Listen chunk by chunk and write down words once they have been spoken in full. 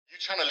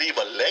trying to leave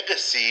a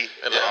legacy.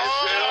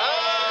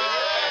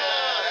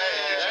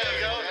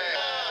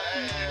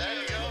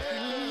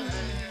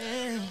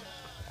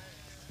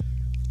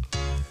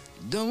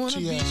 Don't wanna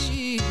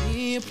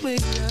be a player.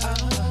 I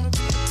don't wanna be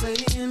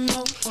playing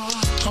no more.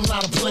 I'm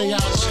not a player, I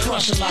just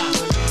crush a lot.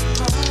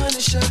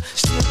 Punisher,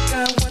 still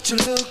got what you're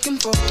looking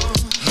for.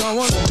 Don't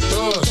wanna be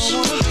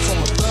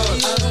from a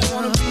thug. I don't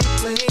wanna be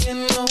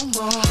playing no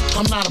more.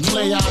 I'm not a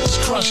player, I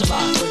just crush a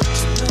lot. But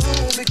you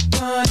know, big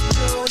one,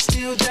 you're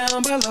still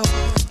down below.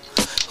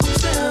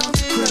 Who's down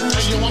to cry?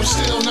 Hey, yo, I'm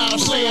still not a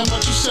player,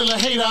 but you still a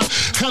hater.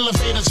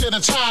 Elevator to the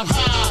top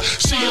high.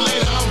 See you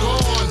later, I'm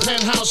gone.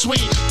 Penthouse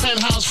suite,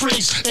 penthouse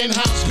freeze,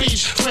 in-house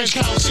beach, French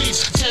couch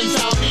seats,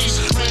 10,000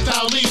 east, rent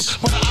out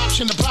lease, with an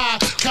option to buy.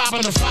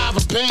 Copping a 5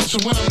 of Benz,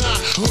 and when I'm not,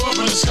 up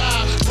in the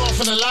sky, off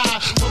in the lie,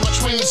 with my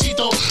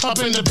twincito, up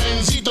in the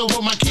Benzito,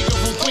 with my Kiko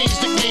from Queens,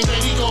 nickname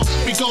Benito.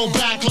 We go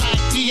back like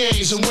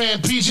DAs and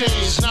wearing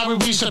PJs. Now we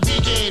reach the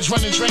peak age,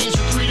 running trains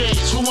for 3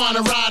 days. Who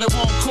wanna ride? It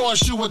won't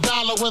cost you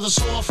 $1, whether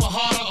sore for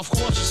harder, of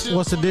course it's still.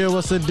 What's the deal?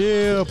 What's the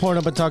deal? Pouring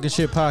Up and Talking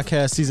Shit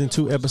podcast, season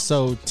 2,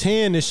 episode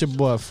 10. It's your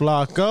boy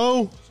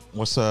Flacco.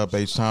 What's up,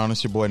 H-Town?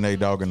 It's your boy Nate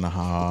Dogg in the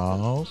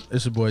house.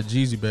 It's your boy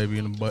Jeezy, baby,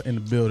 in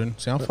the building.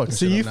 See, I'm fucking.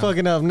 See, you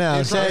fucking up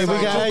now. Shay, we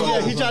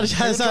got. He trying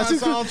to sound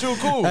too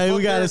cool. Hey,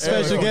 we got a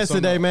special guest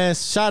today, man.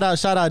 Shout out,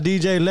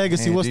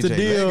 Dj.Legacy. What's the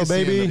deal,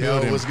 baby?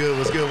 Yo, what's good?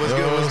 What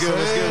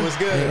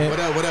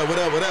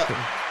up?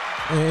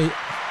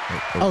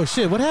 Oh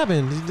shit! What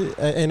happened?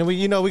 And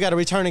we got a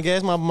returning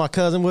guest. My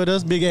cousin with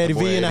us, Big Eddie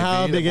V in the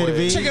house. Big Eddie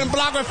V. Chicken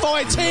block with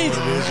 418. You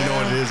know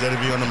what it is? Eddie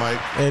V on the mic.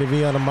 Eddie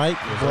V on the mic.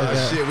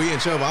 Shit, we in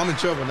trouble. I'm in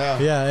trouble now.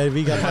 Yeah, Eddie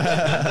V got.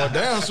 Well,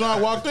 damn! So I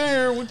walked in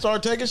here. We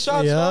started taking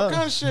shots. All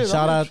kind of shit.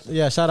 Shout out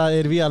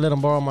Eddie V. I let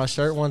him borrow my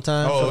shirt one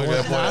time. Oh,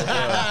 that boy.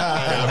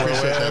 I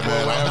appreciate that,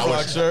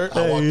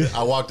 man.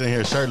 I walked in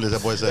here shirtless.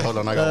 That boy said, "Hold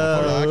on, I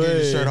got one for you." I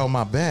get your shirt on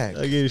my back.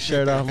 I get your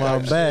shirt off my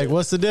back.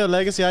 What's the deal,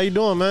 Legacy? How you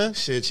doing, man?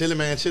 Shit, chilling,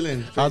 man, chilling.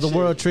 How's the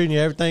world treating you?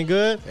 Everything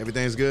good?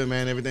 Everything's good,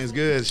 man. Everything's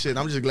good. Shit,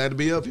 I'm just glad to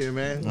be up here,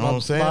 man. You know what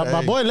I'm saying?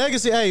 My boy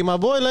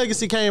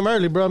Legacy came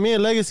early, bro. Me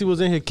and Legacy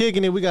was in here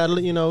kicking it. We got a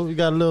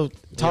little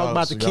talk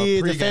about the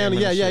kids, the family.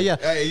 Yeah.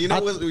 Hey, you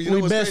know what's we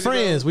crazy, best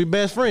friends. bro? We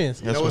best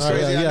friends. You know what's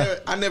crazy?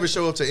 I never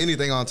show up to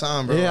anything on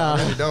time, bro. Yeah.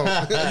 I really don't.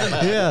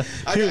 Yeah.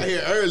 I got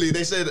here early.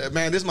 They said,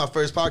 man, this is my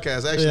first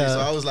podcast, actually. Yeah.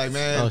 So I was like,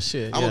 man, I'm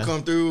going to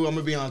come through. I'm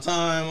going to be on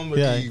time. I'm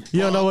going to be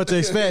You don't know what to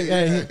expect.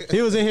 Hey,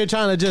 he was in here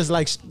trying to just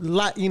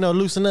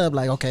loosen up.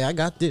 Like, okay, I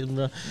got this,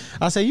 bro.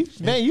 I say, you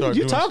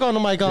talk on the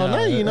mic all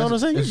night. You know what I'm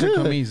saying? You should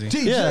come good. easy.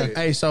 Yeah.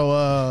 Hey,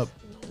 so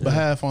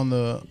behalf on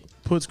the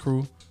Puts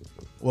crew,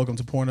 welcome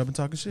to Pouring Up and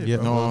Talking Shit. Yeah,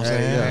 bro. know what I'm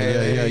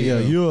saying?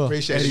 Yeah.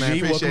 Appreciate it, man.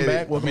 Appreciate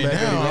it. Welcome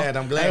back.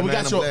 I'm glad, man.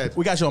 I'm glad.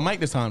 We got you on mic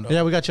this time, though.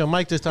 Yeah, we got your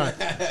mic this time.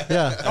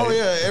 Yeah. Oh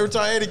yeah! Every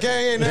time Eddie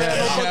came, they had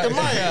no fucking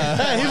mic.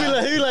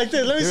 Hey, he like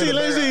this. Let me see.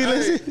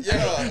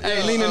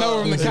 Hey, leaning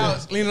over from the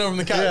couch.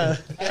 Yeah.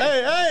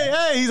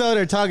 Hey, he's over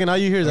there talking. All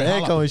you hear is an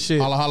echo and shit.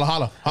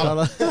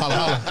 Holla.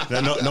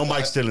 No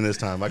mic stealing this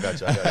time. I got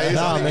you.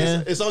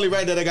 Man. It's only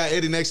right that I got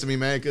Eddie next to me,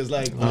 man, because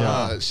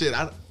shit,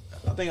 I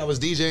think I was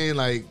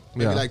DJing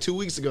maybe 2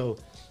 weeks ago.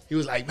 He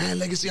was like, man,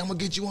 Legacy, I'm gonna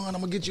get you on.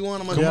 I'm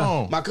like, Come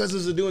on. my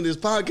cousins are doing this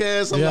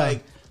podcast. I'm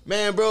like,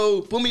 man,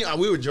 bro, put me on.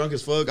 We were drunk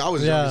as fuck. I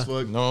was drunk as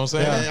fuck. Know what I'm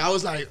saying? And I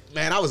was like,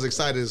 man, I was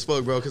excited as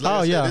fuck, bro. Because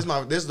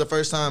this is the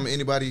first time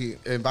anybody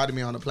invited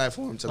me on the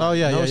platform tonight. Oh,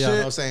 yeah. You know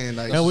what I'm saying?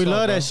 Like, And we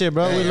love that shit,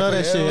 bro. We love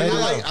that shit.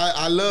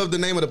 I love the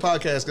name of the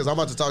podcast because I'm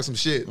about to talk some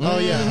shit. Oh,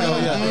 yeah.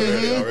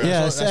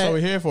 Yeah, That's what we're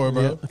here for,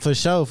 bro.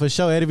 Yeah, for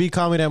sure. Eddie V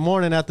called me that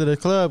morning after the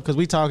club because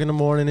we talk in the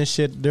morning and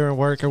shit during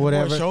work or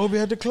whatever. Boy, show be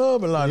at the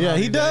club a lot. Yeah,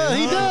 he does.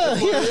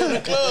 He at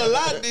the club a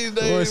lot these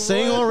days. We're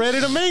single, ready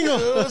to mingle.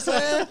 You know what I'm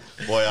saying?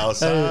 Boy,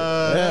 outside.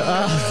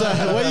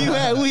 Outside. Where you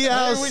at? We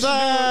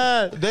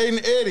outside. Dating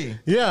Eddie.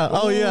 Yeah.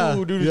 Oh, yeah.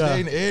 Do the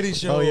Dating Eddie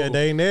show. Oh, yeah.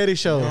 Dating Eddie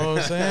show. You know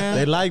what I'm saying?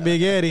 They like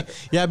Big Eddie.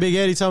 Yeah, Big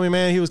Eddie told me,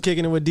 man, he was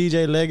kicking it with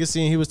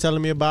Dj.Legacy, and he was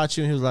telling me about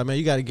you. And he was like, man,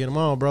 you got to get him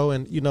on, bro.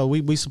 And,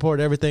 we support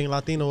everything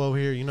Latino over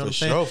here. You know what I'm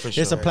saying? For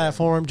sure. It's a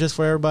platform just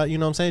for everybody. You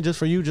know what I'm saying? Just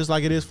for you, just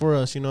like it is for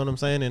us. You know what I'm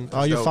saying? And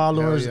all your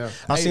followers.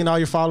 I've seen all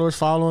your followers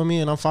following me,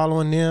 and I'm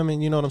following them.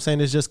 And you know what I'm saying?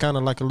 It's just kind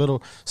of like a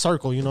little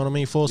circle. You know what I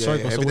mean? Full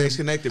circle. Yeah, everything's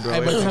connected, bro. Hey,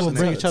 but we'll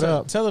bring each other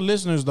up. Tell the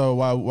listeners, though,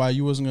 why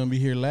you wasn't going to be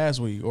here last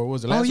week. Or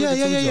was it last week?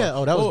 Yeah.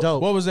 Oh, that was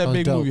dope. What was that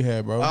big move you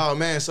had, bro? Oh,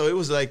 man. So it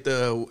was like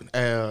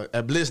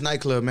at Bliss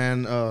nightclub,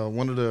 man.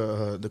 One of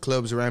the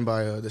clubs ran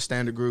by the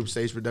Standard Group,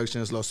 Stage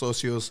Productions, Los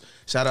Socios.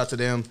 Shout out to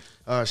them.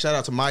 Shout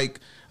out to Mike.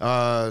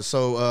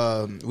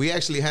 So we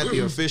actually had the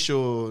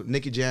official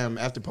Nicky Jam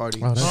after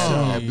party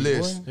at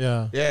Bliss.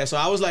 Boy. Yeah. So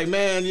I was like,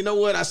 man, you know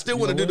what? I still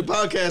want to do the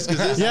podcast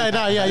because this is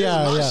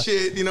my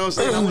shit. You know what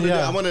I'm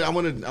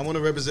saying? I want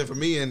to represent for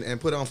me and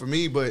put on for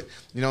me. But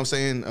you know what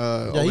I'm saying?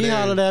 He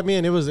hollered at me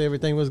and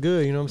everything was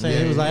good. You know what I'm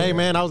saying? He was like, hey,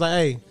 man. I was like,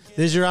 hey.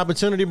 this is your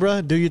opportunity,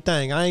 bro. Do your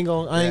thing. I ain't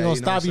gonna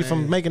stop you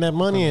from making that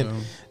money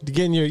and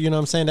getting your, you know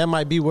what I'm saying? That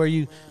might be where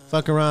you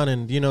fuck around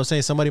and, you know,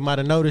 saying somebody might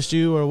have noticed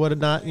you or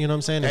whatnot, you know what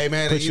I'm saying? Hey,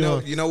 man,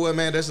 you know what,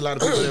 man? There's a lot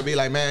of people that be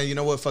like, man, you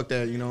know what? Fuck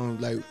that. You know,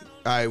 like, all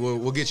right,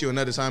 we'll get you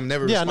another time.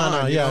 Never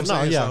respond. You know what I'm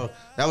saying? So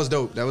that was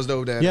dope. That was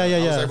dope. That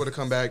I was able to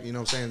come back, you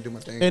know what I'm saying, do my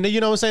thing. And then, you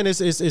know what I'm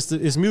saying?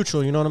 It's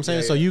mutual, you know what I'm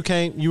saying? So you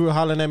were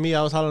hollering at me,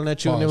 I was hollering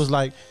at you, and it was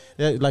like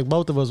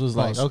both of us was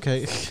like,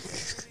 okay.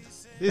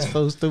 It's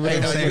supposed to. Hey,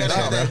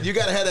 you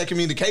gotta have that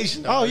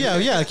communication. Oh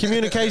yeah,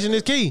 communication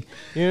is key.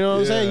 You know what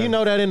I'm saying? You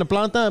know that in the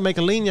planta, make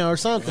a linea or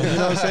something. You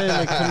know what I'm saying?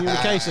 Like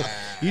communication.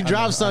 You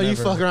drop something, you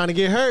fuck around and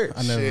get hurt.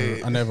 I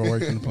never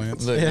worked in the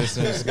plants. Look,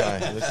 listen to this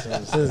guy.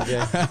 Listen to this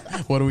guy.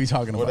 What are we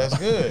talking about? Well, that's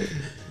good.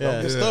 Yeah.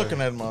 Don't get stuck in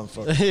that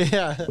motherfucker.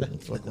 Yeah.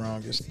 Fuck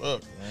around, get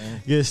stuck,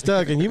 man. Get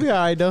stuck, and you be all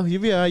right though. You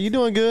be all right. You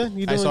doing good.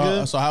 You doing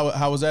good. So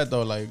how was that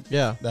though? Like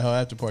yeah, the whole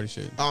after party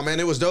shit. Oh man,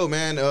 it was dope,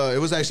 man. It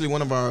was actually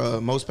one of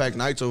our most packed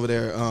nights over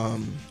there.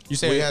 You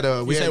say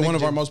we had one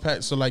of our most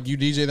packed. So like you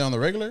DJ there on the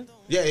regular?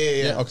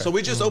 Yeah. Okay. So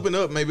we just opened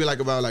up maybe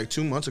about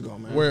 2 months ago,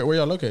 man. Where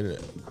y'all located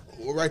at?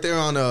 We're right there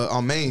on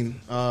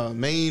Main,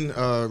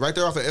 right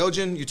there off of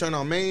Elgin. You turn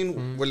on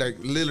Main. We're like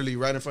literally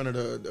right in front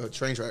of the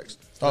train tracks.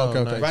 Oh, okay,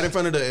 okay. Right in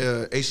front of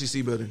the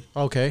HCC building.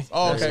 Okay.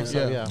 Oh, okay.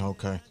 Yeah.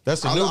 Okay.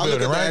 That's the new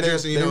building, right? They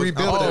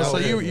rebuilt Oh, it. so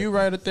you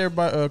right up there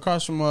by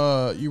across from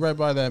you right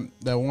by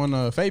that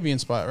one Fabian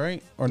spot,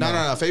 right? Or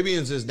no.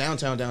 Fabian's is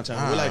downtown.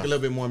 We're like a little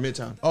bit more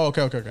midtown. Oh,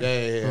 okay.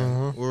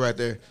 Yeah. We're right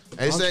there.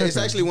 It's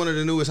actually one of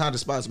the newest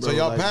hottest spots, bro. So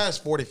y'all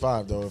past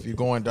 45 though. If you're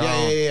going down,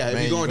 yeah.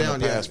 If you're going down,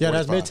 that's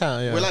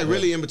midtown. Yeah. We're like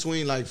really in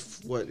between, like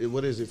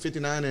what is it,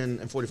 59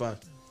 and 45?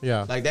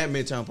 Yeah, like that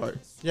midtown part.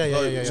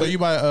 Yeah. So you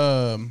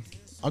by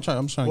I'm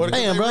trying to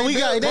damn, bro, you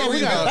got a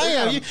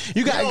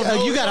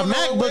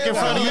MacBook in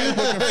front of you.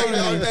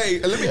 Hey,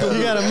 let me go.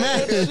 You got a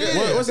Mac.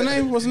 What's the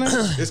name?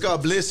 It's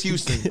called Bliss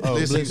Houston.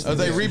 Bliss Houston.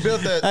 They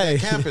rebuilt that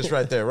campus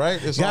right there,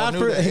 right? It's all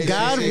new.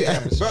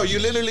 Campus. Bro, you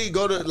literally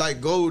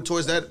go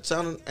towards that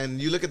sound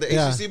and you look at the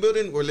HCC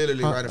building. We're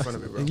literally right in front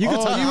of it, bro. You can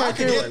tell I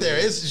can get there.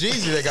 It's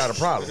Jeezy that got a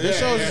problem.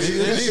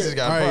 Jeezy's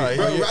got a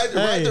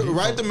problem. Bro,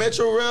 ride the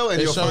Metro Rail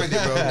and you'll find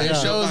it, bro. It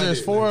shows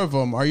there's 4 of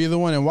them. Are you the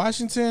one in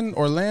Washington,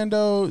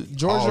 Orlando,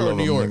 Georgia, or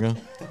New York?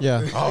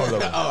 Yeah. All of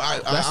them.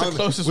 That's the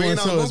closest one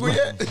to us, bro.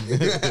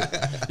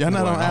 Y'all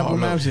not on Apple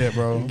Maps yet,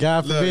 bro.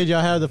 God forbid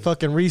y'all have the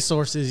fucking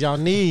resources y'all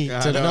need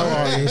to know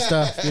all this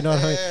stuff. You know what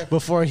I mean?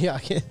 Before y'all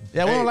can.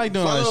 Yeah, we don't like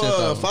doing all that shit,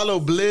 though.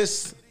 Follow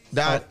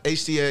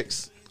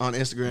bliss.htx on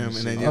Instagram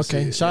and then you'll see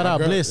it. Shout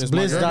out Bliss.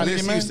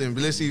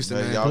 Bliss Houston,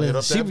 man. Y'all hit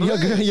up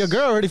that your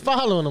girl already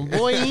following them,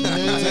 boy.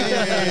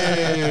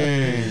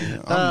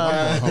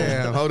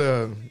 Damn, hold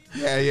up.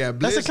 Yeah.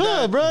 That's a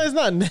club, bro. It's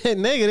not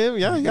negative.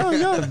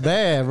 Y'all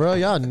bad, bro.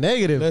 Y'all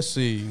negative. Let's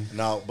see.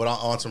 No, but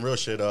on some real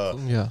shit,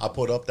 I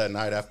put up that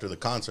night after the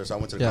concert. So I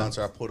went to the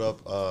concert. I put up.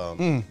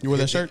 You wear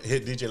that shirt?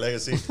 Hit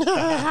Dj.Legacy.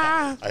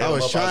 I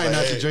was trying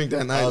not to drink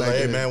that night. I was like,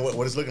 hey, man,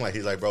 what it's looking like?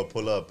 He's like, bro,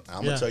 pull up.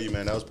 I'm going to tell you,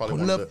 man, that was probably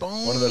one of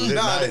the lit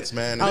nights,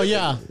 man. Oh,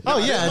 yeah.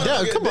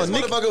 Come on,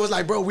 this motherfucker was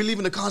like, bro, we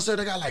leaving the concert.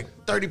 I got like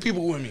 30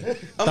 people with me.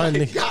 I'm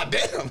like, God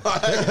damn.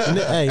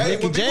 Hey,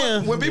 Nicky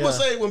Jam. When people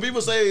say,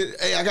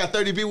 hey, I got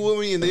 30 people with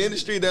me in the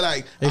industry, they're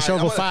like, they show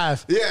up with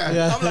 5.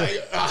 Yeah. I'm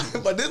like,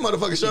 but this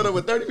motherfucker showed up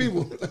with 30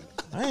 people.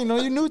 I ain't know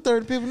you knew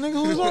 30 people,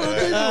 nigga. Who's all the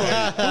people?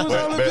 Who's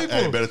all the people?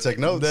 Hey, better take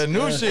notes. That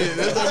new shit.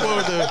 That's like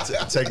what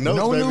take notes,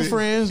 no baby. New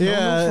friends. No new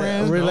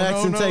friends.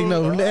 Relax and take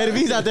notes. Eddie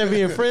V's out there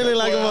being friendly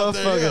like a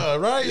motherfucker. Yeah,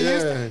 right?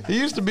 He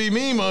used to be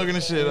me mugging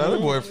and shit. That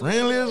boy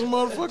friendly as a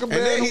motherfucker. And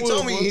then he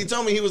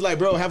told me, he was like,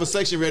 bro, have a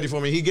section ready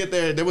for me. He get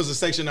there was a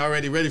section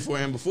already ready for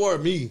him before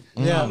me.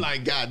 Yeah. I'm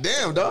like, God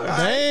damn, dog.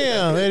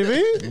 Damn,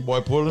 Eddie V.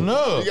 Boy pulling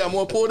up. You got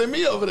more pull than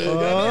me over there.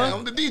 Goddamn,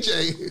 I'm the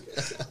DJ.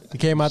 He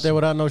came out there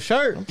without no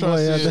shirt. I'm trying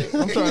to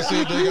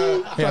see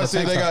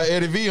if they got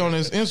Eddie V on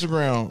his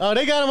Instagram. Oh,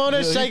 they got him on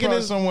there shaking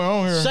his somewhere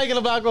on here. Shaking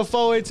the block with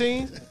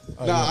 418.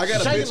 Nah, I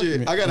got a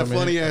picture. I got a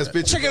funny ass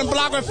picture. Shaking the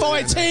block with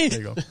 418.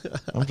 There you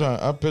go.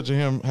 I picture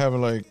him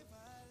having like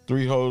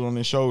 3 holes on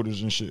his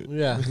shoulders and shit.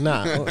 Yeah,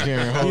 nah.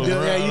 Carrying hoes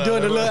around. You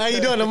doing the little? You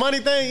doing the money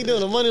thing? You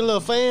doing the money little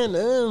fan?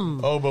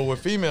 Oh, but with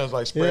females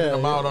like spreading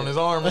them out on his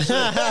arm and shit.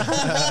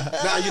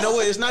 Nah, you know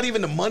what? It's not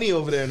even the money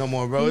over there no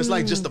more, bro. It's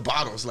like just the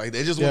bottles. Like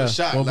they just want a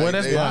shot. Well, like,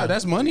 boy,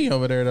 that's money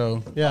over there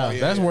though. Yeah,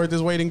 that's worth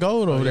its weight in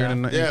gold over there.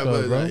 In the club,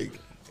 but bro. like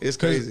it's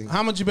crazy.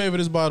 How much you pay for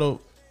this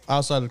bottle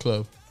outside the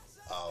club?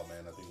 Oh man,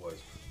 I think it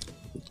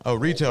was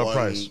retail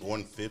price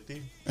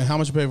 $150. And how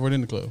much you pay for it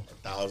in the club?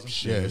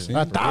 1,000. Yeah, see?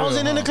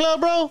 1,000 in the club,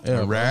 bro.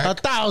 Yeah, rack.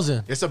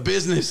 1,000. It's a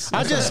business.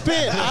 I just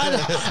spent.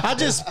 I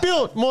just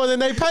spilled more than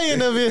they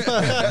paying of it.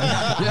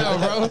 Yeah,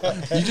 bro.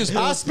 You just.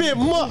 I spent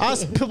more.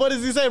 What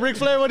does he say, Ric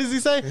Flair? What does he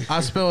say?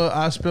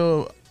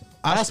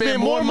 I spent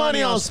more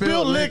money on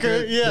spilled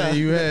liquor than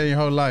you had in your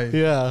whole life.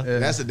 Yeah.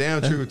 That's a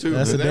damn true too.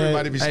 That's a damn.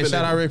 Everybody be spilling. Hey,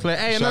 shout out Ric Flair.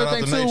 Hey, another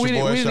thing too,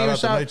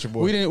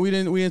 we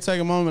didn't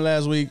take a moment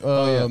last week.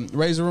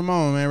 Razor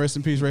Ramon, man, rest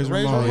in peace, Razor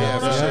Ramon.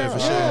 Yeah, for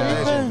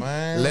sure.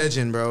 Man. man.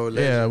 Legend, bro. Legend.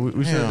 Yeah,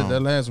 we should have did that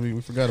last week.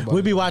 We forgot about it.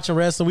 We be watching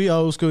wrestling. We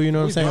old school, you know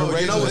what I'm saying? Bro,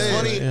 you know what's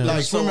funny? Yeah.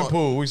 Like swimming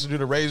pool. We used to do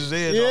the razor's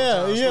edge.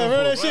 Yeah,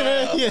 remember that shit,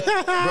 man? Yeah.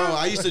 Bro,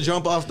 I used to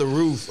jump off the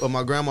roof of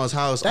my grandma's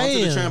house onto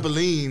the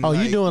trampoline. Oh,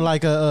 you doing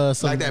like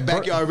some like that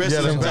backyard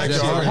wrestling?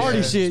 backyard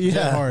Hardy shit,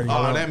 yeah.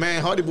 Oh, that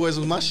man, Hardy Boys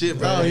was my shit,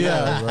 bro. Oh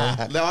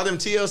yeah, bro. All them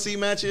TLC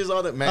matches,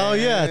 all that, man. Oh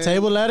yeah,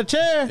 table, ladder,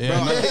 chair. Bro,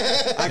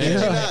 I kid you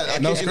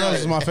not. No Scrubs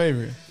is my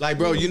favorite. Like,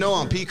 bro, you know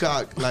on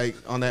Peacock, like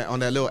on that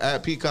little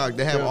app Peacock,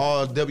 they have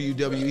all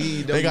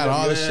WWE. They got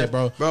all this shit,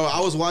 bro. Bro, I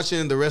was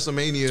watching the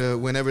WrestleMania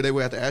whenever they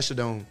were at the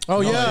Astrodome.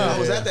 Oh yeah, I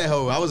was at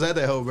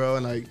that hoe, bro,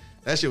 and like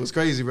that shit was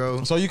crazy,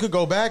 bro. So you could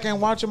go back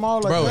and watch them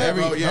all, like Bro, that?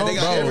 They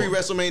got every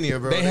WrestleMania,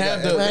 bro.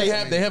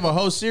 They have a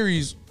whole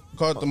series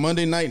called the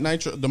Monday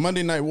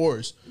Night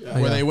Wars,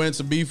 where they went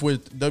to beef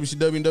with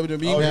WCW and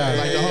WWE,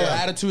 like the whole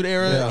Attitude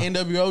Era,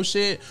 NWO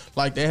shit.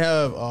 Like they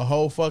have a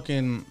whole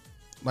fucking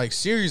like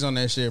series on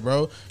that shit,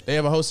 bro. They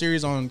have a whole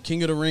series on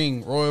King of the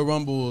Ring, Royal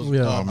Rumbles,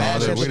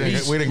 Bash at the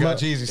Beach. We didn't got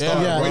Jeezy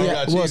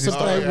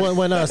started.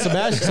 When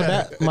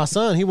Sebastian, my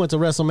son, he went to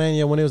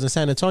WrestleMania when he was in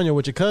San Antonio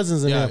with your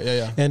cousins and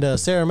and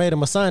Sarah made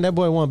him a sign. That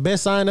boy won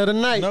best sign of the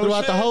night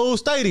throughout the whole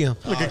stadium.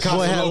 Look at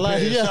Casa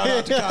Lopez. Shout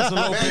out to Casa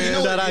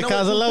Lopez. Shout out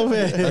Casa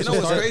Lopez. You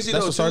know what's crazy though?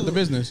 That's what started the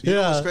business. You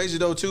know what's crazy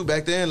though too?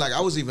 Back then, like I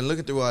was even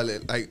looking through all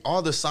that, like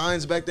all the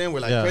signs back then were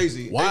like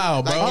crazy.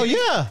 Wow, bro. Oh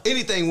yeah,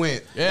 anything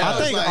went. Yeah,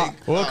 I think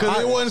like, well,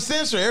 because it wasn't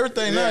censored.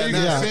 Everything now you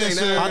can censor.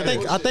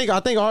 I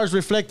think ours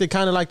reflected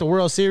kind of like the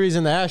World Series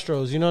and the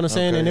Astros. You know what I'm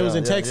saying? And it was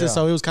in Texas,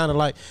 so it was kind of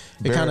like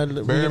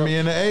bury me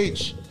in the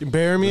H.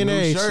 Bury me in the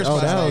H. Oh,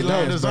 that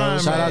was dope, bro.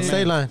 Shout out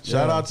State Line.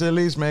 Shout out to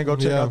Elise, man. Go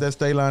check out that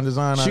State Line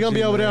design. She gonna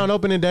be over there on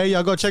opening day.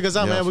 Y'all go check us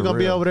out, man. We're gonna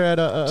be over there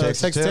at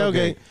Texas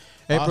Tailgate.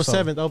 April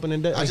 7th,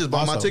 opening day. I just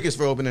bought my tickets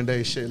for opening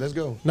day. Shit, let's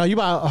go. No, you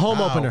buy a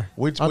home opener.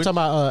 I'm talking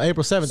about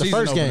April 7th, the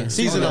first game.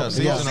 Season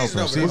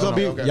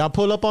opener. Y'all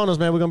pull up on us,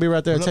 man. We're going to be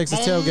right there at Texas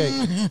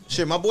Tailgate.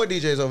 Shit, my boy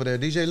DJ's over there.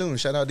 DJ Loon.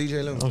 Shout out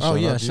DJ Loon. Oh,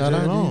 yeah. Shout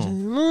out DJ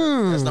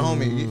Loon. That's the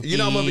homie. You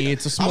know I'm going to be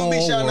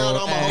shouting out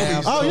all my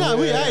homies.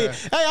 Oh, yeah.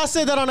 Hey, I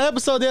said that on the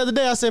episode the other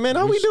day. I said, man,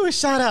 are we doing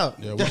shout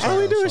out? Are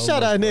we doing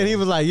shout out? And then he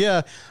was like,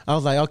 yeah. I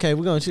was like, okay,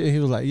 we're going to. He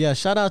was like, yeah,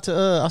 shout out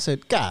to, I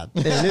said, God.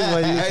 This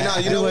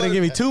wasn't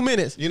give me 2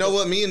 minutes. You know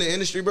what? Me in the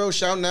industry, bro,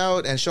 shouting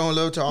out and showing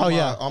love to all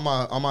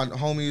my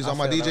homies, all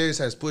my DJs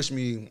has pushed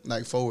me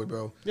like forward,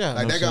 bro. Yeah,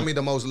 like that got me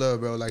the most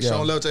love, bro. Like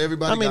showing love to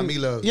everybody got me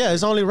love. Yeah,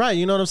 it's only right.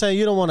 You know what I'm saying?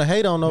 You don't want to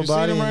hate on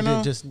nobody. You see him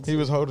right now? He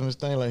was holding his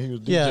thing like he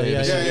was DJ.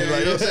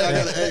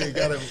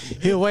 Yeah.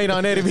 He'll wait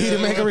on Eddie B to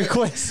make a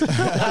request.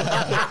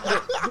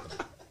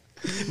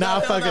 Nah,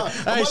 fucking.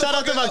 Hey, shout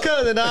out to my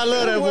cousin. I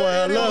love that boy.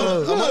 I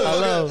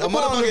love him. I'm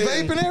on the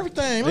vape and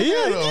everything. Look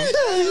at him.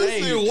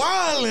 This shit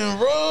wildin',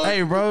 bro.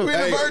 Hey, bro.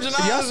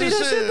 Y'all see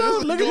that shit though?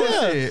 Look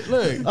at that.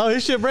 Look. Oh,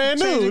 this shit brand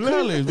new.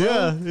 Colors, bro.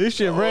 Yeah, this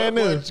shit brand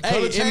new.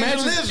 Hey,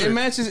 it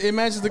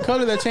matches the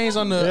color that changed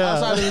on the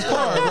outside of his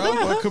car,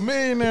 bro. Boy,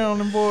 chameleon there on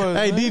them boys.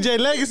 Hey,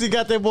 Dj.Legacy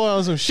got that boy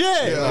on some shit.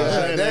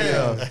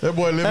 Damn. That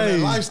boy living that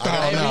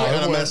lifestyle now.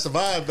 That boy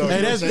survived though.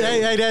 Hey, that's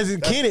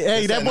Kenny.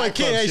 Hey, that boy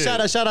Kenny.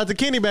 Hey, shout out to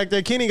Kenny back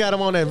there. Kenny got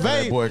him on that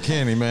vape. That boy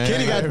Kenny, man.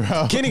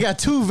 Kenny got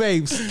 2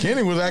 vapes.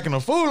 Kenny was acting a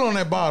fool on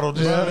that bottle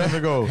just a minute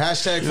ago.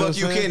 Hashtag fuck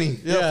you, Kenny.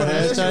 Yeah,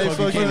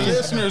 for the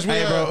listeners, we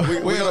had a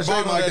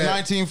bottle like at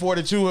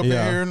 1942 up in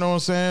here. You know what I'm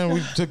saying?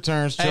 We took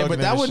turns. Hey, but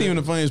that wasn't even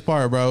the funniest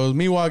part, bro. It was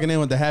me walking in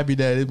with the Happy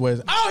Dad. It was,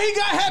 he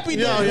got Happy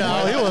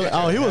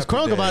Dad. He was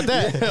crunk about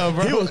that.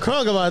 He was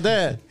crunk about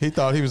that. He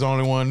thought he was the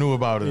only one who knew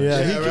about it.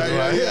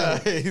 Yeah,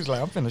 he's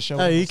like, I'm finna show.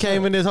 Hey, he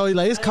came in this hole. He's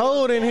like, it's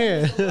cold in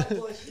here.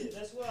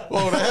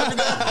 Whoa, the Happy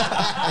Dad.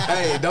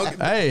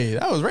 Hey,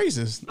 that was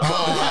racist.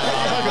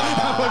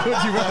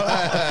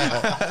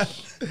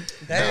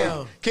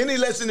 Damn. Kenny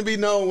lets him be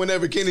known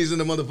whenever Kenny's in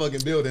the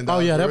motherfucking building. Oh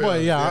yeah, that boy.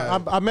 Yeah,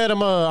 I met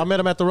him. I met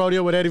him at the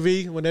rodeo with Eddie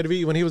V.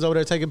 When he was over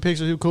there taking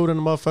pictures, he was cool in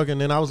the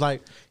motherfucking. And I was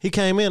like, he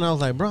came in. I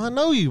was like, bro, I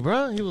know you,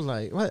 bro. He was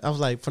like, what? I was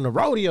like, from the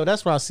rodeo.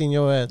 That's where I seen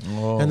your ass.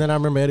 Whoa. And then I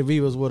remember Eddie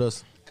V was with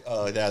us.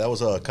 Yeah, that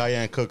was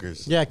Cayenne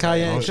Cookers. Yeah,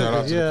 Cayenne Cookers. Shout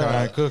out to the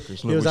Cayenne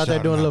Cookers. He was out there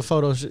doing a little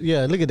photo.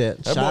 Yeah, look at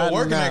that. That boy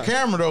working that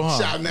camera though, huh?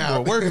 Shouting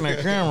out. Working that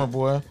camera,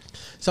 boy.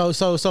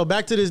 So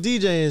back to this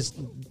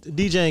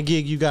DJing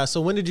gig you got.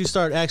 So when did you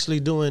start actually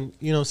doing,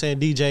 you know what I'm saying,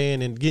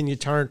 DJing and getting your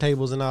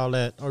turntables and all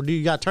that? Or do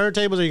you got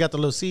turntables or you got the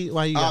little seat?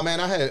 Why you got? Oh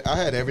man, I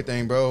had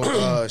everything,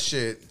 bro.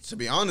 Shit. To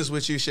be honest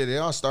with you, shit, it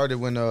all started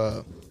when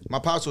my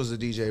pops was a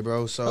DJ,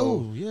 bro.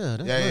 So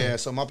yeah.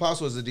 So my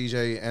pops was a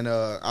DJ, and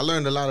I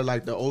learned a lot of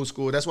like the old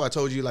school. That's why I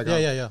told you, like,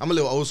 I'm a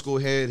little old school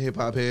head, hip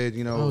hop head,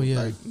 you know,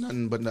 like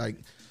nothing but like.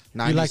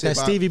 You like that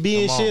Stevie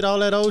B and shit, all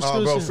that old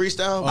school bro, shit?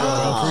 freestyle?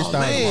 Oh,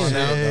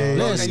 man.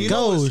 Let's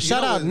go.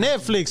 Shout out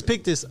Netflix.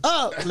 Pick this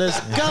up. Let's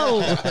go.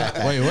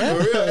 Wait,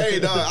 what? For real, hey,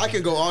 dog, I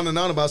can go on and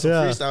on about some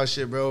freestyle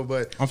shit, bro.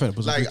 But I'm finna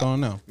put some freestyle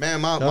on now.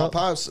 Man, my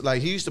pops,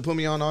 like, he used to put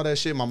me on all that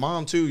shit. My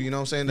mom, too, you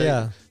know what I'm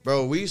saying?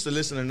 Bro, we used to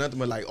listen to nothing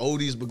but, like,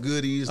 oldies but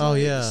goodies. Oh,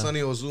 like, yeah.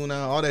 Sonny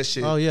Ozuna, all that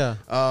shit. Oh, yeah.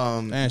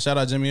 Man, shout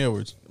out Jimmy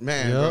Edwards.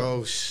 Man,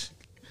 bro.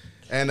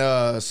 And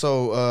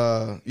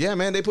yeah,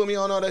 man, they put me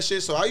on all that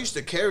shit. So I used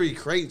to carry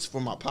crates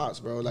for my pops,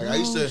 bro. Like I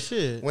used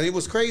to, when it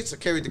was crates, I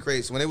carried the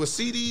crates. When it was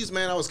CDs,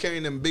 man, I was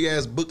carrying them big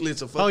ass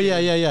booklets of fucking. Oh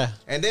yeah.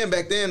 And then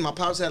back then, my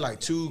pops had like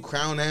 2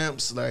 Crown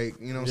amps, like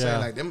you know what I'm saying,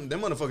 like them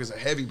motherfuckers are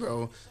heavy,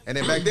 bro. And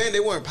then back then they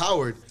weren't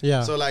powered.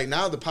 Yeah. So like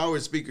now the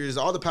powered speakers,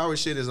 all the powered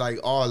shit is like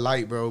all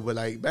light, bro. But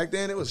like back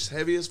then it was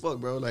heavy as fuck,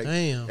 bro. Like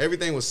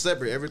everything was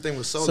separate, everything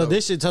was solo. So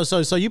this shit,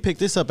 so you picked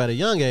this up at a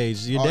young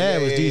age. Your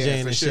dad was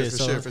DJing and shit.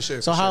 For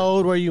sure. So how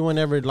old were you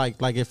whenever like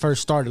it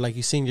first started? Like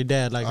you seen your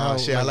dad? Like how?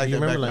 Shit, I like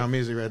that background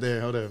music right there.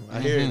 Hold up, I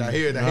hear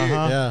it.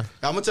 Yeah.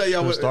 I'm gonna tell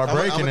y'all what. Start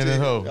breaking in the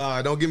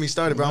hoe. Don't get me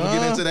started, bro. I'm gonna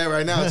get into that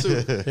right now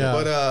too.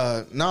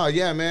 But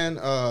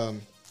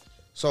man.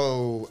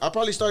 So I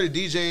probably started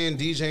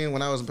DJing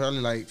when I was probably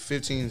like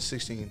 15,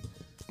 16.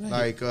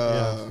 Like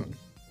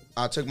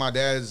I took my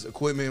dad's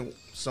equipment.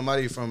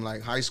 Somebody from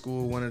like high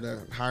school wanted to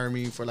hire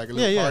me for like a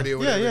little party or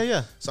whatever.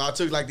 Yeah. So I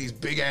took like these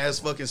big ass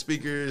fucking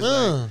speakers.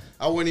 Like,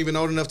 I wasn't even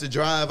old enough to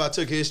drive. I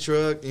took his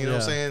truck. You know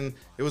what I'm saying?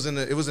 It was in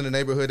the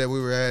neighborhood that we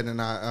were at, and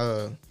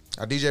I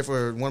DJed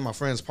for one of my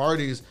friends'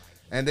 parties.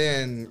 And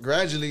then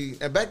gradually,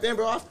 and back then,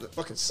 bro, I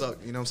fucking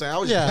sucked. You know what I'm saying? I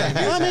was just playing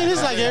music. I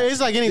mean, it's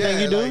like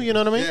anything you do. You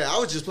know what I mean? Yeah, I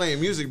was just playing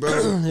music,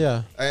 bro.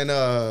 Yeah. And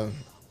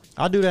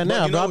I'll do that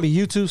now, bro. I'll be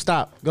YouTube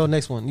stop. Go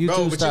next one. YouTube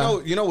bro, but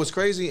stop. you know what's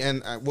crazy,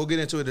 and we'll get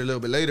into it a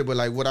little bit later. But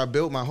like, what I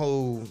built my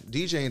whole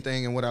DJing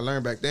thing, and what I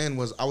learned back then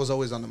was I was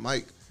always on the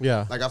mic.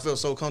 Yeah. Like I felt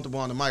so comfortable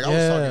on the mic. I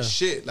was talking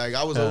shit. Like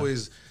I was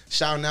always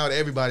shouting out at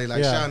everybody,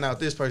 like shouting out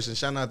this person,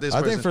 shouting out this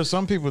person. I think for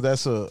some people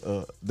that's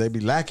they be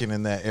lacking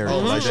in that area.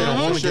 Like they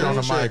don't want to get on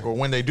the mic, or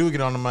when they do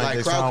get on the mic, like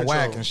they sound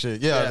whack and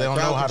shit. Yeah, they don't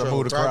know how to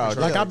move the crowd.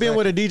 Like I've been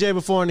with a DJ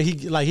before, and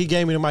he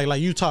gave me the mic,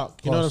 like you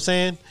talk. You know what I'm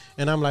saying?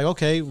 And I'm like,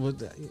 okay, well,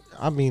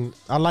 I mean,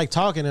 I like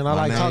talking and I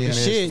like talking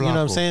shit. You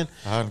know what I'm saying?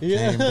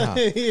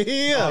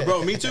 Yeah,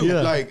 bro, me too.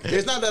 Like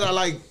it's not that I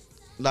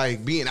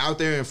like being out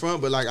there in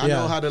front, but like I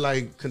know how to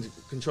like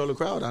control a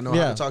crowd. I know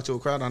how to talk to a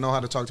crowd. I know how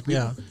to talk to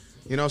people. Yeah.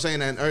 You know what I'm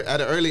saying? And at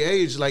an early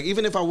age, like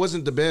even if I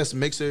wasn't the best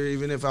mixer,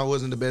 even if I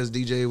wasn't the best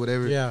DJ,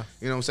 whatever, you know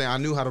what I'm saying? I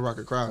knew how to rock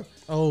a crowd.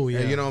 Oh yeah.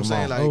 And you know what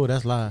I'm saying? Like,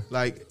 that's live.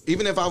 Like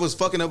even if I was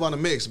fucking up on the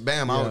mix,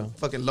 bam, I would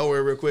fucking lower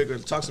it real quick or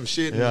talk some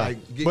shit. And like,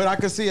 but I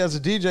can see as a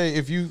DJ,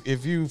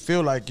 if you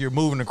feel like you're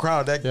moving the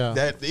crowd, that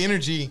the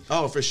energy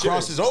for sure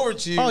crosses over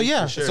to you. Oh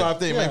yeah. For sure. So I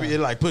think maybe it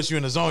like puts you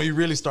in the zone. You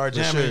really start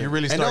jamming. You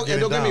really start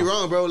getting down. And don't get me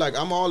wrong, bro. Like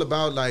I'm all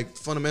about like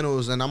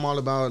fundamentals, and I'm all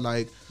about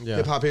like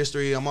hip hop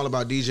history. I'm all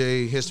about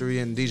DJ history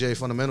and DJ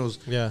fundamentals.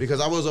 Yeah.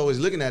 Because I was always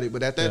looking at it,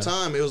 but at that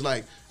time it was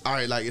like, all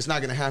right, like it's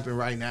not gonna happen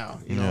right now.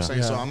 You know what I'm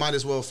saying? So I might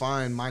as well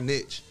find my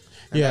niche.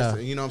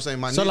 And you know what I'm saying?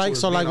 My niche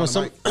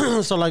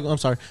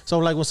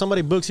when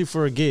somebody books you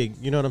for a gig,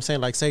 you know what I'm saying?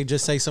 Like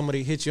just say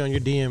somebody hits you on your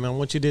DM, I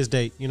want you this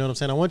date. You know what I'm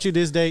saying? I want you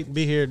this date,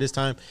 be here this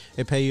time,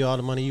 and pay you all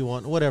the money you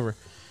want, whatever.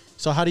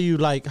 So how do you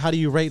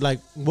rate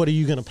like what are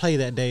you gonna play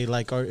that day?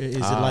 Like, or is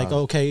it like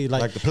okay,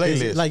 like the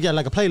playlist? Like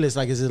like a playlist.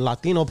 Like is it a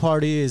Latino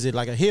party? Is it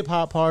like a hip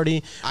hop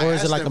party? Or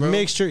is it like a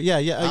mixture?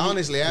 I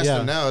honestly asked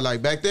them now.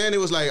 Like back then it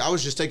was like I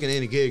was just taking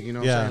any gig, you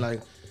know what I'm saying?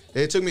 Like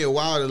it took me a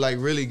while to like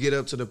really get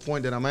up to the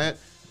point that I'm at.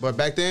 But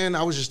back then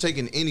I was just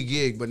taking any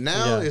gig. But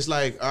now it's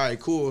like, all right,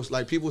 cool. It's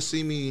like people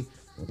see me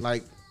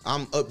like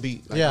I'm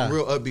upbeat. Like I'm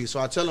real upbeat. So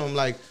I tell them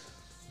like,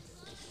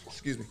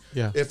 excuse me.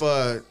 Yeah. If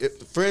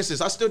for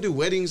instance, I still do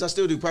weddings, I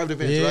still do private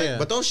events, right?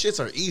 But those shits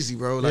are easy,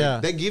 bro.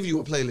 Like they give you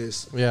a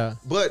playlist. Yeah.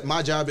 But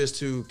my job is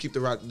to keep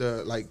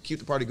keep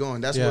the party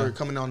going. That's where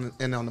coming on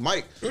and on the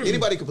mic.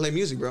 Anybody can play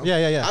music, bro.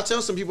 Yeah. I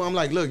tell some people, I'm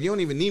like, look, you don't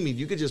even need me.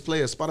 You could just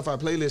play a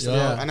Spotify playlist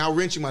and I'll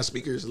rent you my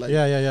speakers. Like,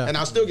 and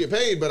I'll still get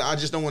paid, but I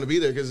just don't want to be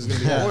there because it's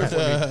gonna be boring for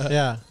me.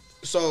 Yeah.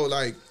 So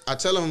like I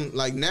tell them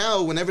like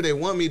now whenever they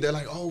want me, they're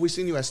like, oh, we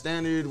seen you at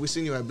Standard, we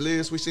seen you at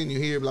Bliss, we seen you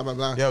here, blah blah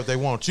blah. Yeah, they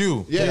want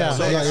you. Yeah.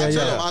 So I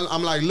tell them,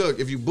 I'm like, look,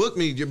 if you book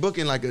me, you're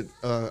booking like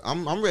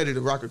I'm ready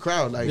to rock a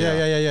crowd. Like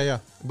yeah.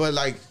 But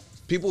like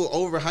people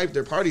overhype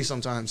their party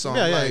sometimes. So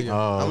I'm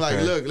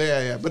like,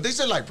 look, But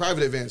these are like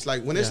private events.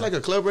 Like when it's like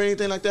a club or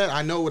anything like that,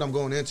 I know what I'm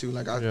going into.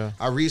 Like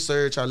I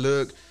research, I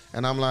look,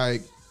 and I'm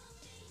like.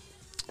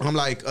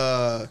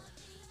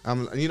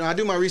 I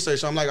do my research.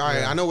 So I'm like, all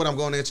right, I know what I'm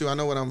going into. I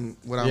know what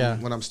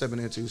I'm stepping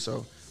into.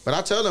 So, but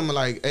I tell them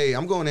like, hey,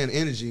 I'm going in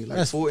energy,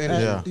 like full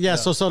energy.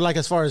 So like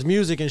as far as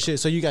music and shit,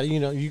 so you got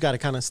to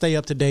kind of stay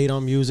up to date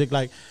on music.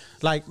 Like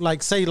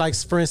say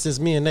for instance,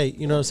 me and Nate,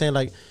 you know what I'm saying?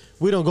 Like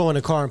we don't go in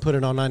the car and put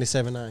it on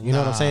 97.9. You know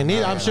what I'm saying?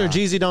 I'm sure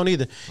Jeezy don't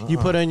either. You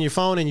put it in your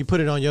phone and you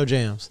put it on your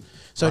jams.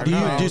 So do you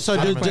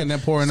playing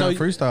that pouring out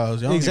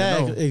freestyles? Y'all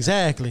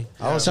exactly.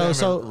 I was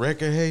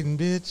record hating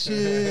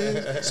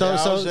bitch.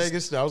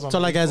 So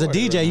like as a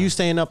DJ, you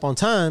staying up on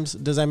times.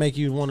 Does that make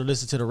you want to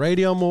listen to the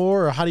radio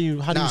more, or how do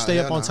you stay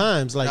up on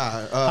times? Like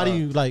how do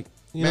you like?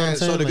 You know what I'm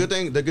saying? So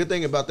the good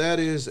thing about that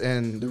is,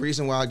 and the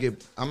reason why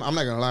I'm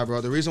not gonna lie,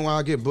 bro. The reason why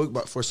I get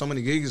booked for so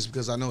many gigs is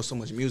because I know so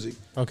much music.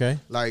 Okay.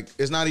 Like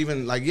it's not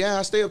even like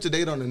I stay up to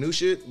date on the new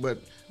shit,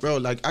 but bro,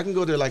 like I can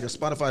go to like a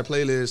Spotify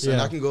playlist and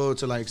I can go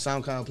to like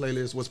SoundCloud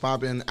playlist, what's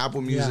popping,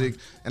 Apple Music,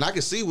 and I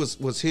can see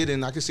what's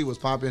hidden. I can see what's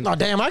popping. Oh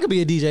damn, I could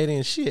be a DJ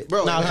then. Shit,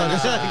 bro. God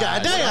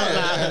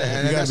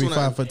damn. You gotta be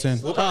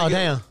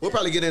 5'10". We'll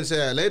probably get into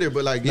that later,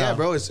 but like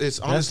bro, it's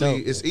honestly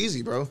it's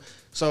easy, bro.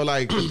 So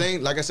like the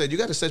thing, like I said, you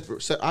got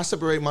to I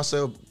separate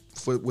myself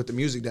with the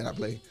music that I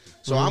play.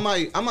 So I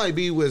might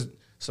be with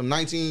some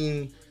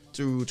 19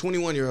 to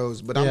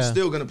 21-year-olds, but I'm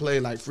still gonna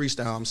play like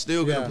freestyle. I'm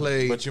still gonna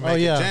play. But you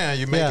make it jam.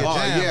 You make it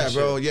jam. Yeah,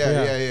 bro.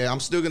 Yeah. I'm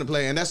still gonna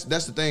play, and that's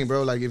the thing,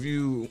 bro. Like if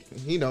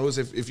he knows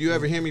if you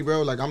ever hear me,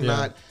 bro. Like I'm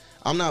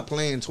not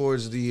playing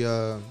towards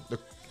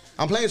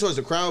I'm playing towards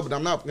the crowd, but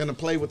I'm not gonna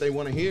play what they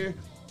want to hear.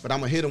 But I'm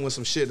gonna hit them with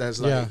some shit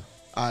that's like.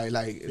 So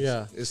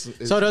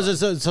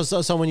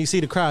when you see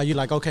the crowd, you're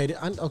like, okay,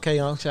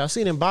 I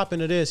seen him bopping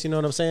to this, you know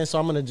what I'm saying? So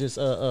I'm gonna just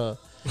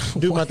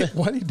do my thing.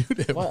 Why do you do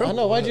that, bro? I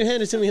know. Why'd you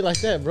hand it to me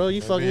like that, bro?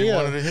 You fucking me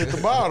up. Wanted to hit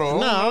the bottle.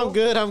 No, I'm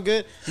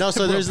good. No,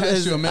 so there's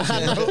you a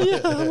message,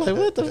 like,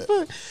 what the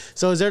fuck?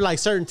 So is there like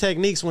certain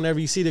techniques whenever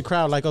you see the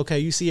crowd, like, okay,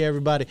 you see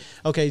everybody.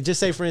 Okay, just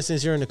say for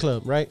instance you're in the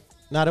club, right?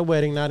 Not a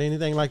wedding, not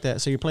anything like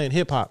that. So you're playing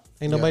hip hop,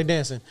 ain't nobody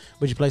dancing,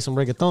 but you play some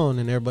reggaeton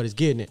and everybody's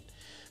getting it.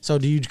 So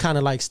do you kind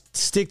of like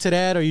stick to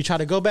that, or you try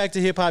to go back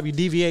to hip hop? You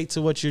deviate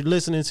to what you're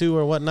listening to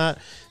or whatnot.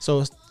 So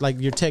it's like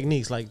your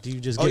techniques, like do you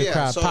just get a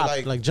crowd so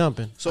pop like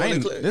jumping? So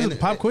this is a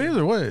pop quiz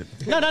or what?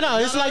 No.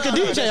 It's like a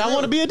DJ. I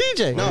want to be a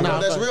DJ. No,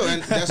 that's real,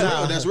 and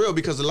that's real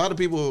because a lot of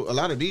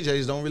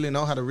DJs don't really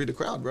know how to read the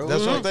crowd, bro.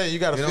 That's what I'm saying. You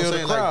got to feel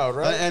the crowd,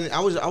 right? And I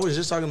was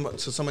just talking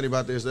to somebody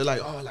about this. They're like,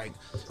 oh, like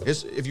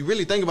it's if you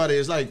really think about it,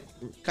 it's like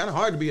kind of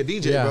hard to be a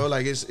DJ, bro.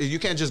 Like you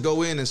can't just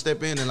go in and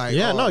step in and like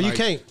you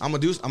can't. I'm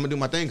gonna do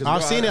my thing.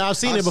 I've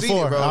seen it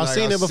before. I've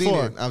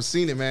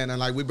seen it, man. And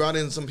like we brought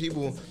in some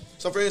people.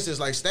 So for instance,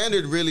 like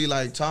Standard really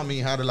like taught me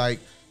how to like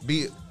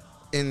be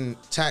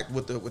intact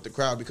with the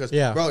crowd because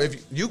bro,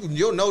 if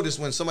you'll notice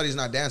when somebody's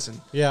not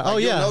dancing. Yeah.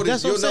 Like,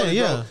 That's what I'm saying.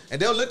 Bro.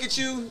 And they'll look at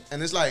you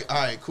and it's like, all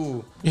right,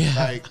 cool. Yeah.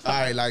 Like, all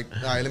right,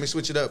 let me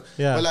switch it up.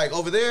 Yeah. But like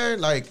over there,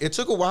 like it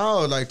took a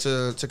while like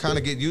to kind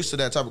of get used to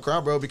that type of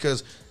crowd, bro,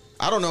 because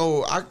I don't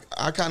know.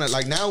 I kind of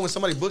like now when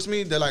somebody books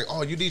me, they're like,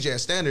 "Oh, you DJ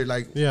at Standard?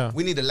 Like,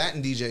 we need a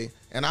Latin DJ."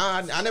 And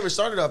I never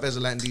started off as a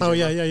Latin DJ. Oh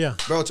yeah.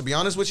 Bro, to be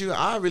honest with you,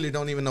 I really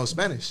don't even know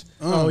Spanish.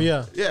 Oh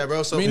yeah. Yeah,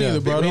 bro. So me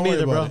neither, bro. Me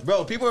neither, bro.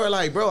 Bro, people are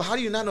like, "Bro, how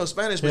do you not know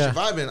Spanish but you're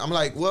vibing?" I'm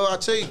like, "Well,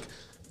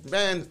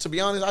 man, to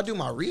be honest, I do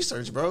my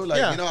research, bro.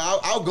 Like, you know,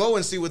 I'll go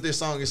and see what this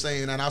song is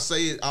saying, and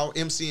I'll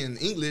MC in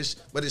English,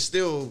 but it's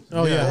still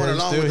going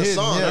along with the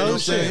song. Yeah, you know what I'm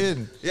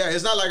saying? Yeah,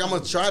 it's not like I'm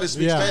gonna try to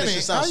speak Spanish.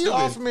 It sounds stupid. How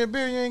you offer me a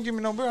beer? You ain't give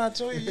me no beer. I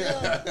told you,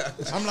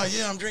 I'm like,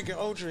 I'm drinking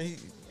Ultra.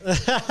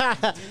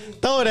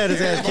 Throw it at his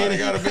ass, Kenny.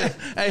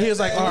 Hey, he was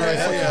like, all right,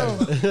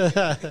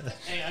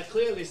 Hey, I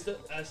clearly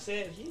I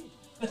said he.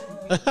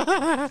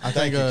 I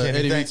think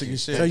Eddie V took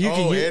his shit. So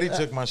Eddie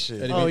took my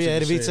shit.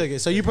 Eddie V took it.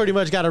 So you pretty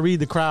much got to read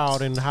the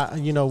crowd and how,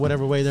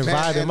 whatever way they're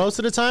vibing most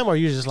of the time, or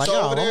you're just like,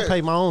 I'm gonna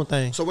play my own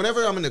thing. So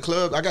whenever I'm in the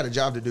club, I got a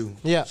job to do.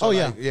 Yeah. So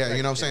you know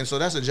what I'm saying. So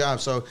that's a job.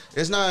 So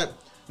it's not.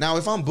 Now,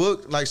 if I'm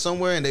booked like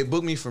somewhere and they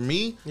book me for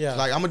me,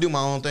 like I'm gonna do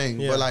my own thing.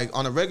 But like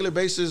on a regular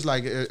basis,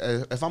 like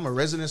if I'm a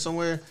resident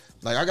somewhere,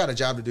 like I got a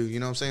job to do. You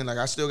know what I'm saying? Like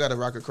I still got to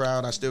rock a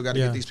crowd. I still got to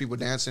get these people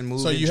dancing,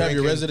 moving. So you drinking. have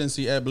your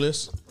residency at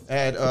Bliss?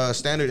 At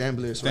Standard and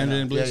Bliss.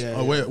 Standard and Bliss. Yeah.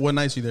 Oh, what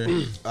nights you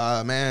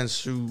there? Man,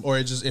 shoot. Or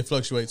it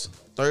fluctuates.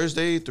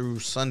 Thursday through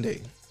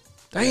Sunday.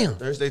 Damn.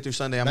 Thursday through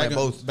Sunday. I'm at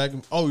both.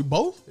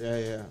 Both?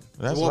 Yeah.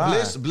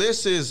 That's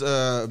Bliss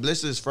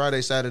is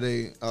Friday,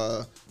 Saturday.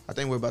 I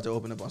think we're about to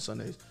open up on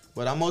Sundays.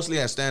 But I'm mostly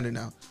at Standard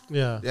now.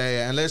 Yeah.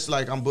 Unless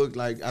like I'm booked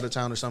like out of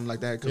town or something like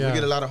that. Because we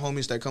get a lot of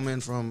homies that come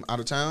in from out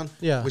of town.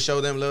 Yeah. We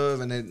show them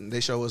love and then they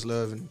show us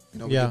love and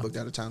we get booked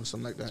out of town or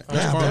something like that.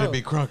 That's going to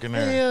be crunk in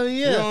there. Hell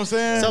yeah. You know what I'm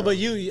saying? So, but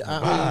you,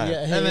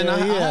 and then I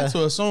have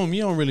to assume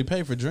you don't really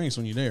pay for drinks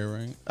when you're there,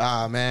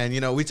 right? Man,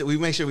 we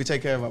make sure we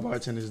take care of our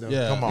bartenders though.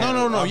 Yeah. Come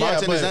on. No.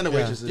 Bartenders and the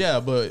waitresses. Yeah,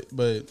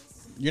 but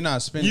you're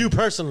not spending. You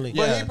personally.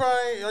 But he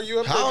probably, are you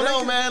up there? I don't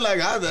know, man. Like,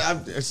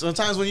 I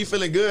sometimes when you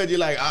feeling good, you're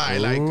like, all right,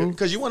 like,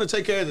 because you want to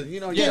take care of the,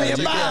 give me a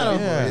bottle.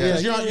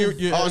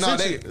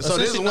 So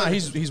this is one.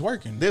 He's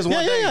working. There's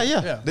one thing.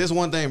 Yeah. There's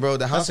one thing, bro.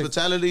 The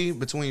hospitality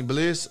between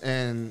Bliss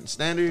and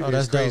Standard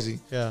is crazy.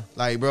 Dope. Yeah.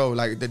 Like, bro,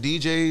 like the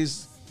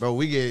DJs, bro,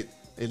 we get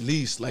at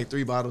least like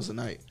 3 bottles a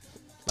night.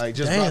 Like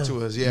just brought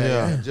to us,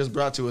 just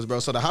brought to us, bro.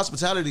 So the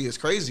hospitality is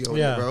crazy over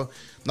here, bro.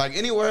 Like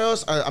anywhere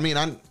else,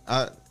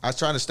 I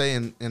try to stay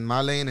in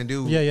my lane and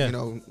do,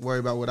 worry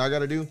about what I got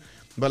to do.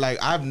 But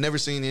like I've never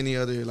seen any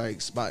other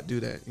like spot do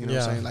that. You know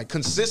what I'm saying? Like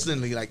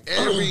consistently, like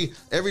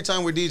every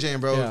time we're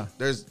DJing, bro.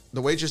 There's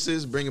the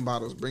waitresses bringing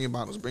bottles. I mean,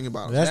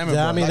 like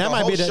that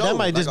might be that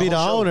might just be the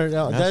owner.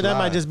 That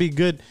might just be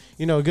good.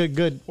 You know, good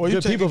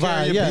people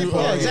vibe. Yeah,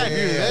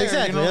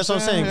 exactly. That's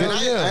what I'm saying.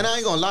 And I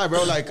ain't gonna lie,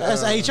 bro. Like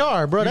that's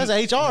HR, bro. That's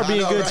HR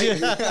being good to you.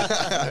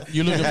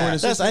 You looking for an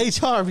assistant?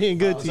 That's HR being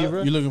good to you,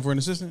 bro. You looking for an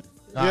assistant?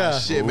 Yeah,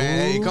 shit,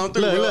 man. Hey, come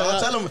through, bro.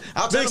 I'll tell him.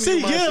 Big C,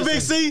 get him, Big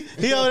C.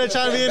 He over there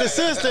trying to be an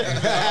assistant.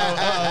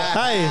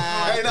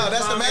 Hey, no,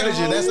 that's the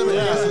manager.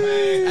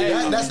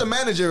 That's the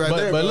manager right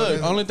there. But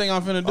look, only thing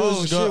I'm finna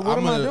do is go. What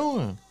am I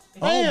doing?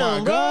 Oh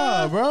my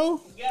God,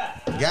 bro!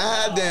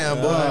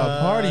 Goddamn, boy.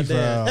 Party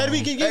foul. Hey,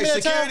 we can give me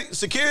that time.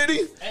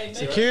 Security.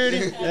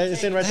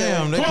 It's in right there.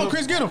 Come on,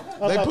 Chris, get him.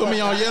 They put me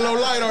on yellow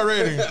light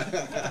already.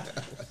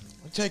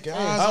 Take your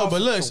eyes off.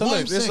 But look, for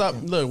 1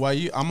 second. look. While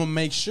I'm gonna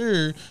make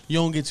sure you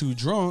don't get too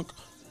drunk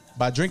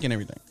by drinking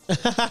everything.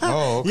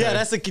 Oh, okay. Yeah,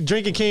 that's the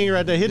drinking king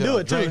right there. He'll do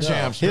it too. Drink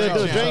champs. He'll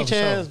do it.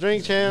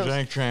 Drink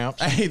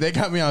champs. Hey, they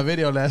got me on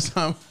video last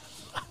time.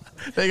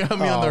 They got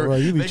me on the. Bro,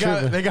 you be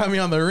they got me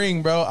on the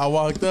ring, bro. I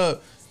walked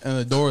up and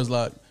the door was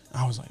locked.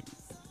 I was like,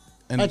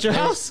 at your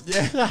house?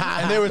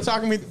 Yeah. And they were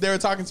talking to me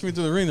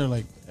through the ring. They're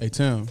like, "Hey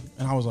Tim,"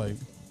 and I was like,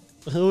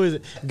 "Who is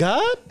it?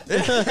 God?" Bro,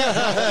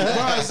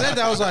 I said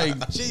that. I was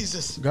like,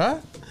 "Jesus,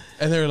 God,"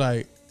 and they were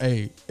like,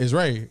 "Hey, it's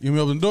Ray. You want me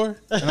to open the door?"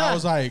 And I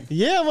was like,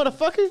 "Yeah,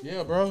 motherfucker."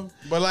 Yeah, bro.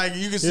 But like,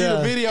 you can see the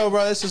video,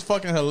 bro. It's just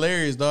fucking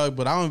hilarious, dog.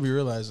 But I don't be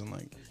realizing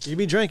like. You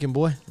be drinking,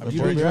 boy. You be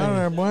drinking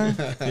there, boy.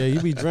 Yeah,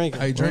 you be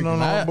drinking. Hey, drinking.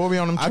 Boy, be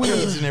on them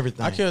tweets and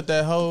everything. I killed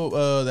that whole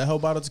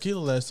bottle of tequila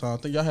last time. I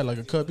think y'all had like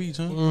a cup each,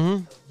 huh?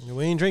 Mm-hmm.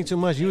 We ain't drink too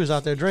much. You was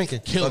out there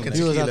drinking. You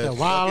was out there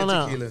wilding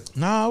out.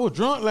 Nah, I was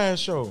drunk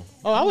last show.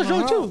 Oh, I was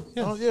drunk too.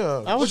 Yeah. Oh,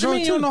 yeah. I was drunk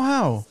too. You don't know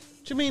how?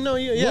 What you mean? No,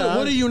 yeah.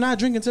 What are you not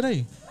drinking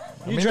today?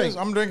 You drink.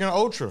 I'm drinking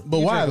Ultra. But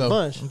why though?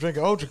 Bunch. I'm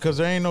drinking Ultra because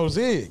there ain't no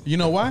Zig. You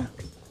know why?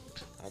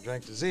 I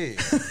drank the Zig.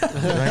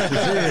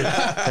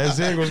 That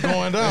Zig was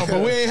going down, but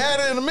we ain't had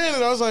it in a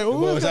minute. I was like, "Ooh,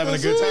 we was having a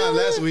good time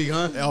last week,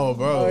 huh?" Oh,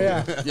 bro. Oh,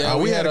 yeah. Yeah,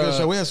 we had a good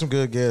show. We had some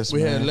good guests.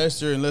 We had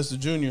Lester and Lester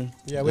Jr.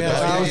 Yeah, we had.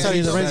 I was telling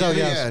you the Renzo guys.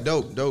 Yeah,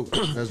 dope.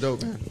 That's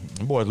dope, man.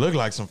 Them boys look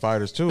like some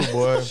fighters too,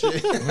 boy.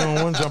 We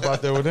don't want to jump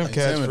out there with them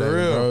cats for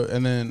real. Bro.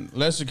 And then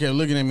Lester kept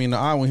looking at me in the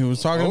eye when he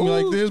was talking to me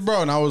like this,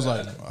 bro. And I was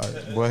like,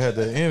 boy had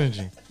the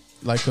energy.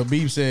 Like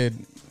Khabib said,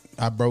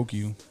 I broke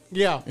you.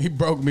 Yeah. He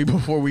broke me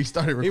before we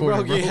started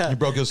recording. He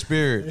broke your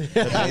spirit.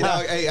 Hey,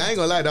 dog, hey, I ain't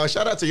gonna lie, dog.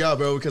 Shout out to y'all,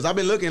 bro, because I've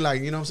been looking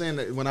like, you know what I'm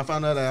saying? When I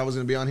found out that I was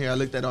gonna be on here, I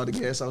looked at all the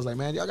guests. I was like,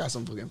 man, y'all got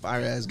some fucking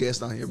fire ass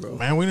guests on here, bro.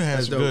 Man, we done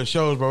had some good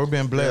shows, bro. We've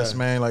been blessed,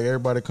 man. Like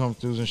everybody comes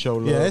through and show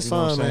love. Yeah, it's you know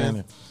fun, what I'm saying?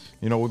 man.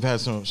 You know, we've had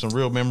some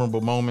real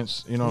memorable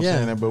moments, you know what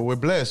I'm saying? But we're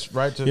blessed,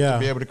 right, to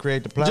be able to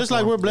create the platform. Just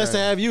like we're blessed to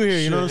have you here,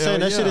 you know what I'm saying?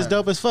 That shit is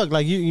dope as fuck.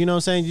 Like, you know what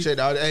I'm saying? Shit,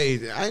 dog,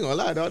 hey, I ain't gonna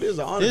lie, dog. This is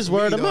an honor. It's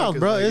word of mouth,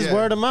 bro. It's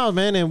word of mouth,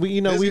 man. And we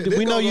know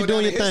we know you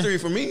doing your thing. History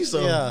for me, so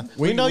yeah.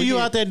 We know you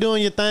out there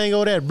doing your thing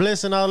over there,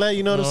 Bliss and all that.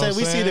 You know what I'm saying?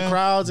 We see the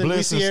crowds and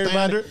we see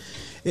everybody.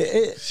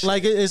 It's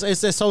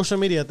that social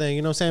media thing,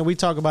 you know what I'm saying? We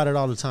talk about it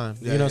all the time.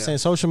 You know what I'm saying?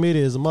 Social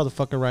media is a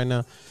motherfucker right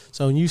now.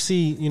 So when you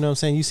see, you know what I'm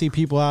saying, you see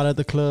people out at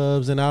the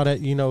clubs and out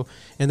at, you know,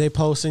 and they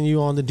posting you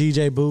on the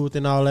DJ booth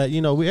and all that, you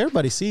know,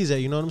 everybody sees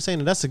that, you know what I'm saying?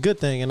 And that's a good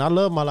thing. And I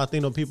love my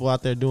Latino people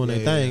out there doing their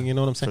thing, you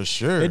know what I'm saying? For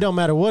sure. It don't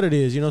matter what it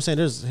is, you know what I'm saying?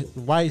 There's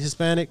white,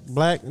 Hispanic,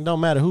 black, it don't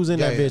matter who's in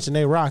that bitch and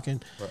they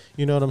rocking. Right.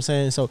 You know what I'm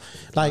saying? So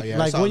like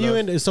when you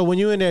in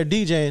there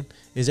DJing,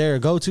 is there a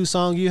go-to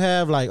song you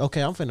have? Like,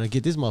 okay, I'm finna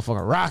get this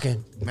motherfucker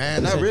rocking.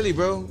 Man, not really,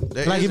 bro.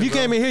 Like if you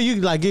came in here,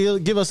 you like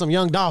give us some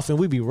Young Dolphin,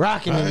 we be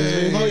rocking.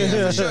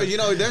 For sure. You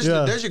know,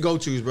 there's your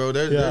go-tos, bro.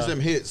 There's them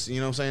hits.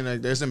 You know what I'm saying?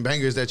 Like there's some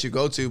bangers that you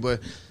go to,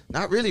 but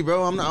not really,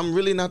 bro. I'm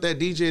really not that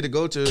DJ to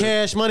go to.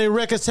 Cash Money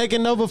Records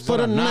taking over for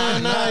the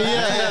 9-9.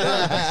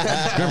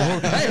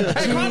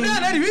 Hey, calm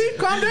down, Eddie.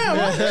 Calm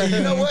down.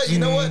 You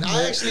know what?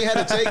 I actually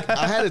had to take.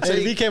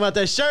 Eddie V came out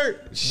that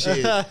shirt.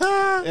 Shit.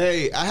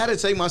 Hey, I had to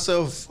take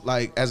myself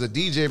like as a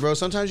DJ, bro.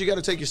 Sometimes you got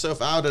to take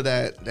yourself out of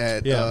that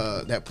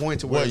point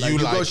to where like, you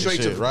go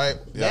straight to right.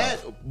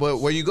 But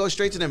where you go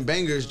straight to them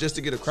bangers just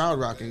to get a crowd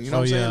rocking. You know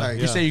what I'm saying? Like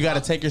you say you got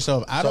to take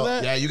yourself out of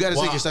that. Yeah, you got to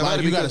take yourself out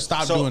of it. You got to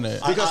stop doing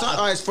that. Because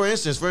all right, for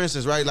instance,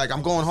 right? Like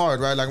I'm going hard,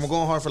 right? Like I'm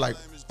going hard for like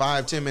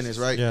 5-10 minutes,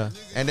 right? Yeah.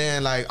 And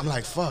then like I'm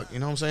like, fuck, you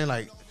know what I'm saying?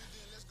 Like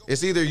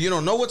it's either you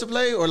don't know what to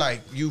play or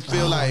like you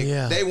feel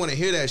they want to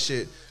hear that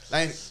shit.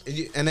 Like,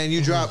 and then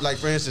you drop like,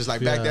 for instance,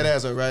 like back that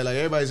ass up, right? Like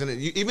everybody's in it,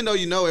 even though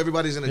you know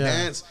everybody's in a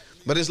dance,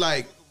 but it's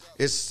like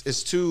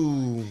it's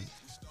too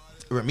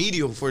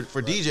remedial for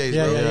DJs,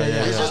 bro.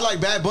 It's just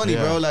like Bad Bunny,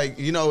 bro. Like,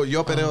 you know,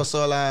 Yo Perreo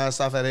Sola,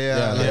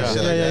 Safarea,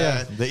 shit like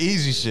that. The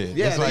easy shit.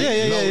 Yeah, it's like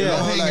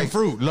low hanging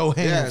fruit. Low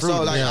hanging fruit.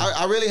 So like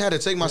I really had to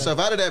take myself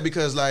out of that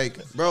because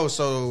like, bro,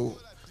 so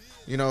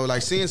you know,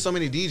 like seeing so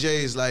many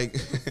DJs,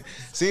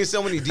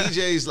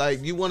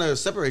 like you want to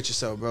separate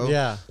yourself, bro.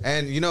 Yeah.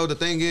 And you know the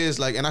thing is,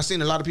 like, and I've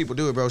seen a lot of people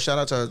do it, bro. Shout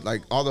out to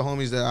like all the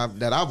homies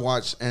that I've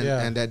watched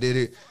and that did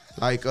it.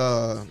 Like,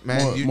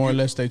 man, more or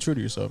less stay true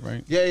to yourself,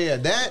 right? Yeah,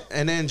 that,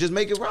 and then just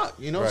make it rock.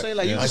 You know what I'm saying?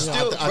 Like, you can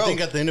still. I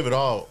think at the end of it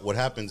all, what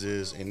happens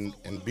is, in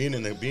being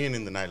in the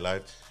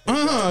nightlife. Tell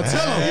him.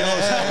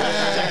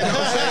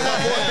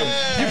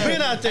 You've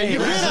been out there.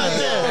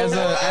 As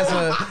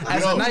a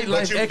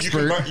nightlife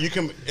expert. You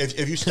can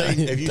if you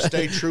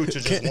stay true to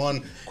just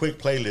one quick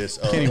playlist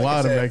of Kenny like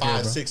Wilder said,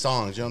 5-6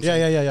 songs. You know what I'm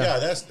saying? Yeah.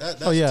 That's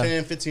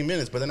 10, 15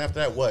 minutes. But then after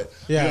that, what?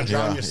 Yeah. You done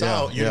drown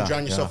yourself. You done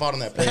drown yourself out on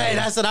that playlist. Hey,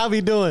 that's what I'll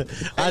be doing.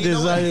 I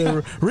just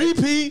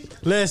repeat.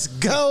 Let's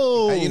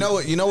go. Hey,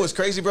 you know what's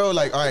crazy, bro?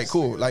 Like, all right,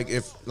 cool. Like,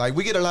 if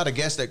we get a lot of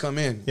guests that come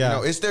in, you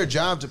know, it's their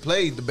job to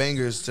play the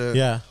bangers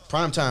to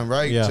prime time,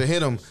 right? Yeah. To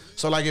hit them.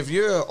 So like, if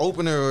you're an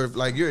opener or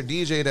like you're a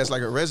DJ that's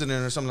like a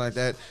resident or something like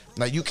that,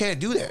 like you can't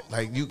do that.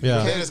 Like you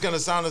can't. Then it's gonna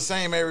sound the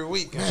same every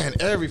week, man.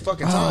 Every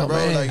fucking time, bro.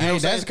 Man. Like, you know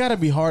that's gotta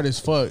be hard as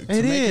fuck.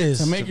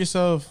 To make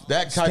yourself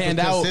that type stand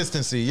of out.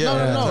 consistency.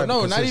 Yeah,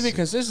 No, not even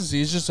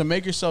consistency. It's just to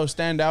make yourself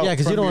stand out. Yeah,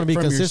 because you don't want to be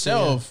from consistent.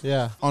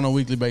 yourself on a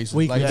weekly basis.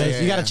 You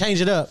got to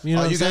change it up. You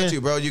know, what I'm saying? Got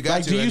to, bro. You got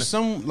like, to. Do you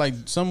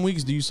some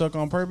weeks do you suck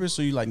on purpose?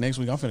 So you like next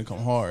week I'm finna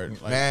come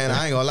hard. Like, man,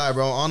 I ain't gonna lie,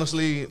 bro.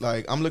 Honestly,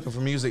 like I'm looking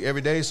for music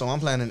every day, so I'm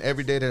planning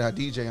every day that I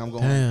DJ, I'm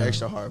going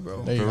extra hard,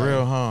 bro. For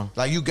real, huh?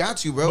 Like you got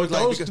to, bro. But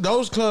like,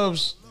 those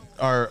clubs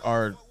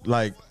are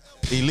like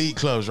elite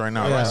clubs right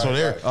now, right? So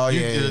they're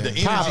the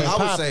energy. I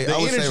would say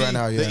right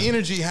now, the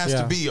energy has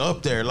to be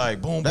up there,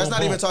 like boom. That's boom, not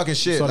boom. even talking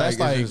shit. So that's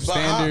like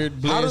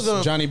standard,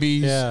 Bliss, Johnny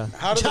B's. Yeah.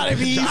 Johnny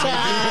B's.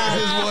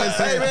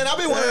 Hey man, I've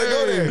been wanting to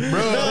go there,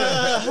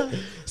 bro.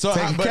 So,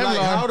 but like,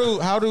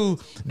 how do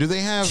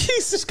they have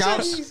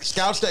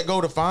scouts that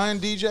go to find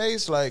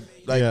DJs like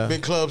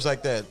big clubs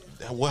like that?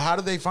 Well, how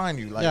do they find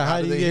you? Like,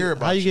 how do they hear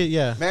about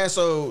you? Man,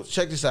 so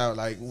check this out.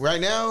 Like right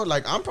now,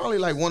 like I'm probably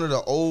like one of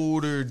the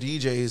older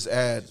DJs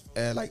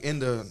at like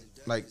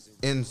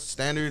in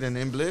Standard and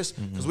in Bliss,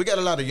 because we got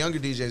a lot of younger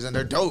DJs and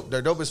they're dope.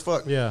 They're dope as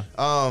fuck. Yeah.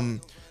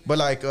 But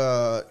like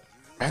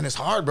man, it's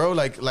hard, bro.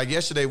 Like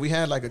yesterday we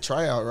had like a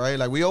tryout, right?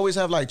 Like we always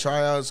have like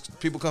tryouts.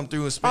 People come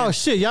through and spin. Oh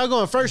shit, y'all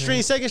going first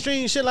string, second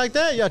string, shit like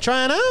that? Y'all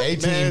trying out?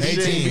 18,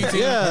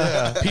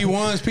 yeah.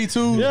 P1s,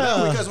 P2s.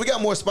 Yeah, because we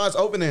got more spots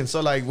opening,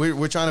 so like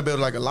we're trying to build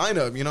like a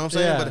lineup. You know what I'm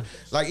saying? Yeah. But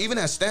like even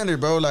at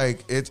Standard, bro,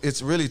 like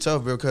it's really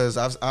tough, bro. Because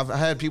I've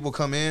had people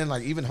come in,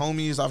 like even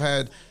homies. I've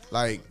had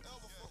like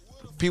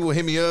people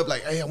hit me up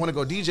like, hey, I want to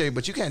go DJ,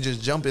 but you can't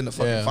just jump in the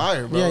fucking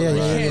fire, bro. Yeah. You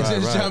can't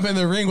just jump in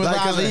the ring with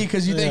Like, Ali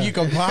because you think you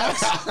can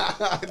box.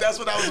 That's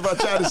what I was about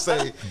trying to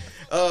say.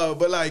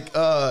 But like,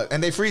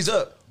 and they freeze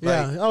up.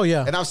 Like,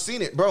 and I've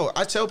seen it, bro.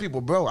 I tell people,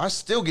 bro, I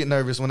still get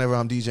nervous whenever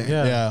I'm DJing.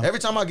 Yeah. Every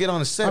time I get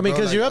on a set, I mean,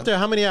 because like, you're up there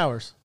how many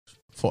hours?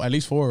 For at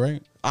least 4,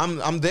 right?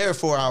 I'm there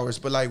 4 hours,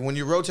 but like when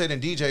you're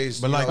rotating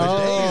DJs, But like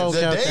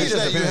the days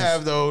that you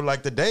have though,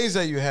 like the days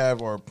that you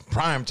have are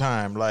prime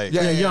time. Like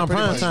you're on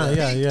prime time.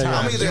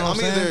 Yeah.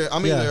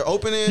 I'm either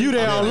opening. You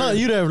there on lunch?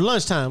 You there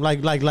lunchtime?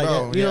 Like bro, you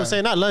know what I'm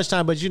saying? Not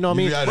lunchtime, but you know what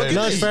I mean.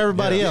 Lunch for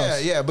everybody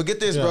else. Yeah. But get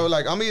this, bro.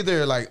 Like I'm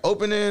either like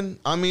opening,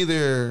 I'm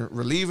either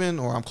relieving,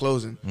 or I'm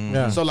closing.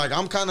 Yeah. So like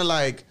I'm kind of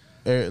like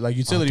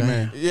utility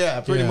man.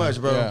 Yeah, pretty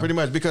much, bro. Yeah. Pretty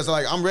much, because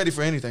like I'm ready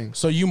for anything.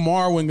 So you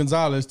Marwin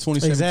Gonzalez,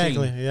 2017.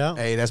 Exactly. Yeah.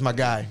 Hey, that's my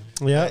guy.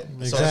 Yeah.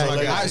 Exactly.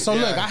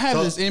 Look, I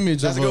have this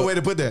image. That's a good way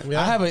to put that.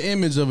 I have an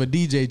image of a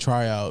DJ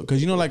tryout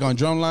because you know, like on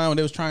Drumline when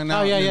they was trying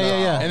out. Oh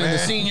yeah. And then the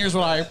seniors were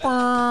like,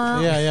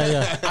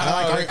 Yeah.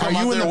 Are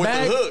you in the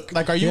back?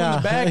 Like, are you in the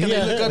back? And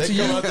they look up to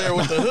you out there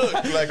with the hook,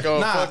 like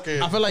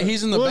I feel like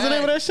he's in the back. What was the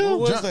name of that show?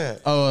 What was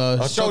that?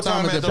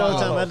 Showtime at the Apollo.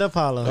 Showtime at the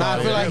Apollo.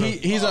 I feel like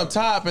he's up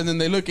top, and then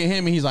they look at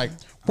him, and he's like,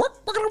 work.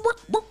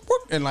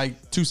 And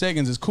like 2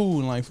 seconds is cool,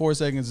 and like 4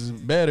 seconds is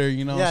better.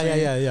 You know?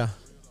 Yeah.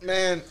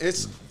 Man,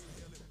 it's.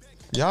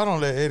 Y'all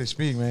don't let Eddie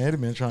speak, man. Eddie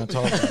been trying to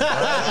talk. I'm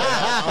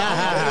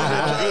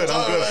good.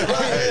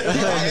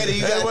 Eddie,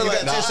 you got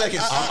 10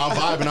 seconds. I'm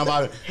vibing.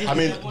 I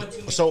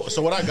mean, so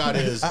what I got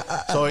is,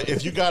 so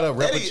if you got a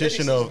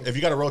repetition if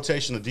you got a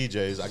rotation of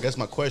DJs, I guess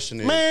my question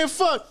is, Man,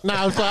 fuck.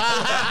 Nah, I'm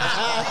sorry.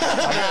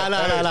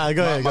 Nah.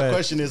 Go ahead. My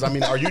question is, I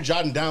mean, are you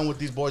jotting down what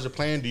these boys are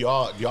playing? Do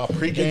y'all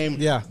pregame?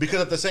 Yeah.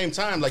 Because at the same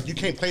time, like you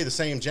can't play the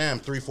same jam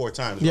 3-4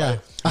 times. Yeah.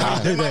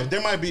 Right?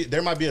 there might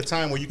be a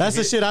time where you. That's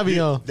the shit I be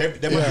on. There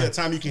might be a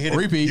time you can hit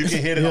it. Repeat. You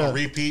can hit it on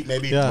repeat,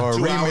 maybe 2 hours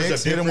of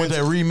difference. Hit them with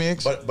that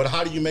remix. But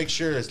how do you make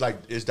sure it's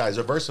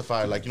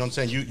diversified? Like, you know what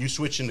I'm saying? You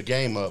switching the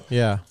game up.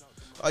 Yeah.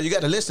 Oh, you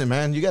got to listen,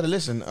 man. You got to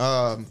listen.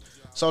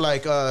 So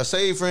like,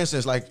 say for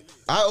instance, like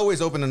I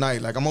always open the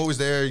night. Like I'm always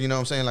there. You know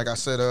what I'm saying? Like I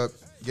set up,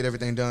 get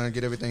everything done,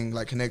 get everything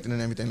like connected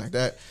and everything like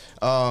that.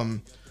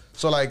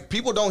 So like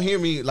people don't hear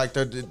me, like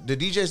the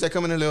DJs that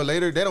come in a little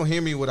later, they don't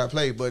hear me what I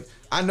play, but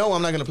I know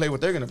I'm not gonna play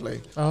what they're gonna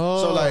play.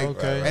 Oh, so like,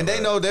 okay. And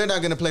they know they're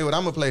not gonna play what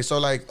I'm gonna play. So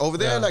like over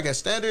there, like at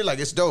Standard, like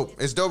it's dope.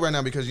 It's dope right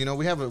now because you know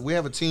we have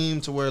a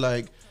team to where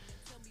like.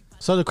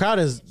 So the crowd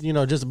is, you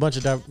know, just a bunch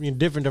of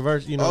different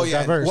diverse, you know, oh,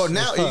 yeah. diverse. Well,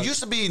 now it used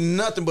to be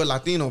nothing but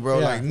Latino, bro.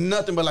 Yeah. Like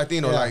nothing but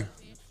Latino, Yeah. like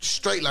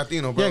straight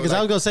Latino, bro. Yeah, because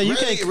I was gonna say you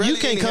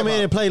can't come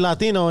in and play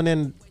Latino and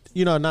then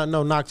you know, not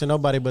no knock to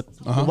nobody, but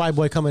the white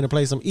boy come in and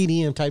play some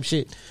EDM type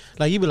shit.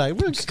 Like you be like,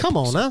 come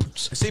on now.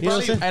 See, You know what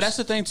I'm saying? Hey, that's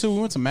the thing too. We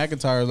went to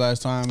McIntyre's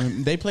last time,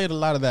 and they played a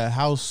lot of that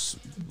house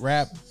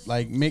rap,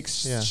 like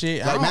mixed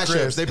shit, like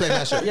mashups. They play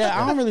mashups.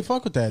 Yeah, I don't really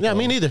fuck with that. Yeah, though.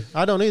 me neither.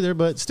 I don't either,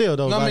 but still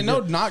though. No, I like, mean, no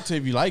knock to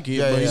if you like it.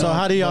 Yeah, but, yeah. So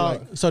how do y'all?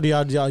 Like, So do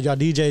y'all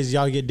DJs?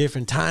 Y'all get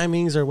different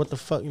timings or what the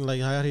fuck?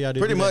 Like how do y'all do?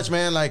 Pretty that? much,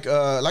 man. Like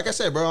I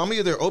said, bro, I'm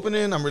either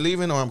opening, I'm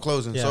relieving, or I'm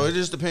closing. Yeah. So it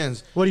just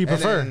depends. What do you And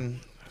prefer? then,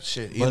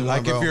 shit, But either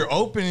like one, if bro. you're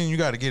opening, you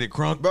got to get it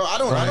crunk. Bro, I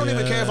don't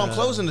even care if I'm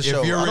closing the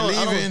show. If you're I don't-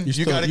 relieving, you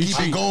still- got to you keep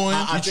treat- it going.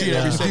 I You treat treat every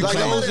every single Like,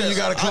 no closing. matter- You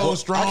got to close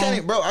strong.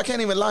 I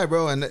can't even lie,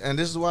 bro. And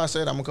this is why I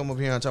said I'm gonna come up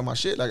here and talk my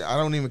shit. Like I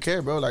don't even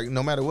care, bro. Like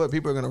no matter what,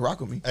 people are gonna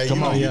rock with me. Hey,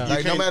 Come on, you yeah. Like,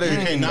 no can't, matter- you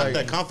can't knock like-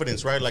 that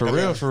confidence, right? Like For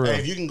real, for real. Hey,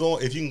 if you can go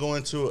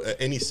into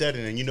any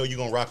setting and you know you're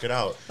gonna rock it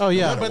out. Oh,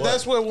 yeah. no matter But what.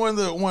 that's what one of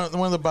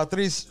the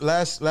Batris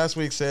last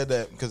week said,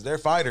 that because they're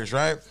fighters,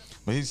 right?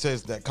 But he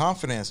says that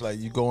confidence, like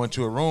you go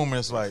into a room and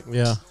it's like,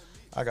 Yeah.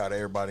 I got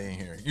everybody in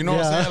here. You know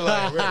what Yeah. I'm saying?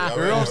 Like, you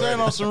know what I'm saying?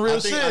 On some real I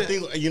think, shit. I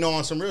think you know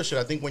on some real shit.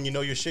 I think when you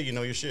know your shit, you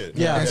know your shit.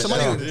 Yeah. And That's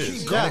somebody just would what it is.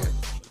 keep going.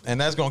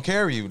 And that's gonna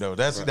carry you though.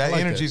 That like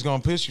energy's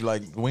gonna push you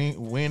like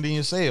wind in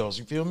your sails.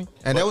 You feel me?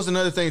 And that was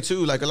another thing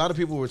too. Like a lot of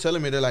people were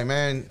telling me, they're like,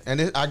 man,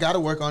 and I got to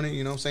work on it.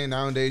 You know what I'm saying?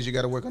 Nowadays, you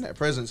got to work on that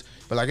presence.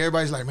 But like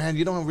everybody's like, man,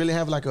 you don't really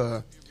have like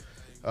a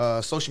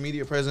social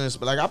media presence.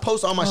 But like I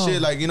post all my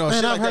shit, like Man,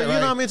 shit I've like heard. that. You know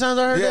right? how many times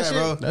I heard Yeah, that shit?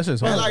 bro. That's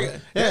just And, hard. like,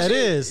 Yeah, that it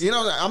shit, is. You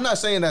know, I'm not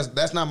saying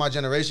that's not my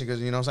generation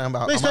because you know what I'm saying. I'm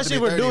about to Especially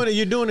be we're 30. doing it.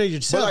 You're doing it But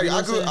yourself. like you know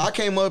what I'm saying? I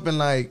came up and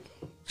like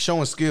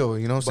showing skill.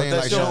 You know what I'm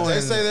But saying? Like showing.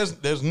 they say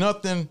there's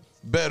nothing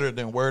better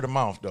than word of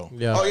mouth though.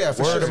 Yeah. Oh yeah,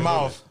 for Word sure. of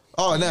mouth.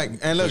 Oh, and look,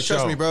 For trust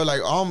sure. me, bro.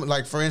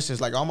 Like for instance,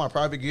 like all my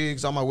private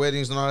gigs, all my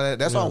weddings and all that.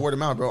 That's all word of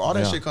mouth, bro. All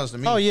that Yeah. shit comes to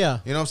me. Oh, yeah.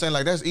 You know what I'm saying?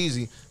 Like that's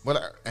easy.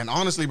 But and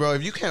honestly, bro,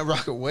 if you can't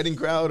rock a wedding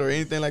crowd or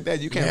anything like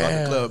that, you can't rock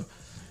Yeah. a club.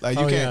 Like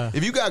you Oh, can't. yeah.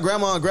 If you got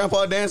grandma and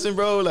grandpa dancing,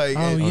 bro, like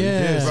Oh,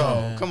 yeah.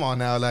 bro, come on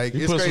now, like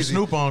You it's put crazy. some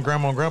Snoop on,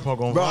 grandma and grandpa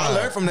gonna Bro, vibe. I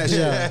learned from that shit.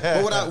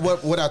 Yeah.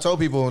 But what I told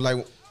people,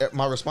 like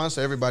my response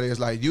to everybody is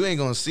like, you ain't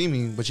gonna see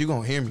me, but you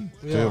gonna hear me.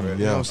 Feel me? You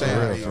know what I'm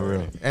saying? For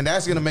real. And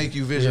that's gonna make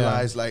you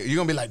visualize, like you're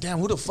gonna be like, damn,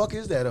 who the fuck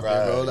is that up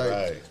there, bro? Right, Like,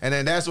 right. and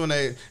then that's when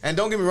and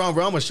don't get me wrong,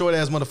 bro, I'm a short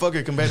ass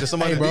motherfucker compared to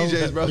some other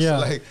DJs, bro. Yeah.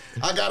 So like,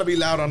 I gotta be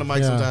loud on the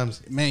mic Yeah.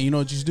 sometimes. man, you know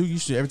what you should do? You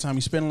should every time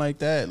you spin like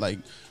that, like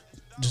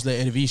just let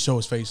Eddie V show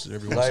his face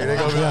every once Like in they a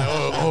while.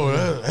 gonna be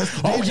like, that's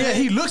Oh yeah,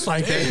 he looks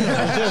like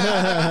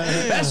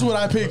that. That's what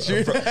I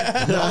pictured. When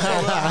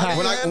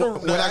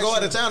I go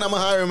out of town, I'm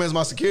gonna hire him as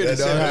my security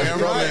That's dog.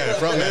 it, man.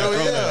 From there. Hell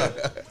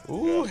yeah.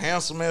 Ooh,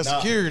 handsome ass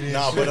security.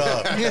 Nah, and shit.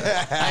 but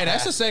Hey,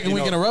 that's the second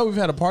week in a row we've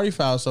had a party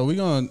foul, so we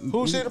gonna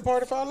Who said the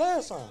party foul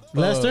last time?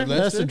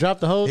 Lester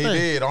dropped the whole He thing.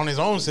 did on his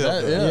own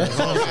self. Yeah.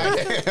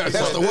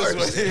 That's the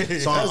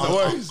worst. So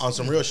on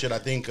some real shit, I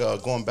think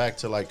going back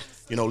to like,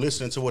 you know,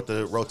 listening to what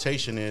the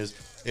rotation is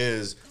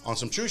on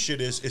some true shit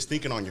is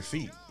thinking on your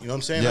feet. You know what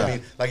I'm saying? Yeah. I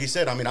mean, like you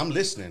said, I mean, I'm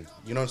listening.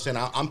 You know what I'm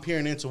saying? I'm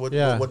peering into what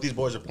these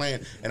boys are playing,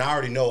 and I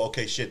already know.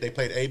 Okay, shit, they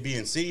played A, B,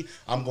 and C.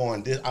 I'm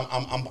going this.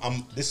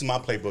 I'm this is my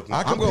playbook. Now.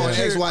 I'm going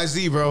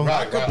XYZ, bro.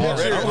 Right, I'm right, going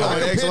already. I'm going I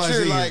could picture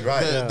XYZ. like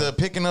Right. the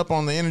picking up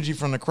on the energy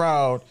from the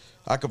crowd.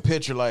 I could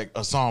picture like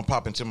a song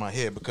pop into my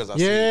head because I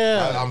see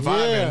Yeah, I'm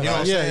vibing. You know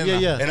what I'm yeah, saying? yeah,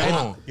 yeah. And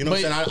Boom. you know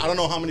what I'm saying? I don't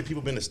know how many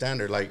people been to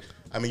Standard. Like,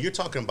 I mean, you're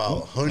talking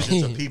about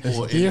hundreds of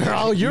people. You're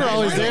always there.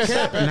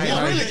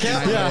 Nightlife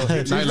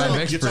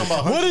You're talking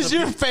about What hundreds is of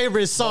your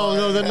favorite song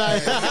of the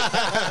night?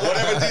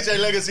 whatever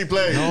DJ.Legacy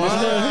plays.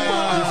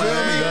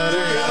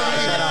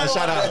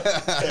 Shout out.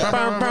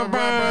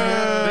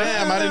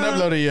 Damn, I didn't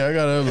upload it yet. I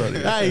gotta upload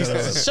it. Hey,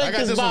 shake got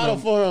this this bottle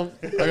one, for him.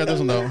 I got this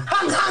one though.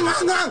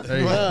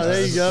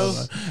 There you go.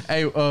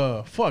 Hey,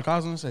 fuck, I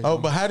was gonna say. Oh,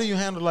 but how do you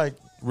handle like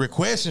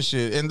requests and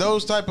shit? In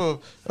those type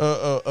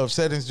of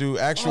settings, do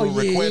actual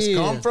requests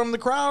come from the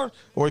crowd,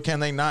 or can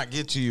they not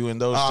get to you in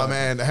those? Oh type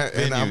man, of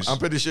and I'm venues?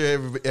 pretty sure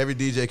every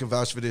DJ can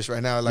vouch for this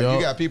right now. Like Yup.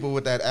 you got people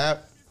with that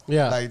app.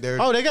 Yeah. Like they're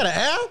they got an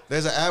app?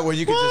 There's an app where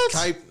you can What?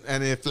 just type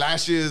and it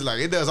flashes, like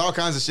it does all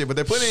kinds of shit, but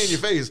they put it in your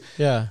face.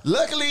 Yeah.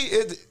 Luckily,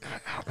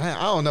 man,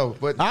 I don't know,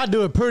 but I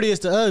do it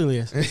prettiest to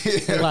ugliest.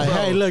 yeah, Like, bro.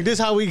 hey, look, this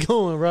how we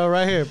going, bro,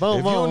 right here. Boom,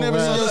 If you boom. never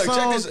bro. see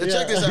Look,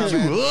 check this out,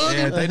 man.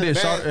 Yeah, if they did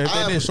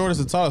Man,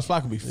 shortest to tallest,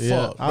 Flock would be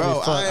Yeah. fucked. I'll be Bro,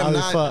 fucked. I am I'll be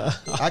not.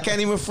 fucked. I can't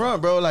even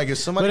front, bro. Like if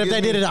somebody, But if gives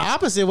they did me, it the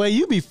opposite way,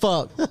 you be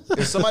fucked.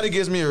 if somebody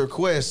gives me a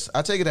request,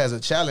 I take it as a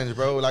challenge,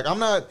 bro. Like I'm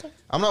not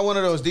one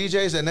of those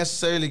DJs that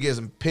necessarily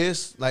gets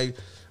pissed. Like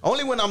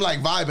only when I'm like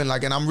vibing,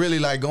 like, and I'm really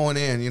like going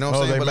in. You know what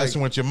I'm Oh, saying? they But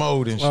messing like, with your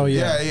mode and shit. Oh,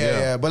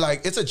 yeah. But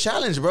like, it's a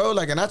challenge, bro.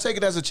 Like, and I take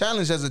it as a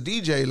challenge as a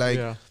DJ. Like,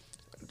 Yeah.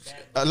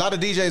 a lot of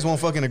DJs won't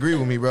fucking agree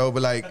with me, bro.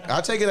 But like,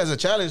 I take it as a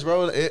challenge,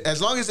 bro.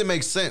 As long as it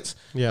makes sense.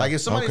 Yeah. Like,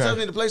 if somebody Okay. tells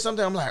me to play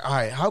something, I'm like, all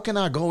right, how can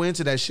I go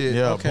into that shit?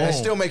 Yeah, and boom.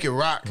 still make it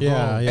rock?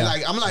 Yeah, And yeah.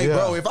 like, I'm like, Yeah.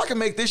 bro, if I can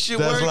make this shit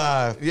That's work,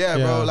 live. yeah,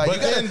 Yeah. bro. Like, But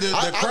you gotta, then the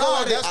I go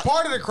crowd, at it- that's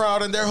part of the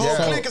crowd, and their whole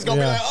Yeah. clique is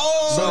gonna Yeah. be like,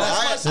 oh, Bro,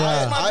 that's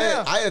my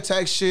jam. I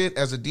attack shit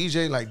as a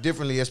DJ like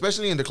differently,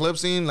 especially in the club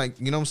scene. Like,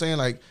 you know what I'm saying?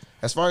 Like,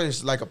 as far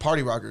as like a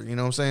party rocker, you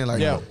know what I'm saying?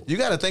 Like, Yeah. you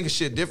got to think of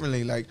shit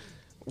differently. Like,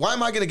 why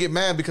am I gonna get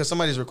mad because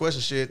somebody's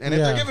requesting shit? And if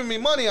they're giving me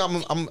money,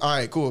 I'm all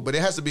right, cool. But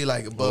it has to be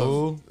like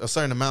above a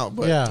certain amount.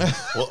 But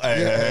well,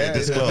 hey,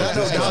 disclose.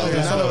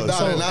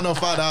 Not no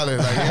 $5. Like, it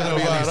gotta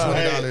be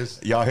at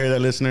least $20. Y'all hear that,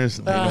 listeners?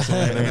 Ain't no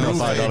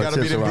 $5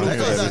 tips around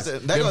here.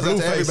 That goes out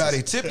to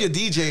everybody. Tip your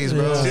DJs,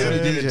 bro.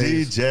 Tip your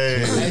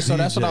DJs. Hey, so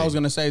that's what I was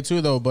gonna say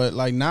too, though. But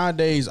like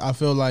nowadays, I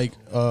feel like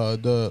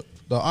the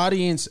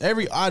audience,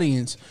 every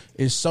audience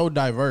is so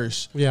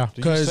diverse. Yeah.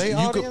 Do you say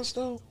audience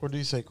though, or do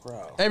you say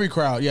crowd? Every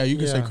crowd, you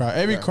can say crowd.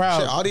 Every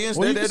crowd, audience.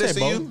 Well, They see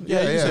both. you.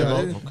 Yeah, you can say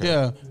both. Okay.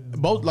 Yeah,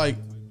 both. Like,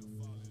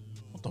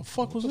 what the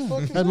fuck was that?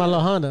 That's my little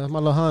Honda.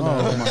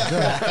 Oh my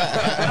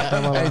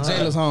God. Hey,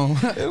 Jayla's home.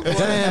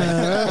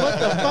 Damn, what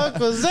the fuck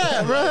was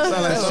that, bro?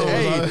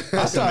 Hey,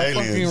 I thought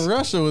fucking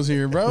Russia was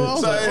here, bro.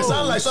 So it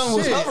sounded like something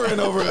was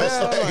hovering over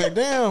us. Like,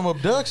 damn,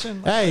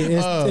 abduction. Hey,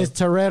 it's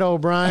Toretto,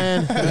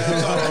 Brian.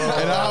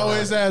 It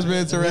always has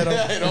been Toretto.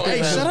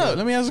 Hey, shut up.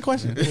 Let me ask a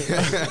question.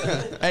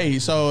 Hey,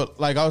 so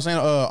like I was saying,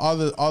 all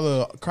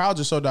the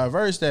crowds are so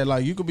diverse that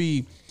like you could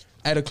be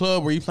at a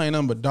club where you playing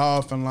nothing but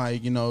Dolph and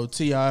like, you know,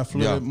 T.I.,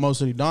 Flip,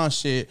 most of the Don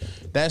shit.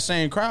 That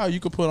same crowd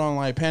you could put on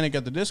like Panic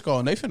at the Disco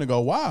and they finna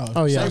go wild.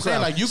 Oh yeah,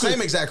 Same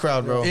exact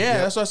crowd, bro. Yeah,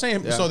 that's what I'm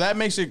saying. Yeah. So that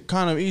makes it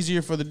kind of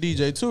easier for the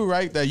DJ too,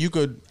 right? That you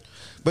could.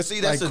 But see,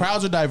 that's like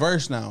crowds are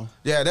diverse now.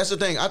 Yeah, that's the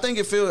thing. I think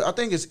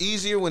it's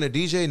easier when a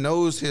DJ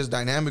knows his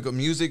dynamic of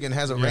music and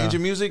has a range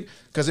of music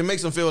because it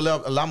makes them feel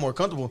a lot more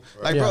comfortable.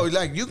 Like, bro,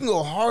 like you can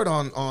go hard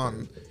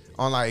on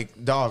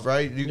like Dolph,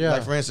 right?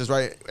 Like for instance,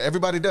 right?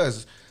 Everybody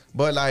does.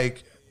 But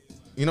like,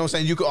 you know what I'm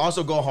saying? You could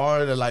also go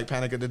hard at like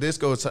Panic at the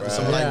Disco, some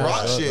like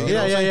rock shit. You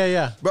know what I'm saying?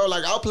 Yeah. Bro,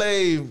 like I'll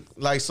play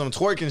like some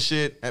twerking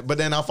shit, but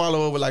then I'll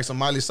follow up with like some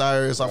Miley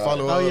Cyrus. I'll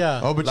follow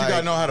up. Oh, but like, you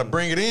gotta know how to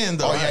bring it in,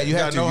 though. Oh yeah, you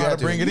have to know how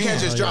to bring it in. You can't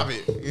just drop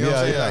it. You know what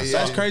I'm saying? Like,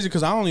 that's crazy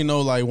because I only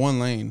know like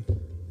one lane.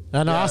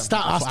 No, I'll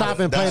stop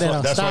and play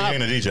that. That's why you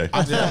ain't a DJ.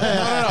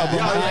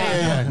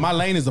 No. My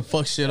lane is to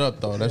fuck shit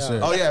up though. That's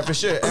it. Oh yeah, for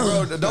sure.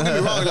 And bro, don't get me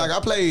wrong. Like I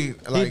play.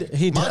 Like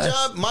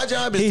my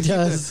job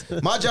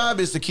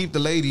is to keep the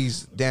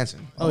ladies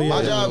dancing. Oh yeah.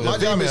 My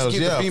job is to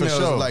keep the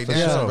females like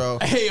dancing, bro.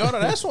 Hey, hold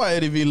on. That's why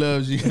Eddie V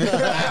loves you.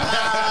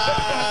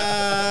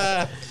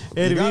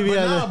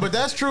 But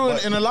that's true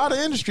in a lot of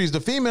industries. The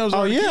females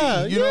are the key.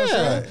 You know what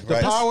I'm saying? The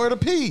power of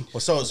the P.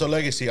 Well, so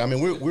Legacy. I mean,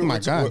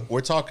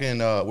 we're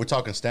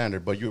talking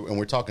standard, but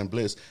we're talking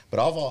Bliss. But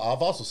I've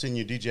also seen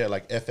you DJ at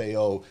like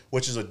FAO,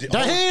 which is a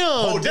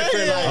whole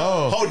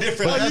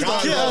different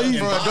adults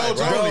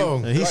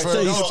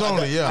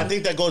only. I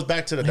think that goes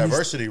back to the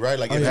diversity, right?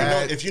 Like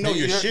if you know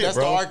your shit,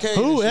 bro.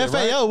 Who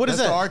FAO? What is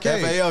that?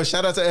 FAO.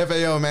 Shout out to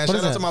FAO, man.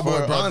 Shout out to my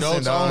boy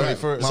Bronson. My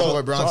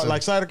boy Bronson.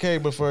 Like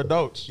Cidercade, but for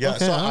adults. Yeah.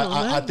 So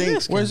I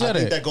think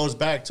that goes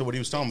back to what he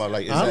was talking about.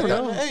 Like,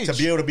 to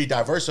be able to be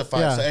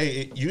diversified. Yeah. So,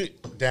 hey,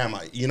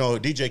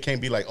 DJ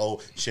can't be like, oh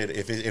shit,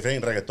 if it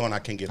ain't reggaeton, I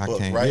can't get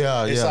booked, right?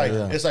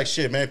 It's like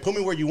shit, man. Put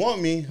me where you want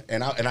me,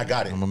 and I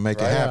got it. I'm gonna make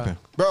it happen,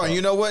 bro. And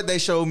you know what? They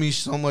showed me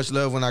so much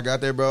love when I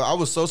got there, bro. I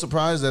was so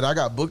surprised that I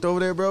got booked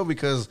over there, bro,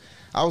 because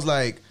I was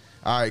like,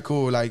 all right,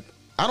 cool, like.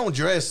 I don't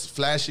dress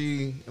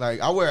flashy. Like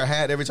I wear a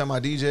hat every time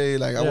I DJ.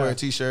 Like I wear a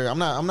t-shirt. I'm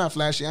not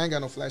flashy. I ain't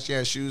got no flashy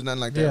ass shoes,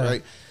 nothing like that,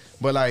 right?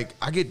 But like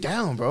I get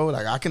down, bro.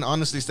 Like I can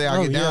honestly say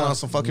I get down on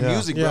some fucking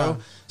music, bro.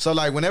 So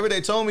like whenever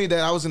they told me that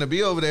I was gonna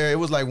be over there, it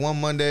was like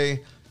one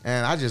Monday,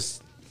 and I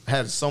just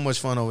had so much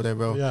fun over there,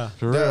 bro. Yeah,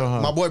 for real.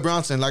 Huh? My boy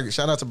Bronson, like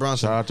shout out to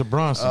Bronson. Shout out to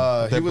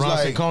Bronson. He was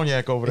Bronson like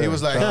cognac over there. He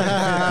was like,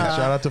 shout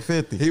out to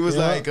 50. He was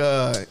like,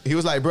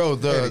 bro,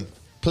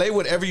 play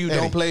whatever you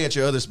don't play at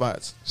your other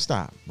spots.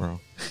 Stop, bro.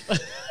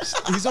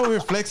 He's over here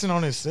flexing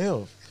on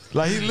himself.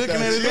 Like he's looking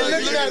at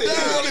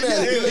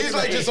it. He's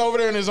like just over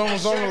there in his own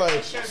zone,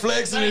 like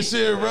flexing and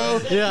shit,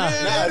 bro.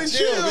 Yeah,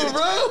 chill,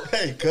 bro.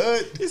 Hey,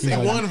 good. You see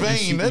one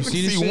vein. That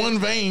see one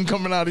vein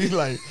coming out. He's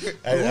like, hey,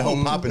 that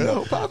whole popping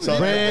though. So that's a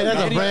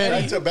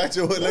brand. Back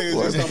to what Legacy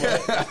was talking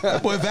about.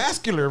 That boy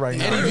vascular right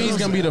now. Eddie V's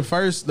gonna be the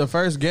first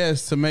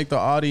guest to make the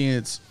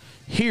audience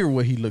hear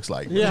what he looks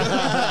like. Yeah,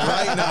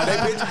 right now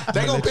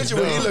they gonna picture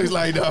what he looks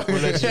like, dog.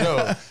 We'll let you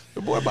know. The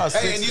boy about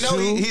 6'2". And you know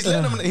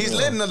he's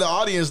letting the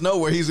audience know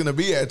where he's gonna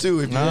be at too.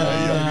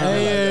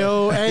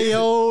 Ayo,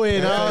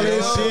 and all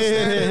this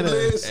shit.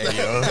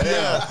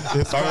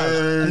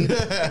 Burn.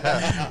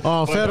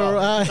 On Federal,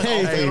 on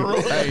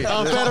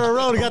Federal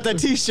Road, got that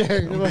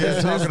T-shirt.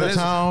 Talking to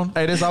town.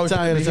 Hey, this always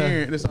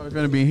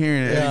gonna be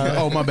hearing.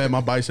 Oh my bad,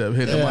 my bicep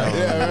hit the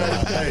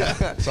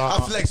mic. So I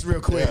flexed real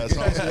quick.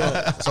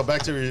 So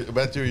back to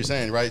what you're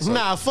saying, right? So,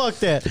 nah, fuck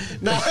that.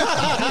 Nah.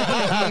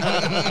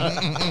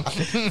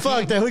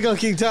 Fuck that. We gonna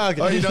keep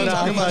talking. Oh, you done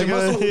talking about your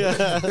muscle?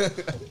 Yeah.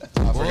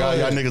 I forgot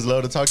y'all niggas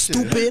love to talk shit.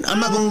 Stupid. I'm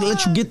not gonna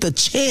let you get the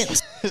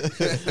chance.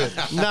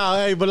 No,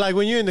 hey, but like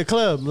when you're in the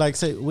club, like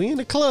say we in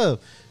the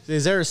club,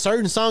 is there a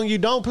certain song you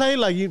don't play?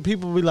 Like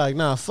people be like,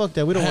 nah, fuck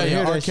that. We don't want to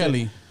hear that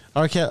Kelly. shit.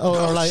 or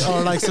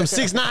like some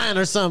 6ix9ine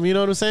or something. You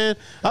know what I'm saying?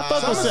 I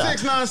fuck with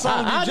 6ix9ine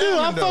songs. I do.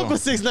 I fuck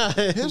with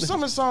 6ix9ine. His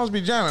some of his songs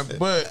be jamming,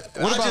 but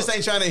I just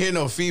ain't trying to hear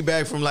no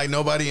feedback from like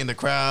nobody in the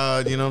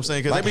crowd. You know what I'm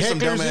saying? Because like there be some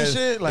dumbass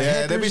shit. Like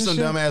there be some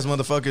dumbass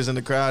motherfuckers in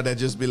the crowd that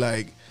just be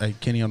like, "Hey,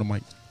 Kenny on the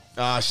mic."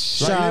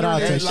 Shout out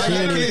to Kenny.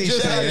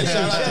 Shout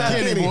out to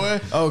Kenny,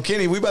 boy. Oh,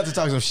 Kenny, we about to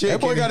talk some shit.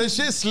 That boy Kenny. got his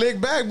shit slicked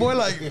back, boy.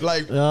 Like,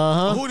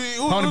 Pony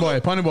Boy.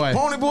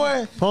 Pony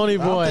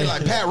Boy.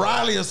 Like Pat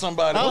Riley or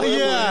somebody. Oh,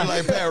 yeah.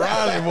 Like Pat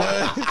Riley, boy.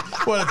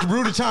 What,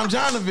 Rudy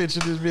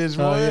Tomjanovich in this bitch,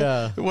 boy. Oh,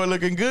 yeah. Boy,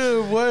 looking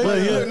good, boy.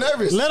 Look, you look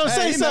nervous. Let him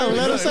say something.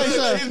 Let him say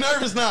something. He's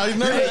nervous now. He's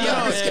nervous.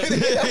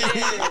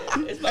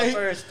 It's my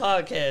first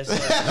podcast. So.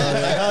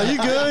 Oh, you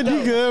good?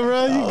 You good,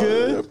 bro? You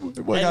good?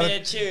 Hey,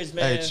 man, cheers,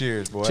 man. Hey,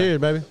 cheers, boy. Cheers,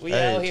 baby. We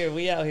out here.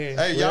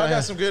 Hey, y'all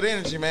got some good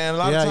energy, man. A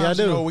lot of times,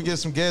 you know, we get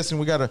some guests and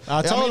we gotta.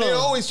 It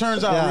always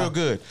turns out real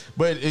good,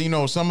 but you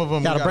know, some of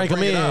them gotta break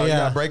them in. You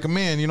gotta break them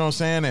in. You know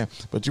what I'm saying?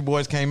 But you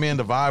boys came in.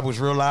 The vibe was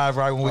real live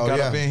right when we got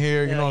up in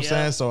here. You know what I'm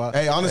saying? So,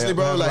 hey, honestly,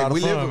 bro, like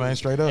we live, man,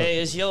 straight up. Hey,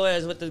 it's your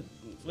ass with the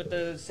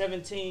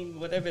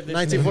 17, whatever.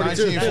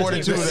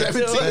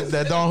 1942.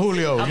 That Don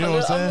Julio. You know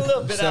what I'm saying? I'm a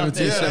little bit out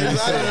there. He's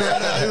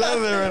out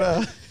of there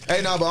right now.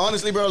 Hey, no, but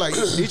honestly, bro, like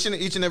each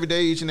and every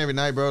day, each and every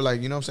night, bro,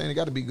 like, you know what I'm saying? It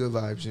got to be good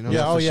vibes, you know?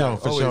 Yeah,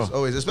 for sure.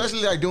 Always.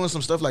 Especially like doing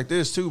some stuff like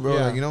this too, bro.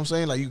 Yeah. Like, you know what I'm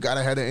saying? Like, you got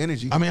to have that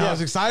energy. I mean, I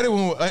was excited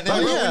when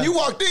when you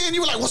walked in,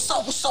 you were like, what's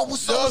up?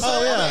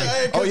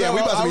 Oh, yeah, we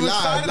about to be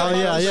live. Oh,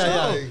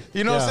 yeah.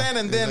 You know what I'm saying?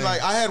 And then,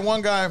 like, I had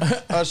one guy,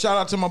 shout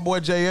out to my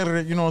boy Jay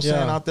Editor, you know what I'm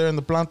saying, out there in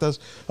the Plantas.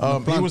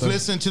 He was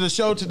listening to the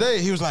show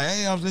today. He was like,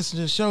 hey, I was listening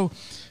to the show.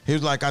 He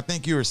was like, I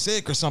think you were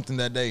sick or something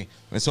that day.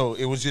 And so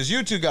it was just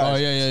you two guys.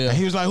 Oh, yeah. And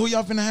he was like, who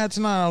y'all finna have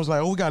tonight? I was like,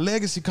 oh, we got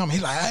Legacy coming.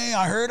 He's like, hey,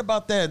 I heard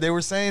about that. They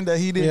were saying that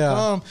he didn't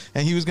come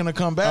and he was gonna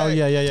come back. Oh,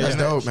 yeah. That's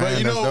dope, man. But,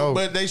 you That's know, dope.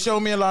 but they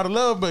showed me a lot of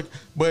love.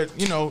 But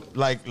you know,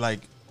 like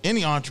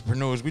any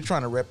entrepreneurs, we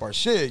trying to rep our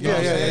shit. You know what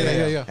I'm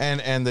saying?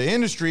 Yeah. And the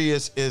industry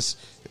is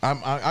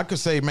I could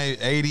say maybe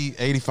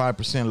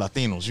 80-85%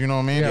 Latinos. You know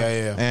what I mean?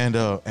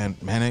 Yeah.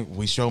 And man,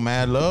 we show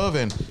mad love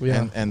and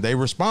they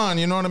respond.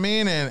 You know what I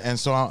mean? And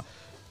so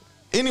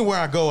anywhere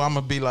I go, I'm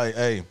gonna be like,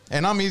 hey,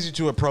 and I'm easy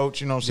to approach.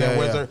 You know what I'm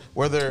saying?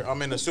 Whether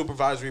I'm in a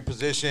supervisory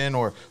position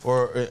or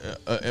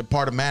a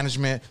part of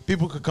management,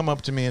 people could come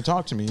up to me and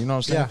talk to me. You know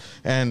what I'm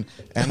saying?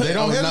 And they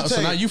don't hesitate.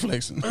 So now you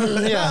flexing.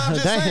 I'm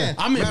just saying.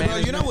 I'm in, man, bro,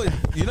 you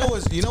know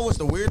what's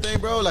the weird thing,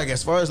 bro? Like,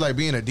 as far as like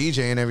being a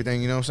DJ and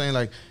everything, you know what I'm saying?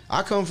 Like,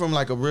 I come from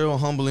like a real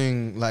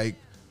humbling, like,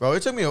 bro,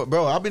 it took me,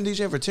 bro, I've been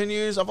DJing for 10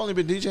 years. I've only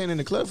been DJing in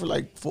the club for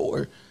like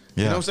 4.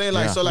 You know what I'm saying?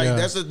 Like, so like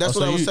that's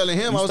what I was telling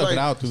him. I was like,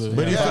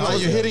 but you feel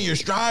like you're hitting your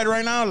stride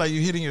right now? Like,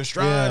 you're hitting your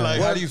stride? Like,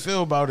 how do you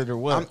feel about it or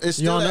what? It's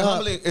still that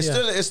humbling.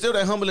 It's still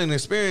that humbling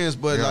experience,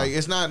 but like,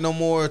 it's not no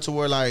more to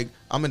where like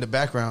I'm in the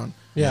background.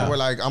 Yeah. Where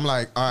like I'm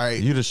like, all right,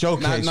 you the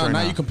showcase.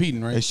 Now you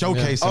competing, right? It's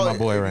showcasing my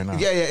boy right now.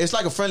 Yeah. It's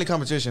like a friendly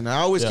competition. I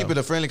always keep it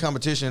a friendly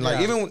competition.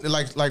 Like even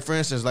like for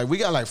instance, like we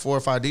got like 4 or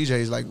 5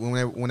 DJs. Like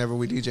whenever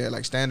we DJ at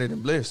like Standard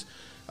and Bliss.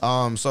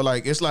 So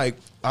like it's like,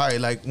 all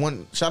right, like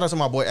shout out to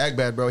my boy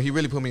Agbad, bro. He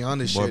really put me on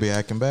this shit. Boy be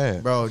acting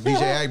bad, bro.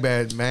 DJ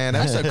Agbad, man,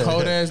 that's a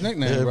cold ass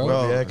nickname,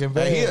 bro. Be acting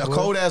bad. He a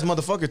cold ass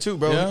motherfucker too,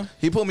 bro. Yeah.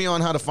 He put me on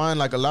how to find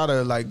like a lot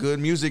of like good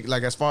music,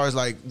 like as far as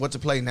like what to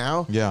play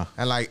now,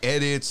 and like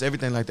edits,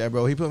 everything like that,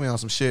 bro. He put me on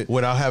some shit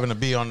without having to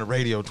be on the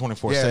radio 24/7 or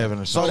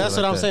something. So that's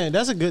what I'm saying.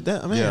 That's a good.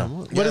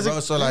 What is bro,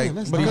 it? So like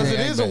because it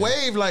is a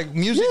wave. Like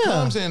music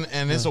comes in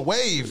and it's a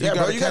wave. Yeah,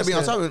 bro, you gotta be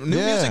on top of it. New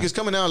music is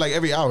coming out like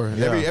every hour,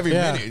 every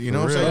minute. You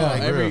know what I'm saying?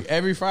 Like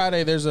every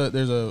Friday there's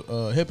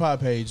a hip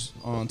hop page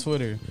on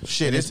Twitter.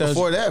 Shit, it's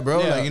before that, bro.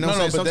 Like, you know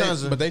what I'm saying?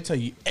 Sometimes, but they tell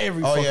you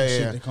every fucking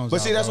shit that comes out.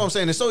 But see, that's what I'm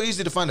saying. It's so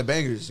easy to find the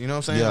bangers. You know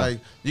what I'm saying? Like,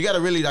 you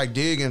gotta really like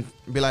dig and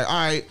be like, all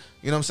right,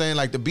 you know what I'm saying?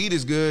 Like, the beat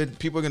is good,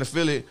 people are gonna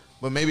feel it.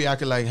 But maybe I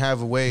could like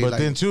have a way. But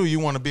like, then too, you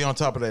want to be on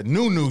top of that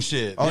new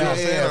shit. Oh, you know what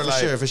I'm saying? for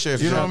like, for sure.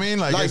 You know what I mean?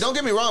 Like don't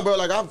get me wrong, bro.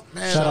 Like I've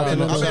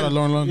been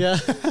Lauren. Yeah.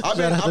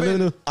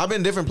 I've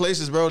been different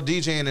places, bro,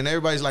 DJing, and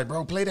everybody's like,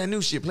 bro, play that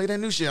new shit.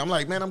 I'm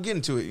like, man, I'm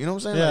getting to it. You know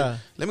what I'm saying? Yeah. Like,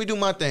 let me do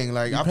my thing.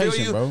 Like, I patient,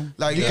 feel you, bro.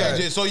 Like, you can't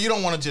just, so you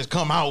don't want to just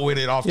come out with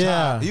it off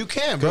top. You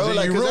can, bro.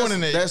 Like, you're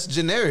ruining it. That's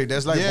generic.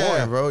 That's like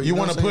boring, bro. You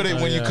want to put it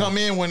when you come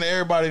in when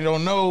everybody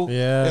don't know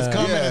it's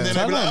coming, and then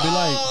they be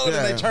like,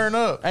 then they turn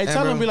up. Hey,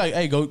 tell them, be like,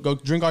 hey, go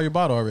drink all your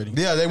bottle already.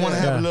 Yeah, they want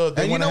to have a little.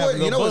 And you know what?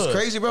 You know what's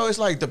crazy, bro? It's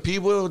like the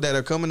people that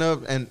are coming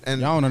up and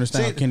y'all don't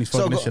understand how Kenny's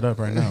fucking this shit up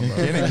right now, bro.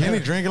 Kenny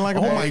drinking like a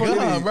oh my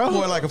god, bro,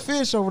 boy, like a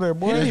fish over there,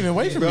 boy. He didn't even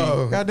wait for me.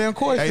 Goddamn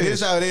koi fish. Hey, this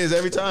is how it is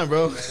every time,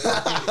 bro. God,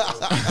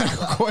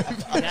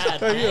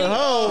 you a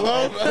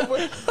hoe,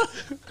 bro.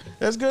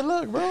 That's good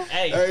luck, bro.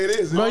 Hey, Hey, it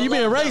is. Bro, you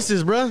being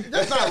racist, bro.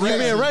 That's not You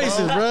being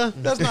racist, racist, bro.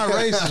 That's not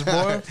racist,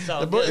 boy.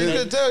 So But you good,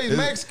 can tell he's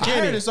Mexican. I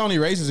heard it's only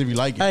racist if you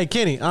like it. Hey,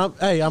 Kenny, I'm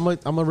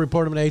gonna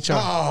report him to HR.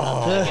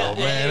 Oh,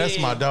 man, that's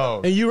my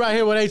dog. And you right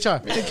here with HR.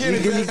 Kenny,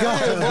 you go.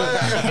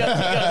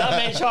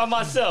 I'm HR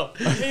myself.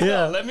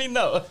 Let me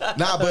know.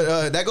 Nah,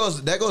 but that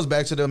goes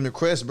back to them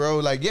requests, bro.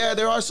 Like, yeah,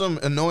 there are some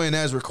annoying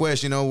ass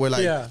requests, you know, where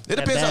like it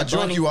depends how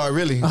drunk you are,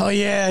 really. Oh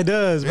yeah, it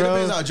does, It bro.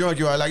 depends how drunk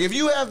you are. Like, if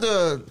you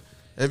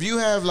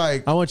have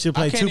like, I want you to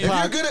play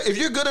Tupac. if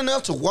you're good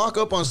enough to walk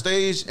up on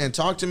stage and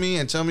talk to me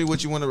and tell me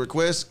what you want to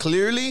request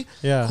clearly,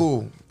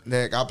 cool.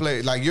 Like, I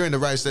play, like, you're in the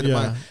right state of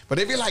mind. But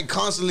if you're like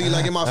constantly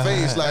like in my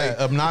face, like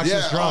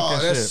obnoxious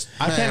drunk and shit.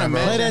 I can't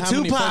imagine. Play that how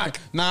many Tupac.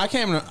 fucking- Nah, I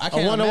can't.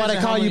 I wonder why they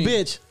call you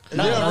bitch.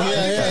 No, You ain't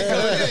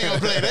gonna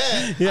play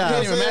that. Yeah. I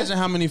can't even imagine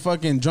how many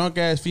fucking drunk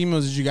ass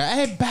females that you got.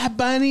 Hey, Bad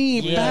Bunny,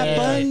 Bad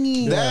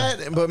Bunny.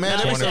 but man, Nah,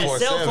 there be it's that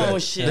cell phone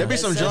shit. There be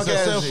some drunk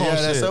ass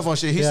that cell phone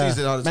shit. He sees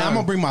it all the Man, time. I'm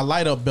gonna bring my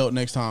light up belt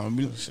next time.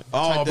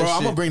 Oh, bro,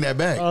 I'm gonna bring that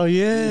back. Oh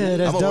yeah,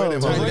 that's I'ma wear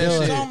dope. them. Type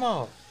that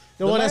shit.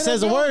 The one that says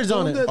the words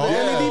on it. The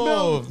LED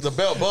belt. The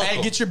belt buckle.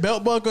 Hey, get your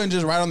belt buckle and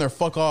just write on there,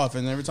 fuck off.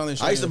 And every time they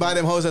show I used to buy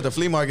them hoes at the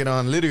flea market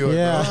on Lydia York.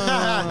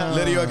 Yeah.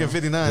 Lydia York and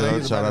 59.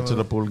 Yeah, shout out to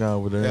the pool guy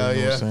over there. Hell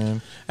You know yeah. what I'm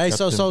saying? Hey,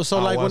 so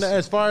like when, Awas.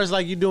 as far as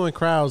like you doing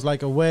crowds,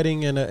 like a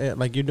wedding and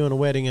like you're doing a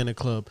wedding and a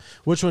club,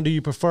 which one do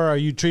you prefer? Or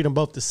you treat them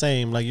both the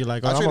same? Like you're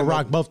like, I'm gonna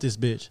rock both this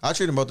bitch. I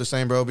treat them both the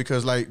same, bro,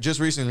 because like just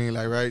recently,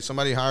 like, right,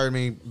 somebody hired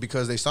me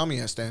because they saw me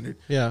at Standard.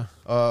 Yeah.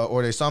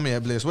 Or they saw me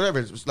at Bliss, whatever.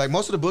 It's like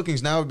most of the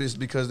bookings now is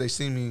because they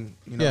see me,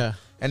 you know. Yeah.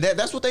 And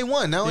that's what they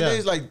want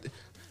nowadays. Yeah. like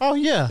Oh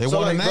yeah. They So,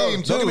 want like, a name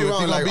bro, too. don't get me If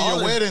wrong, it's like, gonna be all your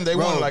the- wedding, they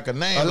bro, want like a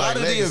name. A lot like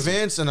of Legacy. the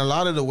events and a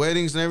lot of the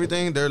weddings and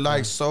everything, they're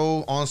like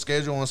so on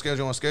schedule,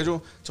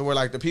 to where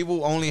like the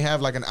people only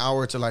have like an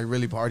hour to like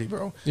really party,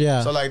 bro.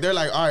 Yeah. So like they're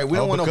like, all right, we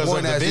don't want no because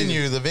boring of ass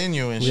the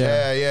venue and shit.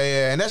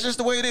 Yeah. And that's just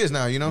the way it is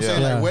now. You know what I'm Yeah.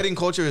 saying? Yeah. Like wedding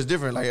culture is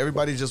different. Like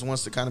everybody just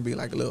wants to kind of be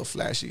like a little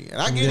flashy,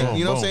 and I get Yeah. it.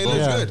 You know what I'm saying? It Boom,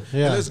 looks boom. good.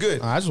 Yeah. It looks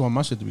good. I just want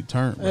my shit to be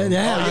turned, bro.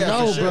 Yeah, I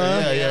know, for sure. bro.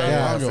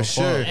 Yeah, for for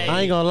sure. Hey,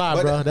 I ain't gonna lie,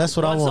 But bro. That's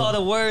what I Once all want.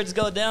 the words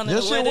go down in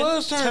Your the shit wedding,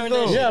 was turned, turn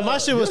though. that Yeah, shit my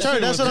up. shit was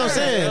turned. That's what I'm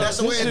saying. That's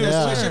the way it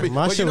Yeah. should be.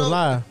 My But shit was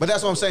live. But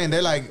that's what I'm saying.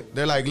 They're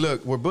like,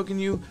 look, we're booking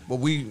you, but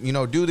we, you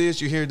know, do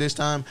this. You're here this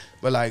time.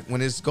 But like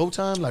when it's go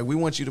time, like we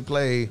want you to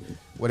play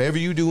whatever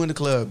you do in the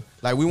club.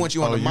 Like we want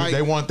you on the mic.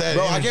 They want that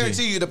Bro, I energy.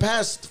 guarantee you,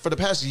 for the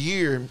past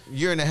year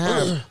and a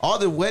half, all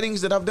the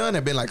weddings that I've done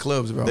have been like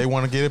clubs, bro. They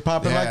want to get it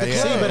popping like the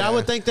Yeah, club. See, but I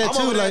would think that I'm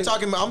too. over there Like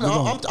talking.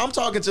 I'm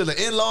talking to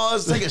the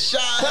in-laws. Take a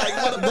shot.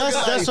 Like,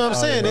 that's what I'm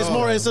saying. It's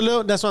more. It's a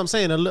little. That's what I'm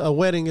saying. A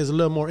wedding is a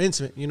little more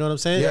intimate. You know what I'm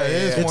saying? Yeah, it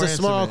is It's more a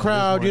small intimate. It is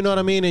crowd. more You know what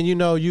I mean? And you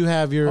know you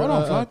have your. Hold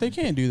on, Flock. They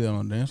can't do that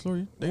on the dance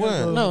floor. They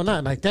gotta go- No,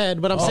 not like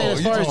that. But I'm saying as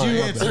you far as talking you,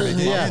 about intimate.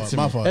 yeah,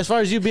 My fault. as far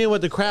as you being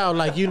with the crowd,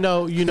 like you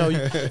know,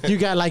 you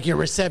got like your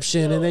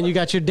reception, and then you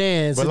got your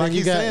dance, But and like then you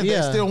he's got saying,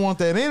 they still want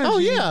that energy. Oh,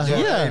 yeah, yeah.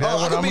 hey, that's Oh,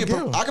 what I'ma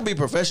give. I could be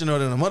professional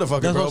than a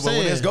motherfucker, That's bro. what I'm But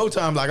when saying. it's go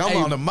time, like I'm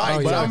on the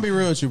mic. But I'm gonna be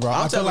real with you, bro.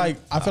 I'm I feel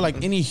telling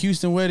like any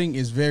Houston wedding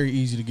is very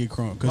easy to get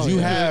crunk because you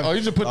have. Oh,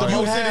 you just put the you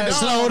whole have-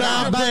 city down. slow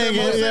down, bang it. You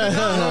know what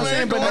I'm Yeah.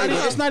 saying? But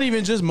it's not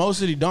even just Mo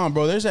City Dawn,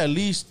 bro. There's at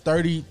least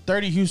 30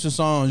 Houston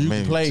songs you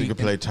can play. So you can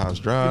play Tops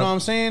Drive. You know what I'm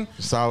saying?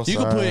 South You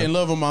can put Side. In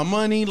Love with My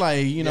Money,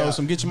 like, you know,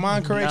 some Get Your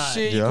Mind Correct Nah.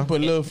 shit. You Yeah. can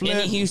put a little flip.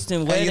 Any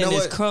Houston Hey, wedding you know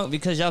is what? crunk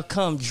because y'all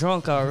come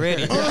drunk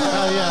already.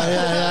 Oh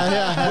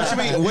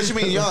yeah. What you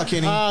mean, y'all,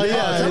 Kenny? Oh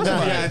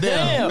yeah.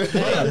 Damn.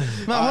 Hey,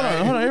 No, hold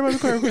on. Everybody be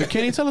quiet real quick.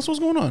 Can you tell us what's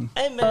going on?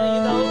 hey, man, you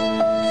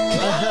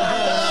know.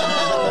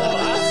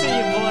 I see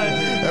you,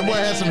 boy. That boy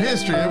had some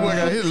history. That boy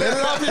got hit. Let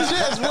it off your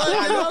chest, boy.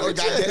 Oh,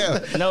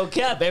 goddamn. No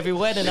cap. Every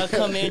wedding I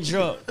come in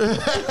drunk.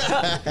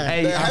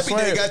 Hey, I Happy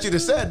swear. Dad got you to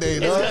Saturday,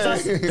 though.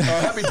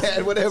 Happy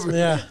Dad, whatever.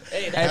 Yeah.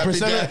 Hey, Hey,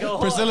 Go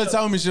Priscilla hard.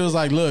 told me, she was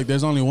like, look,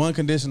 there's only one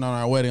condition on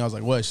our wedding. I was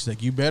like, what? She's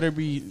like, you better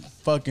be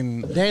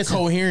fucking Dancing.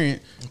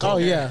 coherent Oh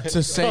yeah.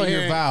 to say your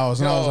Coherent.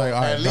 vows. And I was like,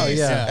 all right. At least,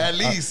 yeah. at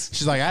least.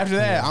 She's like, after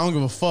that, I don't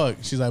give a fuck.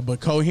 She's like,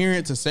 but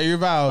coherent to say your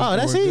vows. Oh,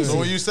 that's we're good. easy. So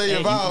when you say your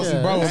Hey, vows,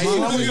 yeah. Bro, hey, my you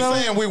know homies what you're though?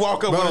 saying? We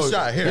walk up Bro, with a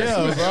shot here.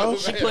 Yeah, bro.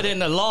 She put in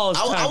the laws.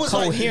 I was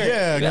like,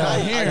 coherent. Yeah,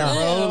 coherent,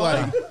 bro.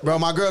 Like, Bro,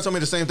 my girl told me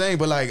the same thing,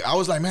 but like, I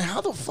was like, man,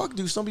 how the fuck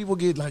do some people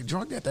get like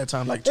drunk at that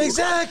time? Like,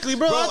 Exactly,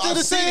 bro. I do I've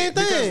the seen same it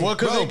because- thing. Well,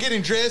 because Bro. they're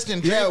getting dressed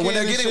and Yeah, drinking when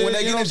they're and getting shit, when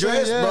they're you know getting what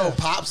I'm dressed, saying? bro.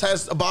 Pops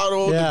has a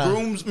bottle. Yeah. The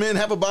groomsmen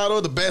have a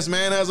bottle. The best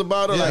man has a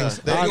bottle. Yeah. Like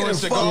They getting doing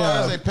fucked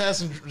cigars, up. they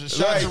passing shots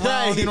Right.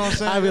 around, you know what I'm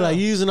saying? I be like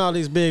using all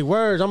these big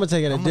words. I'm gonna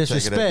take it as I'ma take it as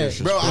disrespect.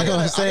 disrespect. Bro, You know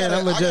what I'm saying?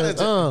 I'm gonna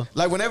just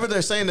like whenever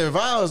they're saying their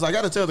vows, I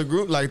gotta tell the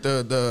group, like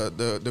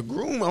the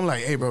groom, I'm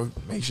like, hey, bro,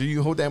 make sure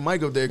you hold that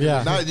mic up there,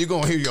 because Yeah. now you're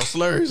gonna hear your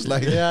slurs.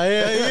 Like, yeah.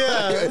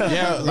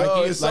 yeah, like,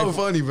 bro, it's so like,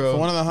 funny, bro. For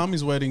one of the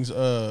homies' weddings,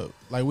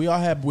 like we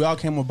all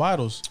came with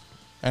bottles,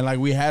 and like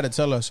we had to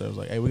tell ourselves,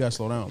 like, hey, we gotta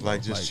slow down. bro.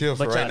 Like, just chill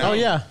for but right y'all now. Oh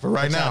yeah. For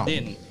right now.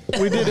 Didn't.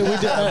 We did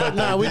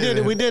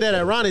it. We did that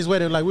at Ronnie's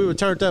wedding. Like we were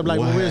turned up. Like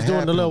when we was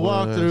doing the little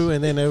happened walkthrough,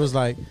 and then it was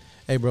like,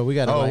 Hey, bro, we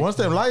got to once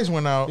them lights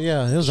went out.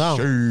 Yeah, it was out.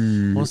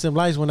 Once them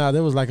lights went out,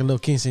 there was like a little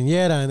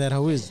quinceañera and that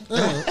hoe is.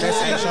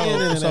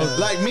 So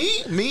like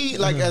me,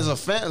 like as a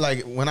fan,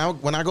 like when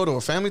I go to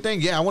a family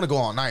thing, I want to go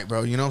all night,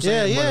 bro. You know what I'm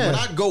saying? Yeah. When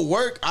I go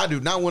work, I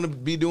do not want to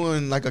be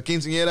doing like a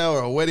quinceañera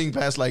or a wedding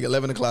past like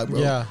 11 o'clock, bro.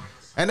 Yeah.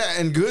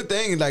 And good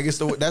thing, like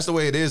that's the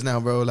way it is now,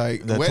 bro.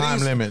 Like the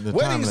time limit,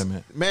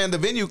 man. The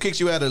venue kicks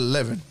you out at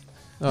 11.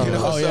 Oh, you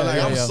know,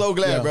 I'm so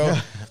glad, bro.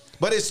 Yeah.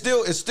 But it's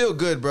still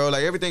good, bro.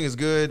 Like everything is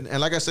good. And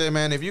like I said,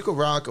 man, if you could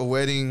rock a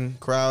wedding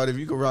crowd, if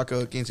you could rock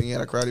a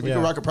quinceañera crowd, if you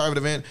could rock a private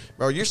event,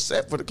 bro, you're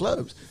set for the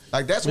clubs.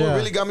 Like that's what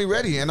really got me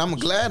ready. And I'm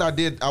glad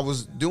I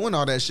was doing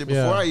all that shit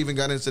before I even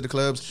got into the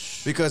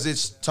clubs, because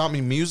it's taught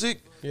me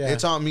music. Yeah. It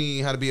taught me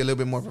how to be a little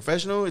bit more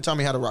professional. It taught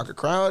me how to rock a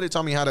crowd. It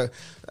taught me how to,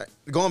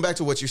 going back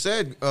to what you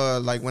said,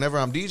 like whenever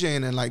I'm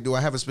DJing and like, do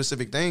I have a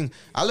specific thing?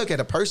 I look at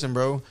a person,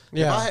 bro.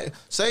 Yeah. If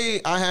say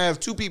I have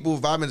two people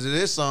vibing to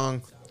this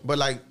song, but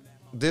like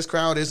this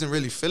crowd isn't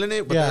really feeling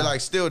it, but they're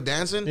like still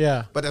dancing.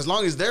 Yeah. But as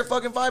long as they're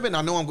fucking vibing,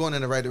 I know I'm going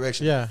in the right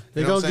direction. Yeah.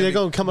 They're going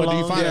to come along.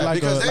 Do you find it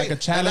like a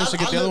challenge to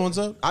get the other ones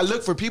up? I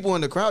look for people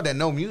in the crowd that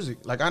know music.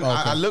 Like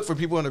I look for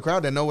people in the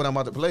crowd that know what I'm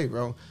about to play,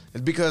 bro.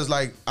 It's because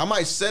like I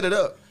might set it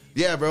up.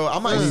 Yeah, bro. I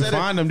might set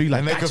find them. Like,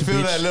 and they can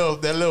feel that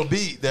little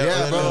beat.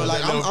 Bro.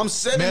 Like I'm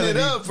setting it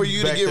up for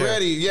you to get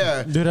ready.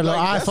 Yeah. Do that little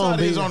iPhone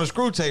beat. He's on the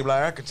screw tape.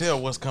 Like I can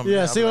tell what's coming.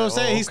 Yeah. See what I'm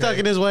saying? He's stuck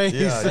in his ways.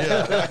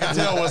 Yeah. I can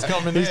tell what's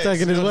coming. He's stuck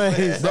in his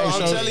ways. Bro,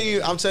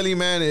 I'm telling you,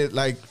 man. It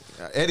like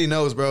Eddie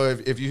knows, bro.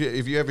 If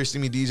you ever see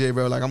me DJ,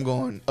 bro, like I'm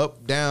going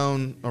up,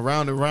 down,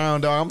 around and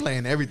round, dog. I'm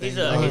playing everything.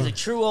 He's a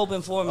true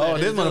open format. Oh,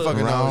 this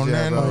motherfucker knows,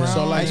 bro.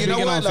 So like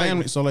speaking on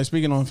family. So like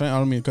speaking on family. I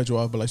don't mean to cut you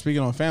off, but like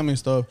speaking on family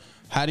stuff.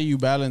 How do you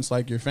balance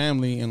like your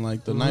family and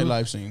like the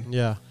nightlife scene?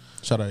 Yeah.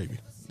 Shout out, AB.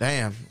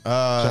 Damn. Shout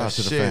out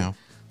to the fam.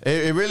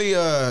 It really,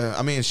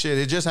 I mean, shit,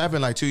 it just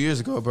happened like 2 years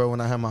ago, bro, when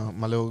I had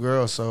my little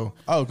girl, so.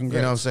 Oh, congrats.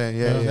 You know what I'm saying?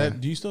 Yeah.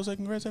 Do you still say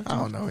congrats after? I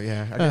don't know,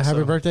 yeah. I guess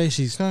happy birthday,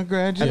 she's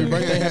congratulations.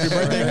 Happy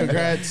birthday,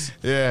 congrats.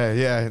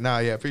 Yeah. Nah,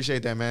 yeah,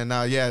 appreciate that, man.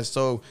 Nah, yeah,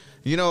 so,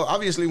 you know,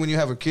 obviously when you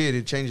have a kid,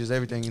 it changes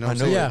everything, you know what I'm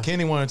saying? Yeah.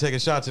 Kenny want to take a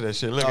shot to that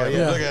shit. Look at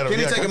him. Look at him.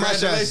 Kenny taking my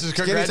shots.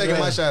 Kenny taking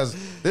my shots.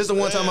 This is the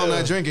one time I'm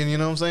not drinking, you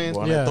know what I'm saying?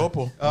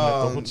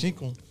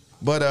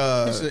 But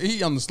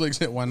he on the slick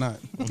set, why not?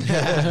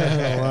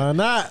 Why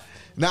not?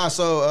 Nah,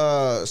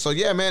 so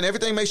yeah, man,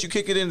 everything makes you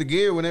kick it into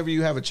gear whenever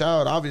you have a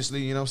child,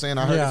 obviously, you know what I'm saying?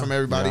 I heard it from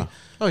everybody. Yeah.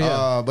 Oh,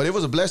 yeah. But it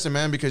was a blessing,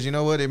 man, because you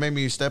know what? It made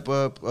me step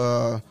up.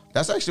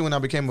 That's actually when I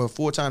became a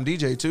full-time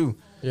DJ, too.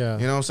 Yeah.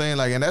 You know what I'm saying?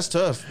 Like, and that's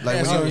tough.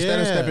 Like,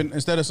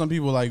 instead of some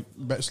people, like,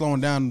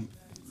 slowing down,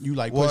 you,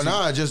 like,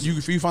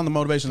 you find the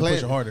motivation to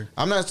push it harder.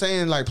 I'm not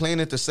saying, like, playing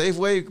it the safe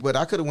way, but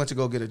I could have went to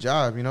go get a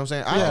job, you know what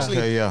I'm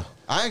saying?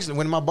 I actually,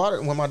 when my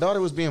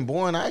daughter was being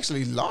born, I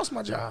actually lost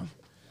my job.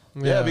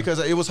 Yeah, because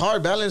it was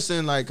hard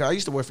balancing. Like, I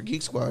used to work for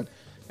Geek Squad,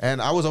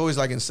 and I was always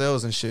like in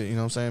sales and shit. You know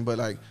what I'm saying? But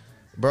like,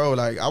 bro,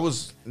 like I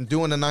was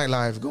doing the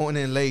nightlife, going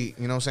in late.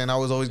 You know what I'm saying? I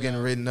was always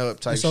getting written up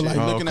type so, shit. So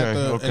like looking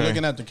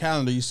at the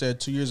calendar, you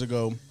said 2 years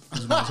ago.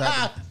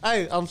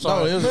 Hey, I'm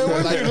sorry. No,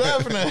 what are you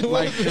laughing at?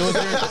 Like, what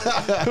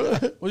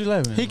are you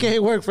laughing at? He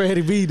can't work for Eddie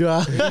V,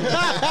 dog. I'll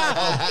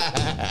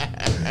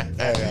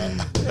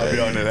be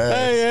on that ass.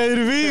 Hey,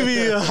 Eddie V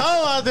be a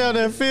hoe out there on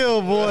that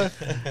field, boy.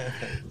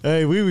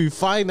 Hey, we be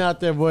fighting out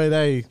there, boy.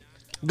 Hey,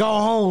 go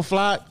home,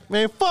 Flock.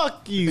 Man,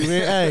 fuck you,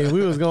 man. Hey,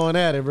 we was going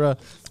at it, bro.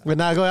 But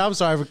now go. I'm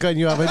sorry for cutting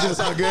you off. It just,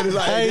 good.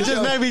 Like, hey, it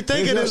just made me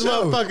think of this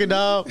motherfucking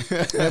dog.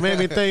 It made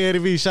me think Eddie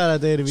V. Shout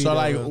out to Eddie V. So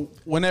like,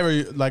 whenever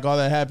like all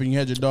that happened, you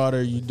had your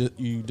daughter.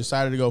 You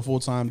decided to go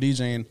full time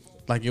DJing.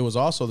 Like it was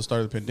also the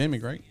start of the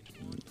pandemic, right?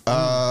 You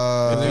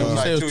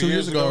said it was 2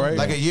 years ago, right?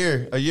 Like a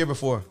year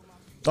before.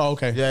 Oh,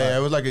 okay. Yeah, it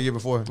was like a year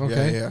before.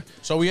 Okay. Yeah.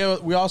 So we heard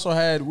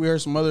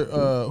some other.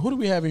 Who do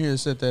we have in here that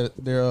said that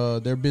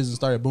their business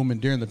started booming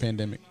during the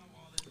pandemic?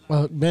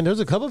 Well, man, there's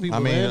a couple people. I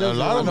mean, man. a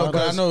lot of them.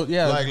 I know.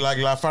 Yeah, like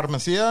La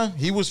Farmacia,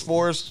 he was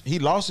forced. He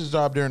lost his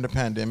job during the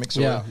pandemic,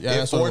 so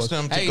it forced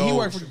him to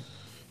go.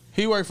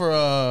 He worked for.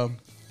 I'll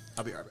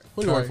be right back.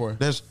 Who do you work for?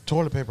 There's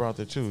toilet paper out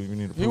there too. You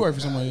need to. He worked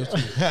for somebody else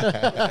too.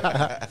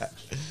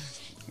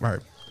 Right.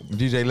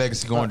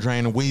 Dj.Legacy going to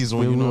drain the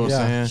weasel. You know what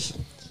I'm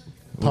saying?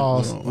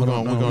 Pause. We're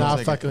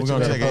gonna take an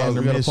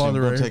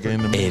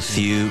intermission. A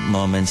few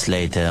moments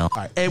later.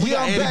 Hey, we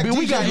got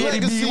Eddie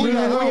B.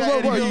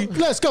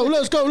 Let's go.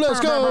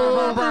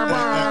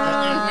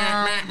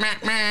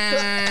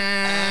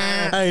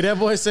 Hey, that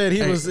boy said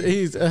he's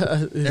his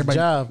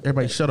job.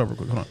 Everybody shut up real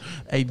quick. Hold on.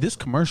 Hey, this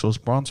commercial is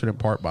sponsored in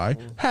part by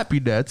Happy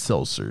Dad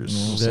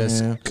Seltzers. Let's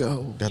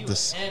go.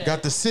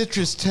 Got the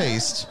citrus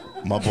taste.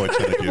 My boy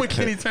trying to get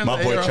paid.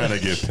 My boy trying to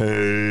get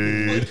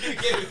paid.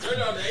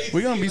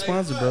 We're gonna be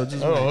sponsored, bro.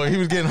 He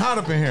was getting hot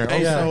up in here.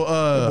 Hey,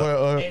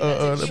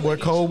 that boy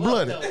cold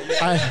blooded.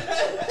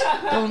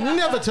 Don't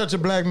never touch a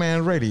black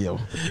man's radio.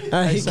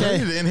 He's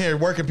in here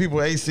working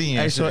people AC and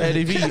Hey, shit. so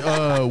Eddie V,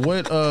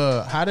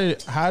 how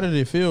did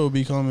it feel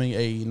becoming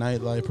a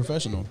nightlife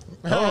professional?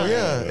 Oh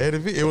yeah, Eddie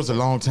V. It was a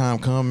long time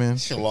coming.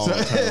 It's a long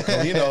time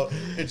coming. You know,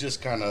 it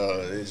just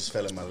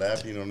fell in my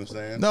lap. You know what I'm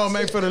saying? No,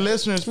 man, for the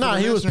listeners.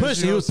 He was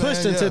pushed. He was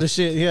pushed into the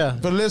shit. Yeah.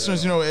 For the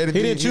listeners, you know, Eddie V.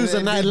 He didn't choose the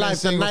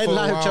nightlife. The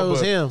nightlife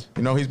chose him.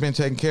 You know, he's been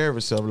taking care of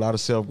himself. A lot of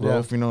self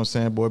growth. You know what I'm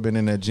saying? Boy, been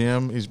in that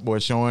gym. He's boy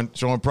showing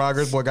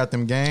progress. Boy, got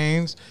them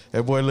gains.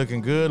 That boy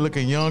looking good,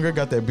 looking younger.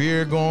 Got that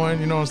beard going.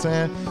 You know what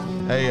I'm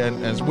saying? Hey,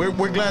 and we're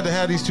glad to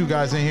have these two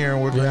guys in here,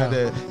 and we're glad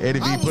that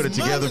Eddie V put it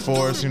together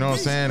for us. You know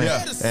what I'm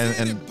saying?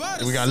 And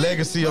we got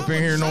Legacy up in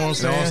here. You know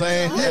what I'm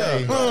saying?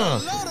 Yeah.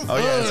 Oh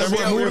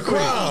yeah. Move the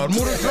crowd.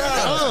 Move the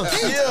crowd.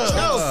 Hey,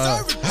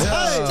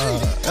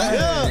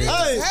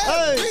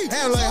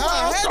 like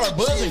how I start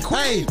buzzing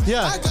quick.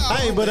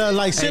 Hey, but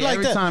like shit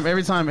like that.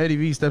 Every time Eddie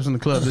V steps in the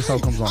club, this song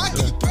comes on.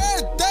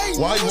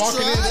 While you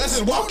walking in, that's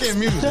his walk-in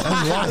music.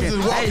 That's his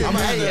walk-in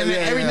music.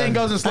 Everything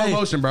goes in slow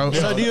motion, bro.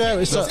 So do you have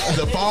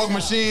the fog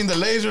machine, the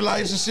laser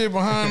lights and shit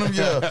behind him?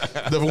 Yeah,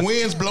 the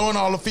wind's blowing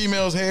all the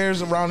females'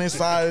 hairs around his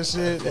side and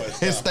shit.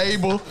 His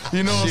stable,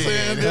 you know what I'm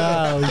saying?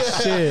 Oh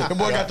shit! The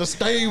boy got the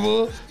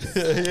stable.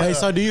 Hey,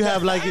 so do you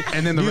have like?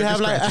 And then do you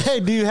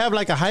have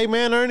like a hype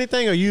man or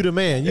anything? Or you the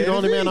man? You the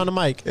only man on the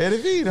mic?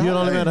 Eddie V. You the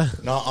only man?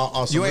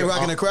 No, you ain't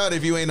rocking the crowd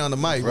if you ain't on the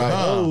mic, right?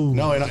 Oh.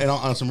 No, and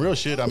on some real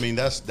shit. I mean,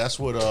 that's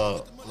what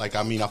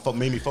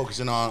made me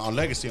focusing on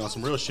Legacy on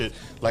some real shit.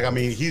 Like, I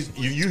mean, you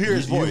hear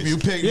his voice. You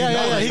pick.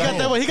 Yeah. He got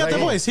that voice. He got that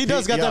voice. He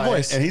does got that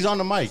voice. And he's on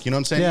the mic. You know what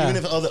I'm saying? Yeah.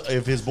 Even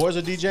if his boys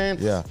are DJing,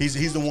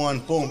 he's the one.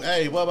 Boom.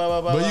 Hey, blah blah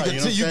blah blah. But you can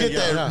see, you get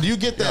that. You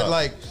get that.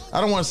 Like,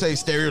 I don't want to say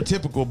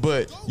stereotypical,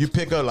 but you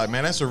pick up like,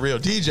 man, that's a real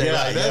DJ. Yeah,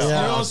 like, that's, you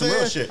know what I'm saying?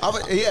 Real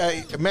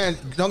shit. Man,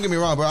 don't get me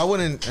wrong, bro. I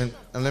wouldn't.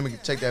 And let me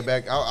take that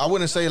back. I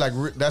wouldn't say like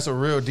that's a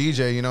real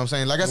DJ. You know what I'm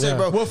saying? Like I said,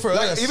 bro. Well, for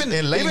us, even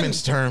in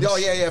layman's terms. Oh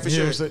yeah, for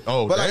sure.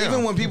 Oh, but like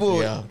even when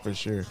people, for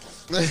sure.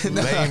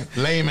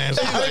 Layman's.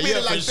 I mean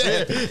it like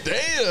that.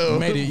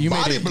 Damn. You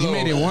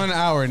made it 1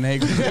 hour,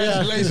 Nate.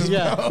 Congratulations,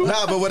 bro.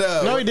 Nah, but what?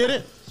 No, he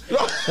didn't.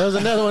 There was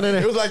another one in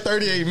there. It was like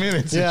 38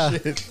 minutes. Yeah.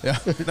 And shit. Nah, I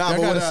but got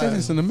what a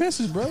sentence in the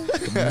message, bro.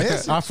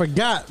 I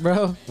forgot,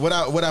 bro. What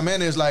I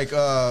meant is like,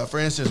 for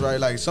instance, right?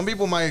 Like some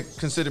people might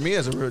consider me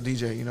as a real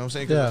DJ. You know what I'm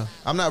saying? 'Cause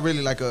I'm not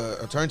really like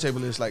a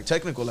turntablist, like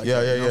technical, like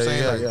that. You know what I'm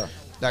saying?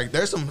 Like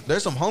there's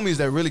some homies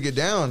that really get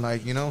down,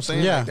 like, you know what I'm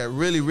saying? Yeah. Like that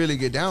really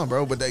get down,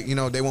 bro. But they, you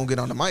know, they won't get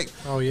on the mic.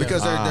 Oh yeah.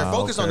 Because they're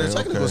focused on their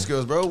technical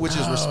skills, bro, which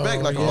is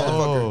respect, like a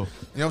motherfucker.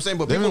 You know what I'm saying?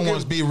 But people people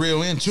want to be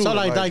real into so it.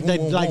 like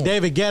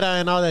David Guetta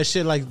and all that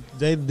shit. Like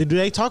do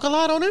they talk a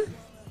lot on it?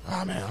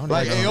 Oh man,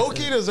 like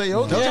Aoki, does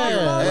Aoki?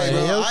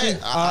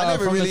 I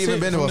never really even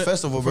been to a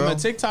festival, bro. From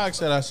the TikToks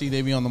that I see,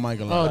 they be on the mic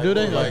a lot. Oh, do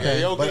they? Like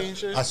Okay. Aoki and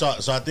shit.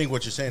 So I think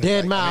what you're saying.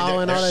 Dead Mao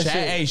and all that shit.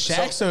 Hey,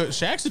 Shaq's a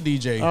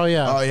DJ. Oh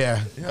yeah. Oh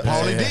yeah.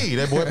 Paulie D,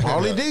 that boy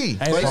Paulie D.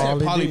 Hey, they said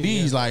Paulie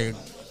D's like.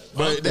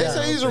 But they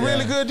say he's a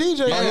really good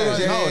DJ.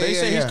 No, they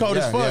say he's cold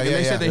as fuck, and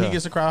they said that he yeah.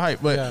 gets a crowd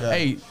hype. But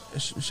hey,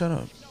 shut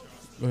up.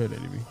 Go ahead,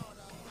 Eddie B.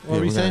 What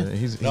were you saying?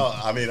 He's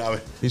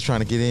trying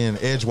to get in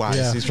edgewise.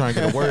 Yeah. He's trying to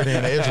get a word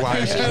in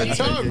edgewise.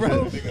 Talk,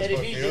 bro. Eddie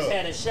V just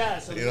had a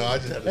shot. So I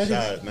just had a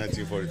shot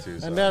 1942.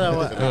 So. Another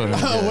one.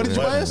 What did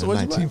you ask?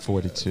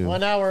 1942.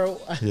 1 hour.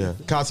 Yeah.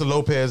 Casa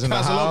Lopez in the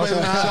house.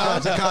 Shout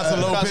out to Casa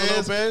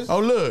Lopez. Oh,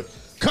 look.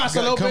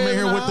 Casa Lopez come in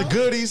here with the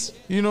goodies.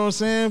 You know what I'm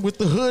saying? With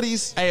the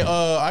hoodies. Hey,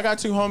 I got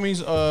two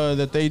homies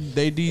that they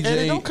DJ.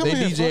 Hey, don't come they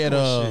here DJ at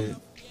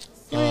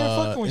You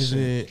ain't fucking with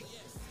shit.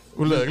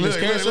 Well, look.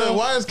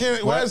 Why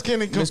is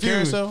Kenny confused?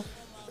 Carousel?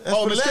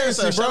 Oh, Miss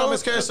Carousel. Shout out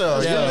Miss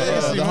Carousel.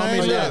 The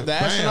homies, the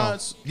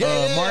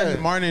astronauts.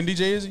 Martin and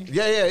DJ Izzy.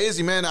 Yeah,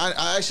 Izzy, man.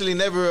 I actually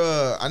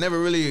never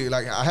really,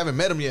 like, I haven't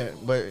met him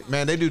yet, but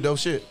man, they do dope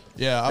shit.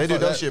 Yeah, they do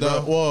dope shit,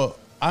 bro. Well,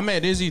 I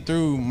met Izzy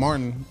through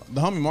Martin. The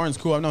homie Martin's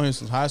cool. I've known him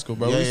since high school,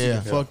 bro. We used to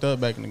get fucked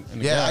up back in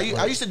the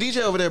I used to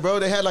DJ over there, bro.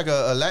 They had like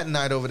a Latin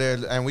night over there,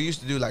 and we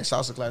used to do like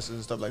salsa classes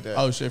and stuff like that.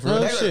 Oh shit, for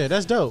real? Oh shit,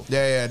 that's dope.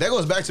 Yeah. That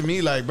goes back to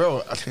me, like,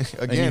 bro.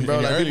 Again, bro.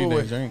 Like people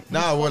would,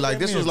 like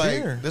this was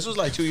like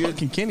 2 years.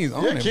 Fucking Kenny's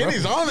on it,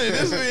 Kenny's on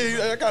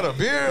it. I got a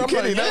beer. I'm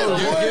Kenny, like, no,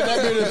 get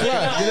that beer to the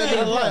flat. Get that beer to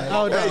the flat.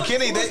 Oh, hey,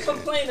 Kenny, he was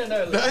complaining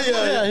earlier.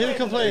 Yeah, he was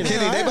complaining.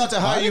 Kenny, they about to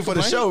hire you for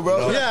the show,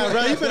 bro. Yeah,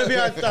 bro. You better be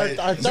our third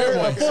or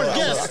fourth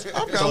guest.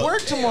 I've got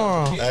work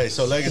tomorrow. Hey,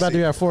 so Legacy. About to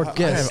be our fourth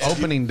guest. I have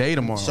opening day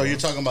tomorrow. So you're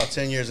talking about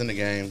 10 years in the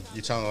game.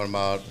 You're talking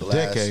about the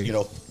last, decade.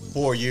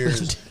 4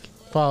 years.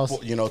 Pause.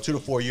 2 to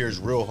 4 years,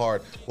 real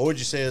hard. What would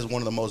you say is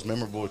one of the most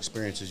memorable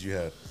experiences you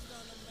had?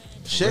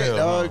 Shit,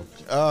 dog.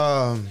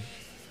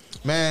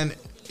 Man,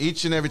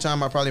 each and every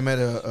time I probably met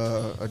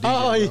a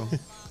DJ, bro.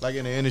 Like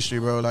in the industry,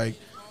 bro. Like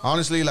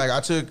honestly, like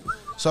I took.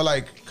 So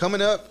like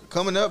coming up,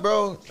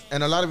 bro,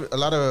 and a lot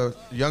of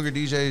younger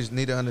DJs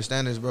need to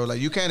understand this, bro. Like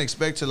you can't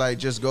expect to like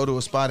just go to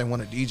a spot and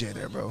want to DJ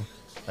there, bro.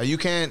 Like you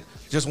can't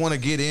just want to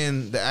get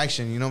in the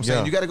action. You know what I'm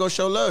saying? You got to go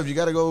show love. You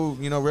got to go,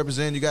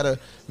 represent. You got to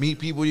meet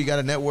people. You got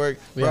to network,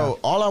 bro.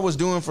 All I was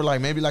doing for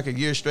like maybe like a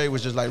year straight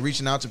was just like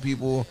reaching out to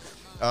people,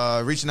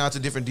 reaching out to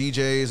different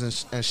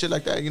DJs and shit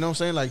like that. You know what I'm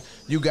saying? Like,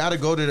 you gotta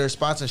go to their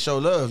spots and show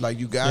love. Like,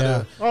 you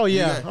gotta.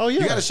 Yeah. You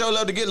gotta show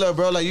love to get love,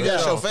 bro. Like, you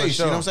gotta show face.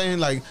 Sure. You know what I'm saying?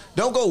 Like,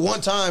 don't go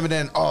one time and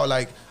then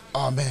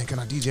oh man, can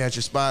I DJ at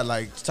your spot?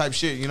 Like, type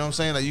shit. You know what I'm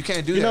saying? Like, you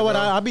can't do that. You know what?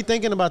 Bro. I be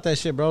thinking about that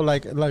shit, bro.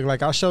 Like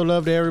I'll show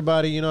love to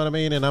everybody. You know what I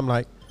mean? And I'm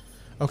like,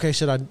 okay,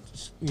 should I?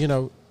 You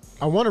know,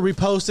 I want to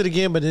repost it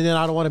again, but then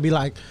I don't want to be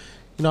like,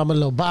 you know, I'm a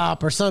little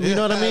bop or something. You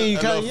know what I mean? You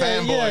kind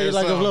you're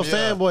like a little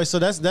fanboy. So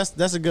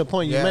that's a good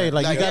point you made.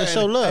 Like, you gotta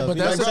show love. But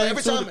that's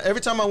every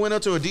time I went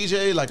up to a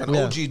DJ, like an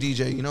OG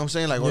DJ, you know what I'm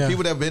saying? Like, or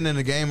people that have been in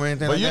the game or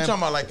anything. But like you're that.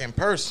 talking about like in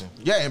person.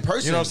 Yeah, in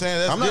person. You know what I'm saying?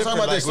 That's I'm not talking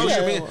about that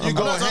social media. You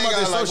go talking about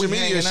that social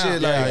media shit.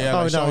 You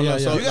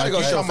gotta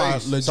go show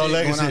face. So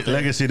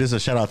Legacy, this is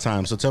a shout out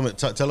time. So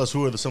tell us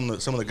who are some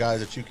of the guys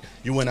that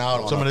you went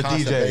out on some of the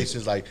constant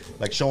basis, like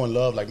showing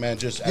love, like, man,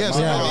 just yes,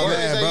 you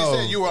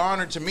said you were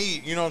honored to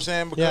meet. You know what I'm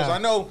saying? Because I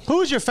know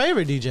who's your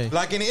favorite DJ.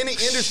 Like in any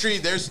industry,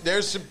 there's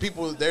some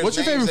people. There's what's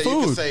your names favorite that food?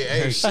 You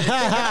can say,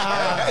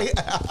 hey,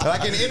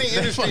 like in any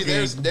industry,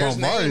 there's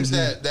names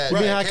that you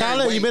been high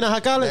college. You been in high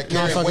college? You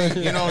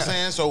know what I'm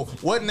saying? So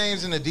what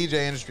names in the DJ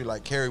industry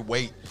like carry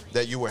weight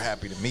that you were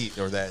happy to meet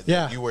or that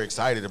you were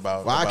excited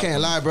about? Well, I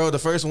can't lie, bro. The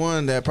first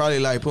one that probably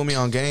like put me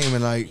on game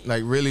and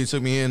like really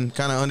took me in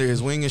kind of under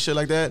his wing and shit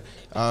like that.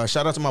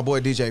 Shout out to my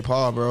boy DJ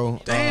Paul, bro.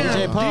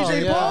 Damn,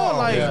 DJ Paul,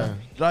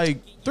 like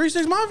 3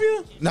 6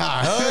 Mafia? Nah.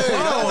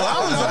 I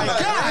was like,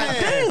 God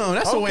damn,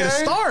 that's a way to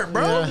start,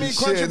 bro.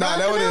 Shit,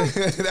 that would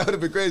have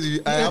been crazy.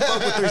 I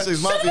fuck with 3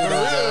 6 Mafia,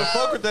 bro.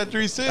 Fuck with that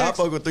 3 6. I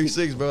fuck with 3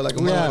 6, bro. Like a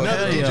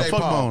another DJ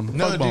Paul.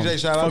 Another DJ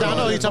shout out. I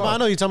know you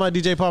talking about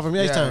DJ Paul from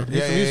H-Town.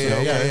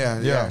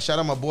 Yeah. Shout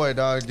out my boy,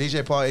 dog.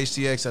 DJ Paul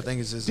HTX, I think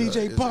it's his.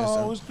 DJ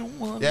Paul is the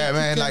one. Yeah,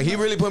 man. Like, he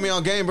really put me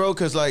on game, bro.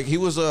 Cause like he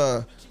was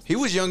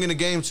young in the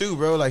game too,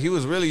 bro. Like, he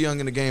was really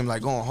young in the game,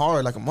 like going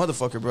hard like a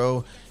motherfucker,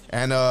 bro.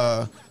 And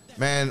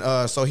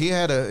so he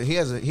had a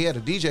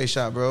DJ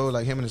shop, bro.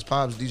 Like, him and his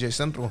pops, DJ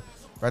Central,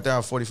 right there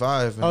on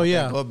 45.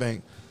 Club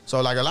Bank.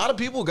 So like a lot of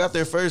people got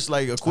their first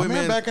like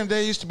equipment. Back in the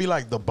day, it used to be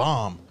like The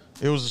Bomb.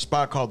 It was a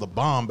spot called The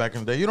Bomb back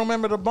in the day. You don't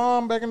remember The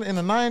Bomb back in the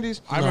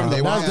 90s? I remember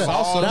they that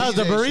was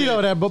the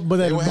burrito that bomb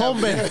band. I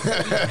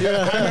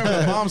remember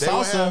the bomb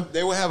salsa.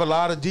 They would have a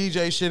lot of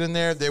DJ shit in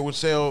there. They would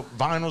sell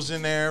vinyls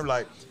in there,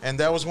 like, and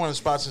that was one of the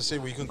spots in the city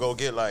where you can go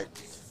get like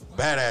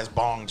badass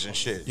bongs and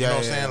shit. You know what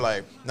I'm saying?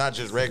 Like, not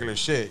just regular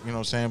shit. You know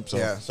what I'm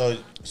saying?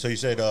 So you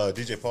said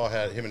DJ Paul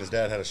him and his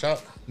dad had a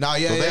shop? Nah,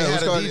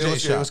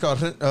 it was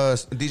called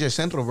DJ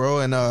Central, bro.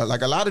 And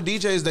like a lot of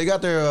DJs, they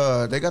got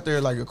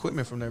their like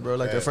equipment from there, bro.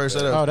 Like their first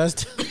setup. Oh,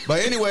 that's.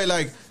 But anyway,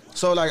 like.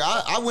 So like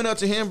I went up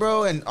to him,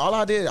 bro, and all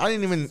I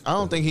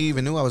don't think he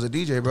even knew I was a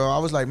DJ, bro. I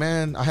was like,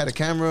 man, I had a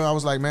camera. I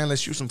was like, man, let's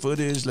shoot some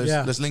footage.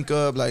 Let's link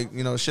up, like,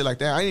 you know, shit like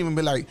that. I didn't even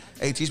be like,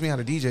 hey, teach me how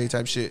to DJ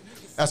type shit.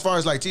 As far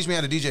as like teach me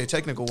how to DJ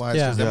technical wise,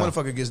 because that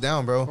motherfucker gets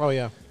down, bro. Oh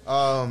yeah.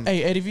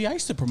 Hey, Eddie V, I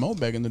used to promote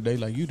back in the day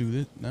like you do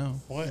this now.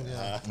 What?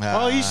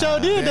 Oh, you sure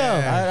did though.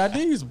 I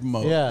did used to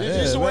promote. Did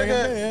you used to work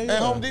at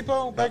Home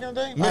Depot back in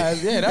the day?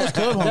 Yeah, that was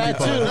Club Home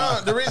Depot. Too. No,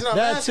 the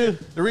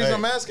reason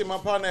I'm asking, my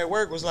partner at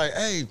work was like,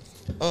 hey,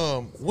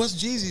 what's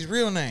Jeezy's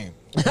real name?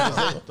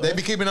 They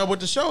be keeping up with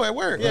the show at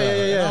work. Yeah.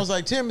 And I was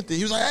like, Timothy.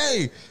 He was like,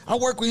 hey, I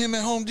work with him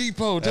at Home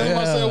Depot. Tell him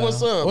I said,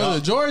 what's up? Was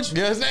it George?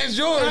 Yeah, his name's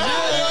George. He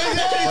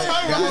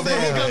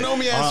gonna know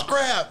me as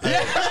Scrap.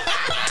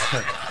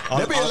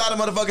 There be a lot of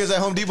motherfuckers at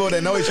Home Depot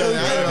that know each other.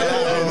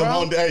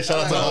 Hey, shout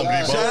out to Home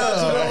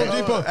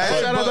Depot.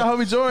 Shout out to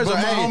homie George. But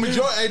my homie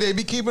George, hey, they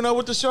be keeping up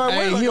with the show at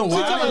work. Hey, he a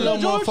wild little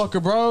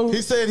motherfucker, bro.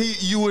 He said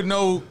you would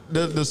know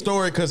the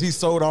story because he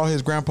sold all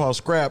his grandpa's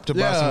scrap to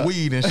buy some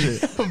weed and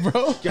shit.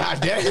 Bro.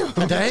 God damn.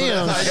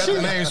 Damn. I got the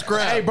name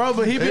Scrap. Hey, bro,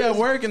 but he be at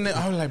work and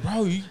I was like,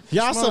 bro,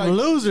 y'all some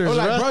losers, I was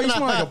like, bro, you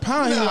smell like a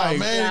pound. He like,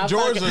 man,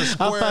 George is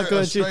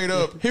square, straight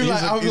up. He was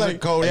like, I was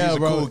like, cold. He's a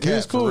cool cat.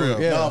 He's cool.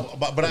 No,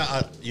 but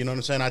I, you know what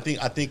I'm saying? I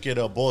think it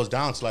boils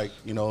down to, like,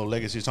 you know,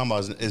 Legacy's talking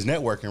about is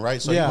networking,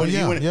 right? So he went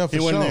in there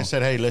and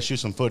said, hey, let's shoot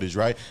some footage,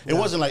 right? It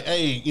wasn't like,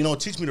 hey, you know,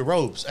 teach me the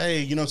ropes.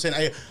 Hey, you know what I'm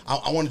saying? Hey,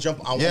 I want to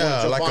jump. Like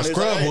a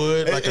scrub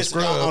would. Like a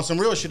scrub. On some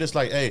real shit, it's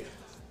like, hey,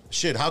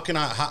 shit, how can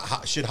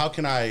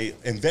I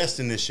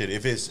invest in this shit?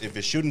 If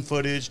it's shooting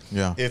footage,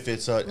 if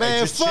it's man,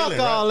 just fuck chilling,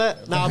 all right?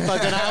 that. Nah, I'm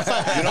fucking.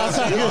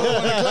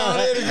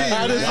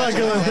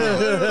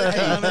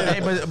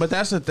 But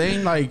that's the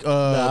thing, like,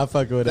 I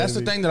fucking with that's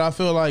the thing that I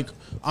feel like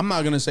I'm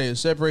not gonna say it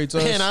separates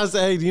us. And I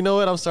say, hey, you know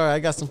what? I'm sorry. I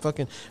got some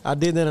fucking. I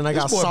did that and I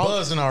got salt.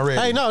 Buzzing already.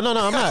 Hey, no, I'm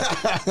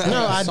not.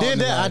 No, I did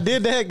that. I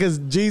did that because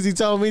Jeezy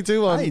told me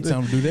to. I ain't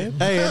telling him to do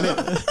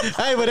that.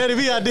 Hey, but Eddie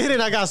V, I did it.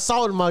 And I got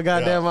salt in my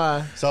goddamn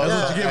eye. So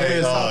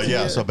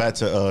so back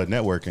to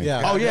networking.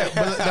 Yeah. Oh yeah,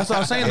 but that's what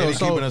I'm saying though. Eddie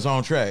keeping us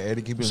on track.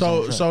 Eddie keeping us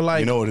on track. So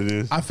like, you know what it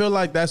is. I feel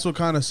like that's what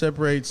kind of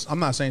separates. I'm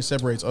not saying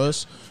separates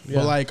us,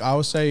 but like I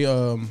would say,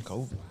 I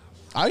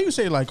even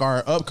say like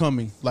our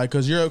upcoming, like,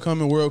 because you're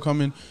upcoming, we're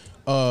upcoming.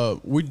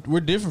 We're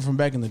different from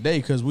back in the day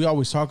because we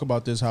always talk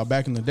about this. How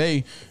back in the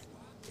day,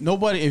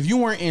 nobody, if you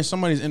weren't in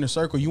somebody's inner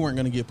circle, you weren't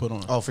gonna get put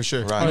on. Oh, for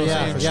sure. Right. You know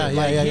what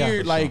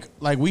I'm saying?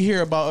 Like we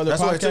hear about other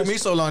That's podcasts. why it took me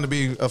so long to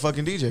be a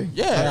fucking DJ.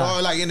 Yeah.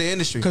 Or like in the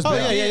industry.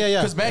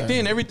 Because back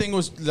then everything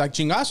was like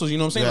chingazos, you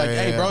know what I'm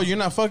saying? Hey, bro, you're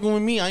not fucking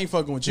with me, I ain't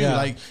fucking with you.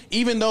 Like,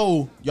 even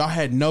though y'all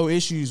had no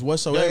issues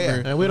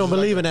whatsoever. And we don't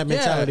believe in that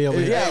mentality over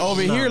here. Yeah,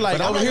 over here, like,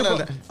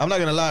 I'm not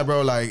gonna lie,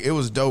 bro. Like, it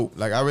was dope.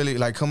 Like, I really,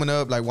 like, coming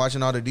up, like,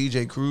 watching all the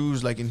DJ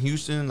crews, like, in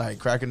Houston, like,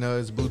 Cracker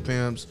Nuts, Boot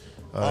Pimps.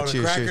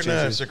 The Cracker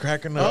Nuts. The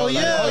Cracker Nuts. Oh,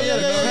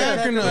 yeah.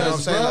 Cracker Nuts, you know what I'm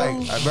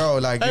saying? Like, bro,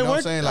 like, you know what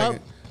I'm saying?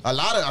 Like, a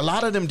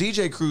lot of them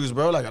DJ crews,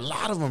 bro. Like, a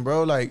lot of them,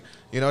 bro. Like,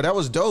 you know, that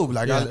was dope.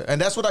 Like,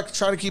 and that's what I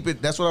try to keep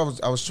it. That's what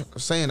I was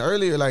saying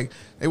earlier. Like,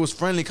 it was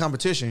friendly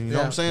competition. You know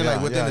what I'm saying?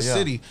 Like, within the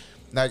city.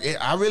 Like,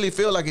 I really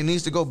feel like it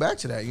needs to go back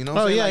to that. You know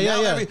what I'm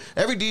saying? Like,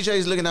 every DJ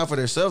is looking out for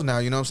themselves now.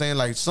 You know what I'm saying?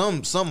 Like,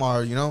 some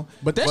are, you know.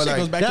 But that shit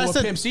goes back to what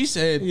Pimp C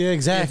said. Yeah,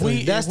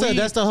 exactly. That's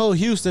the whole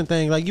Houston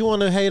thing. Like, you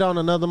want to hate on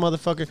another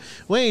motherfucker.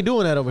 We ain't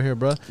doing that over here,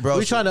 bro.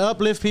 We trying to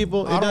uplift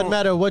people. It doesn't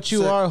matter what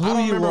you are,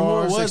 who you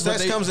are.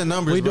 Success comes in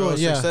numbers, bro.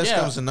 Success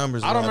comes in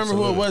numbers. I don't remember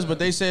who it was, but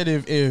they said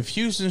if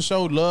Houston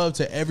showed love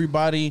to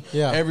everybody,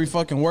 every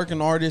fucking working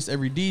artist,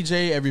 every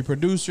DJ, every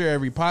producer,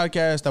 every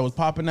podcast that was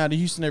popping out of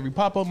Houston, every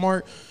pop-up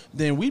mart,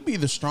 then we'd be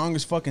the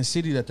strongest fucking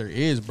city that there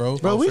is, bro.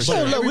 Bro, we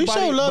show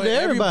love to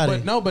everybody.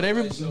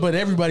 But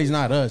everybody's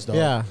not us, though.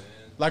 Yeah.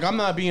 Like, I'm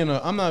not being a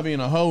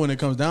hoe when it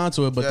comes down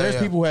to it, but there's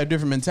people who have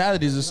different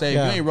mentalities that say,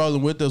 if you ain't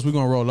rolling with us, we're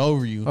gonna roll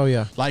over you. Oh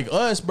yeah. Like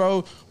us,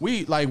 bro,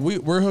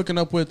 we're hooking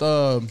up with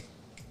Rob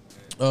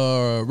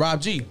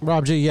G.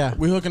 Rob G, yeah.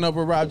 We're hooking up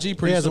with Rob G.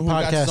 Pretty soon, who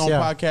got his own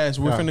podcast.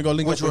 We're finna go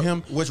link up with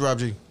him. Which Rob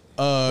G?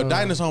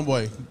 Dinah's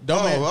homeboy.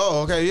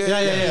 Okay,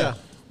 yeah.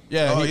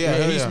 Yeah,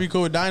 he used to be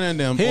cool with Dinah and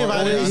them.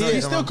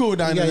 He's still cool with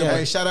Dinah and them.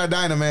 Hey, shout out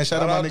Dinah, man.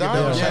 Shout out my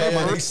nigga. Shout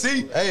out Mike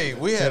C. Hey,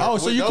 we had. Oh,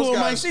 so you cool with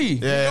Mike C?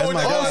 Yeah, that's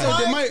my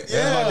guy. Mike?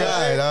 Yeah, my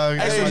guy, dog.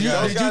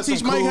 Did you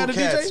teach Mike how to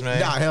DJ?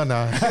 Nah, hell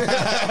no.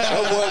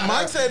 Well,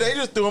 Mike said they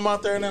just threw him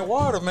out there in that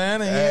water,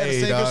 man, and he had to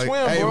sink and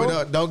swim,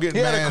 bro. Don't get mad.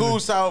 He had a cool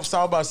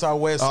South by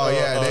Southwest. Oh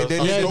yeah,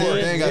 they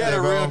had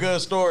a real good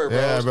story, bro.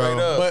 Yeah,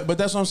 bro. But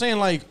that's what I'm saying,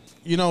 like.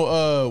 You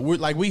know,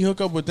 we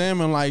hook up with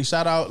them and like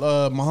shout out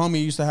my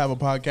homie used to have a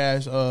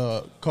podcast,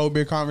 Cold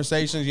Beer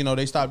Conversations. You know,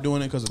 they stopped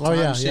doing it because of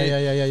time shit.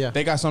 Yeah.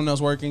 They got something else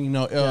working. You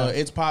know,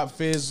 it's Pop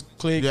Fizz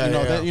Click. You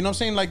know, you know what I'm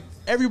saying? Like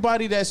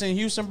everybody that's in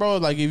Houston, bro.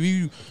 Like if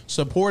you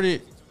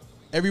supported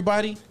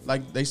everybody,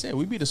 like they said,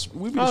 we be the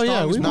strongest.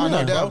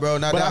 No doubt, bro.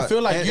 But I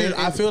feel like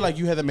I feel like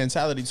you had the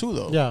mentality too,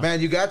 though. Yeah, man,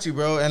 you got to,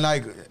 bro, and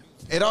like.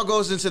 It all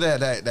goes into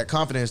that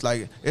confidence.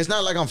 Like, it's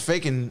not like I'm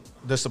faking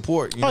the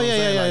support. You know what I'm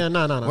saying?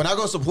 No. When I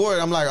go support,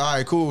 I'm like, all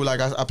right, cool. Like,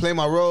 I play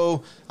my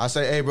role. I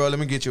say, hey, bro, let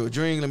me get you a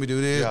drink. Let me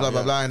do this, blah,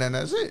 blah, and then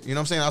that's it. You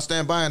know what I'm saying? I'll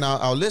stand by and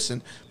I'll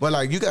listen. But,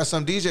 like, you got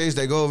some DJs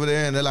that go over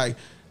there and they're like,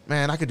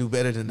 man, I could do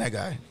better than that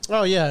guy.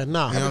 Oh, yeah,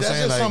 nah. You know what I'm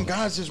saying? Just some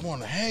guys just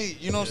want to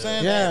hate. You know what I'm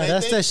saying? Yeah,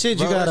 that's that shit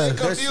you got to...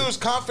 They confuse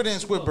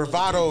confidence with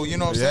bravado. You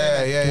know what I'm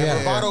saying?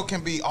 Yeah. Bravado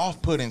can be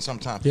off-putting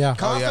sometimes. Yeah.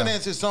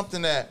 Confidence is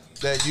something that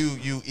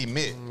you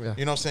emit. You know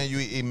what I'm saying? You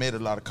emit a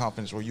lot of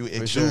confidence, or you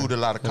exude a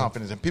lot of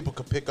confidence, and people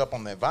could pick up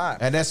on that vibe.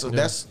 And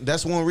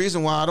that's one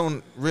reason why I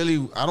don't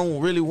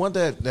really want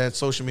that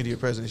social media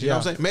presence. You know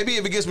what I'm saying? Maybe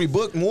if it gets me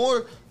booked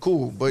more,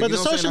 cool. But the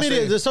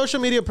social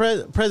media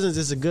presence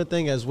is a good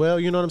thing as well.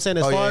 You know what I'm saying?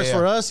 As far as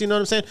for us, you know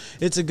what I'm saying?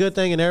 It's a good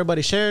thing, and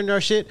everybody sharing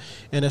our shit.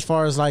 And as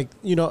far as like,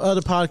 you know,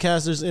 other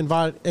podcasters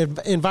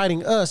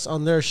inviting us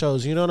on their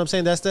shows, you know what I'm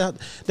saying? That's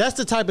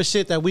the type of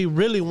shit that we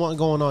really want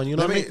going on. You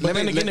know what I mean? But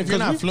then again, if you're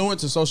not fluent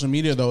to social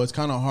media, though, it's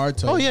kind of hard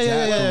to. Oh yeah.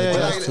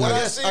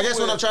 I guess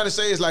what I'm trying to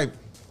say is like,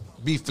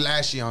 be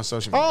flashy on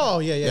social media. Oh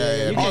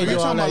yeah. Oh, you're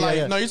talking about like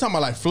you're talking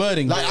about like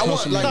flooding. Like I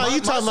want, like, no, you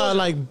talking about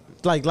like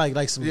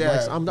some.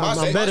 Yeah. I'm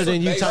better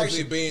than you. Type.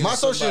 My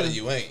social,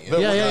 you ain't.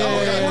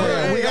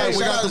 Yeah. We got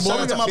shout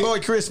out to my boy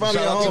Chris.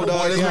 Finally at home,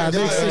 dog. Yeah,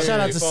 Big C. Shout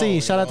out to C.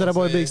 Shout out to that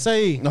boy Big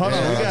C. Hold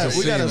on,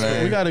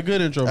 we got a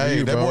good intro for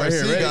you, bro. That boy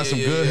C got some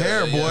good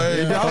hair,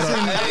 boy.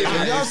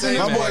 Y'all seen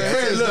my boy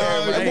Chris?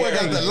 That boy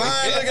got the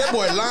line. Look, that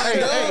boy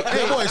lined up.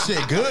 That boy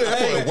shit good.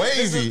 That boy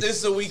wavy. This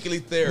is a weekly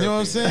therapy. You know what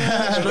I'm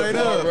saying? Straight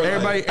up.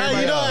 Everybody.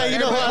 You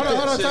know.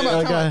 Hold on. Time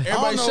out.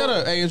 Everybody, shut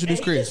up. Hey,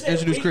 introduce Chris.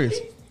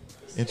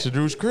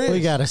 Introduce Chris. We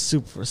got a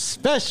super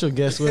special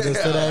guest with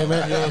us today,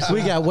 man.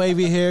 We got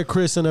wavy hair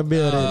Chris in the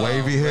building.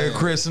 Wavy hair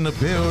Chris in the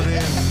building.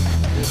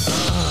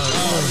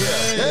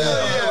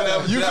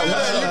 You feel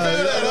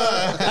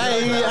that?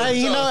 Hey,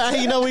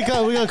 you know we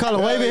gonna call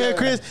him wavy hair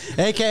Chris,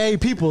 aka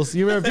Peoples.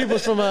 You remember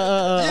Peoples from you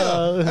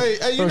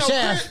know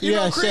Shaft? Chris, you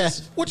know Chris.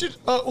 Shaft. What you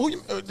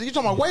talking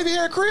about? Wavy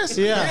hair Chris?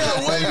 Yeah,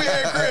 wavy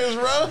hair Chris,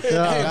 bro.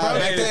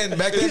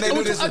 Back then they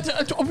knew this.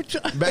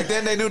 Back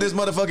then they knew this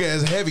motherfucker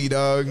as heavy,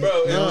 dog.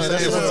 Bro,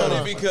 it's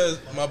funny because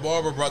my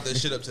barber brought that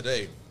shit up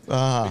today.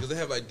 Because they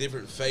have like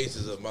different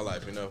phases of my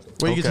life, you know.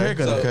 Where you get your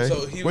haircut?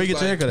 Where you get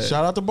your haircut?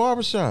 Shout out to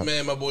barbershop.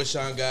 Man, my boy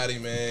Sean Gotti,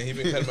 man, he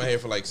been cutting my hair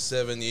for like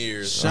 7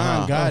 years.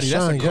 Sean Gotti,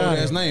 that's a cool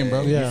ass name,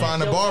 bro. You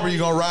find a barber, you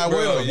gonna ride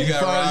with him. You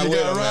gotta ride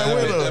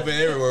with him. I've been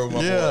everywhere with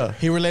my boy.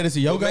 He related to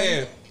Yoga.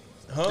 Man,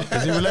 Huh?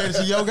 Is he related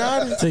to Yo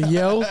Gotti? To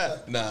Yo?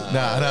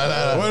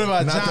 Nah. What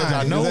about John?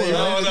 I know it.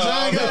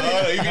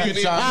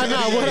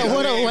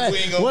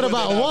 What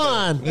about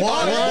Juan?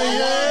 Juan,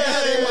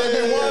 yeah, they might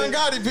be Juan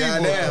Gotti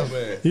people.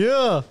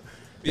 Yeah.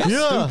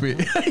 Stupid.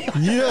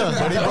 Yeah.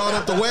 But he brought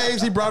up the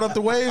waves. He brought up the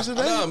waves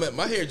today. No, man,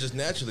 my hair just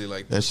naturally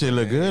like that shit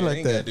look good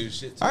like that.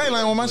 I ain't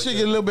lying. When my shit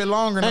get a little bit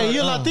longer. Hey,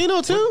 you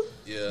Latino too?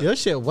 Yeah. Your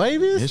shit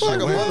wavy as fuck.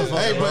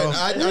 Hey, but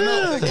I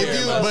know if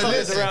you. But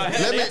listen,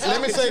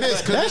 let me say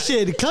this. That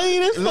shit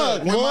clean as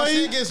fuck. When my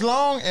shit gets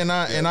long and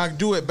I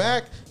do it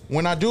back.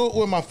 When I do it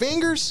with my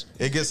fingers,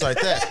 it gets like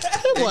that.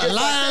 Boy,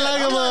 lying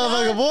like a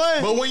motherfucker, boy.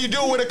 But when you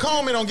do it with a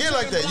comb, it don't get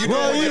like that. You do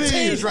it with your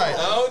teams right.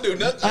 I don't do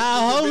nothing.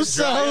 I hope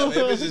so. If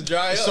it's just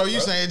dry up, so you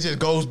saying it just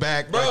goes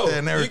back, bro, like that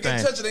and everything.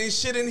 You can touch it. Ain't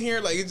shit in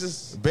here. Like it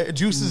just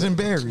juices and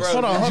berries. Bro,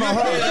 Hold on. Juice and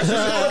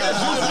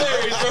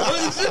berries, bro.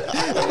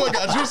 Oh my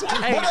God, juice. What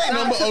ain't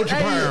number ultra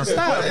perm?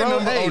 Stop, bro.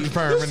 Ultra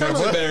perm in there,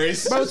 Juice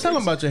berries. Bro, tell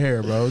him about your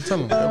hair, bro. Tell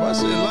him. My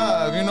shit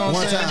live, you know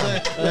what I'm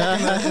saying?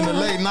 Back in the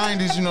late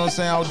 90s, you know what I'm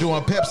saying? I was doing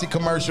a Pepsi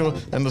commercial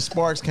and the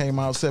sparks came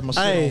out, set my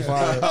shit on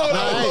fire.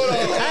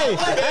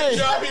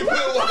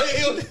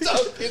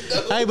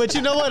 Hey, but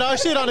you know what? Our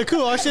shit on the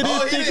cool. Our shit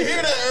is he didn't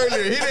hear that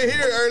earlier. He didn't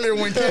hear it earlier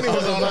when Kenny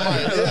was on the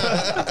mic.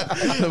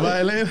 Yeah. The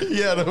violin?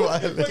 Yeah, the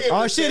violin.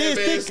 Our shit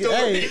is thick.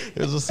 Hey. It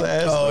was a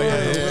sad story.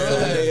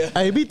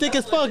 Hey, be thick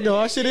as fuck though.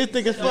 Our shit is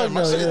thick as fuck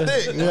my though. shit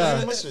thick.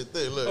 Yeah. My shit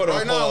thick. Look,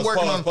 right now I'm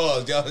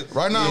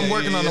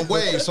working on the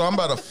wave, so I'm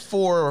about a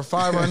 4 or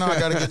 5 right now. I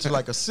got to get to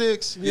like a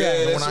 6.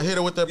 Yeah. When I hit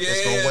it with that,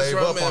 it's gonna wave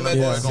up on the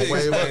boy. It's gonna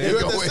wave up. You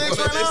at the 6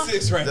 right now?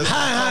 6 right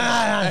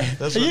now.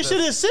 Your shit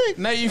is sick.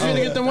 Now you finna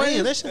get them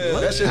waves? That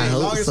shit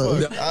long as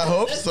fuck. I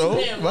hope so.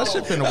 My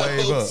shit finna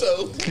wave up.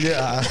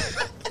 Yeah.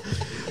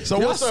 So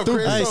what's up,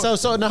 Chris? Hey,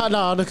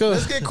 no.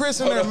 Let's get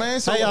Chris in there, man.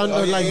 So, hey,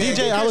 like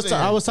DJ,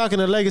 I was talking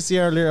to Legacy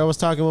earlier. I was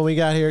talking when we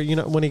got here. You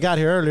know, when he got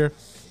here earlier.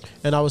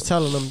 And I was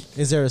telling him,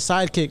 is there a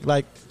sidekick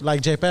like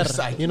J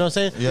Perra? You know what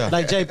I'm saying? Yeah.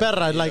 Like J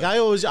Perra. Like I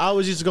always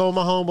used to go with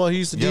my homeboy. He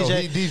used to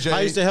DJ.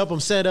 I used to help him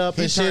set up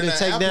and shit and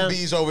take down.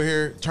 Applebee's over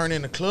here turn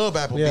into Club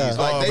Applebee's. Yeah.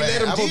 Like they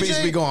let him Applebee's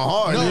DJ. be going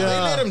hard. No, they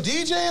let him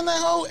DJ in that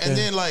hole, and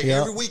then like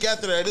every week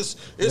after that, it's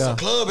a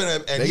club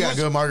and they got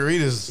good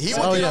margaritas. He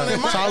would get on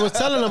that mic. So I was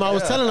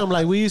telling him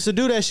like we used to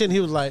do that shit, and he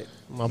was like,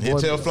 my boy. You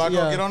tell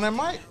Flacco get on that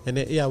mic. And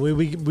then,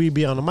 we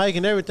be on the mic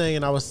and everything,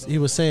 and he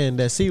was saying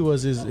that C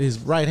was his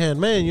right hand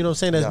man. You know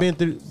what I'm saying?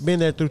 That's been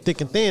there through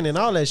thick and thin and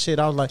all that shit.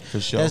 I was like,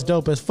 that's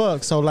dope as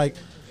fuck. So like,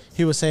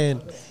 he was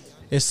saying,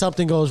 if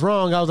something goes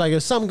wrong, I was like,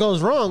 if something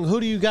goes wrong, who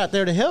do you got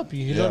there to help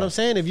you? You know what I'm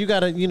saying? If you got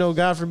to,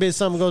 God forbid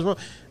something goes wrong.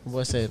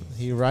 Boy said,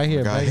 he right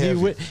here, man. He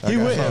with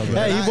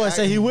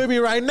me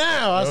right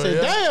now. I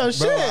said, damn,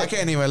 shit. Bro, I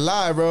can't even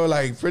lie, bro.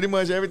 Like, pretty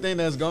much everything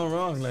that's gone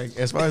wrong. Like,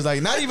 as far as,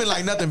 like, not even,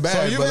 like, nothing bad.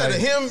 So you've had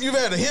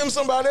to him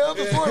somebody else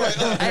before? Like,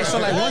 hey, so,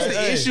 like, once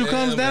the issue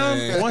comes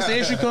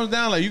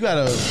down, like, you got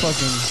to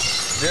fucking...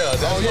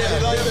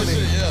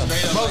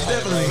 Most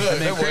definitely.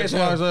 And then Chris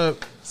walks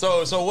up.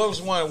 So what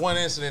was one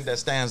incident that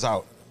stands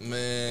out?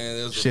 Man,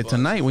 there's shit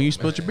tonight when you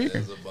spilled your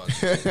beer.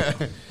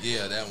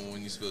 Yeah, that one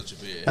when you spilled your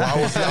beer. Well,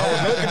 I was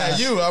looking at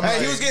you.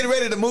 He was getting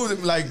ready to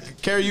move,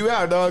 carry you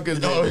out, dog. Cause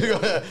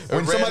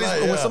when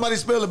somebody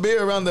spill a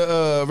beer around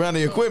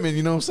the equipment,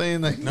 you know what I'm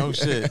saying? Like, no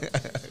shit.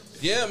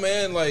 Yeah,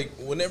 man. Like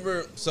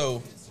whenever,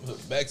 so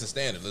back to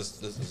standard. Let's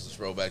just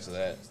roll back to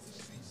that.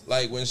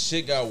 Like when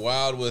shit got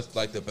wild with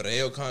like the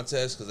perreo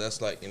contest, because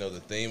that's like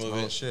the theme of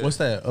it. Shit. What's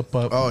that?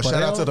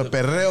 Shout out to the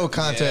perreo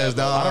contest,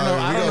 dog.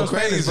 I don't know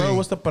crazy, bro.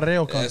 What's the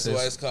perreo contest? That's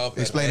why it's called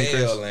Explain it,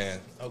 Chris.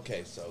 Land.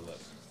 Okay, so look.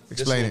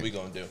 Explain this is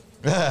what we gonna do.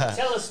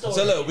 Tell a story.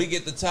 So look, we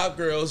get the top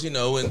girls, and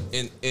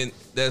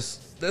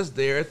that's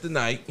there at the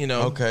night,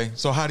 Okay,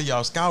 so how do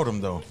y'all scout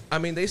them though? I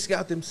mean, they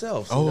scout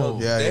themselves.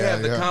 They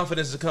have the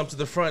confidence to come to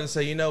the front and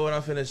say, you know what,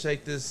 I'm finna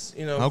shake this,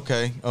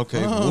 Okay.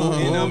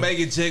 Make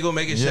it jiggle,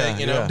 make it shake,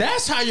 Yeah.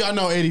 That's how y'all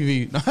know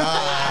Eddie V.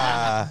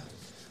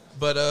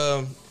 But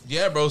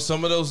yeah, bro,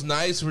 some of those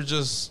nights were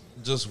just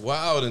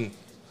wild, and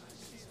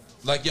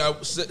like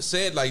y'all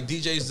said, like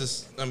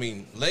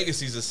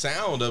Legacy's the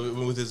sound of it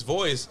with his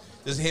voice,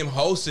 just him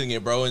hosting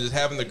it, bro, and just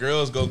having the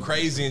girls go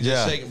crazy and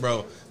just shaking,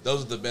 bro.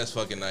 Those are the best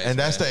fucking nights. And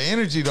that's the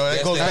energy, though.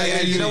 That goes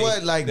back to you know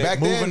what? Like back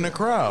then, moving the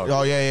crowd.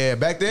 Oh yeah.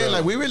 Back then,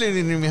 like we really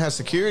didn't even have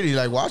security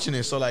like watching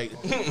it. So like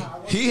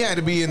he had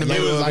to be in the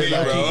middle, like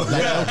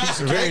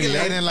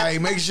regulating, like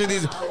making sure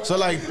these. So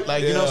like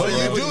you know. But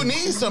you do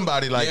need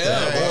somebody like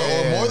that,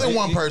 or more than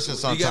one person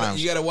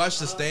sometimes. You gotta watch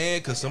the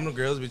stand because some of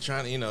the girls be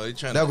trying to, they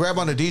trying to. They'll grab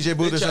on the DJ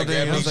booth or something.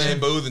 Grab DJ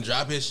booth and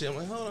drop his shit. I'm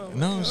like, hold on.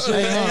 No shit.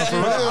 I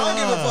don't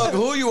give a fuck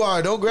who you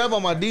are. Don't grab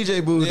on my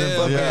DJ booth and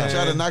fucking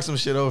try to knock some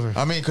shit over.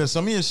 I mean, because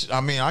some of you,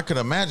 I could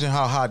imagine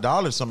how high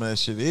dollar some of that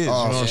shit is.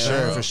 Oh,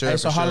 for sure. Hey,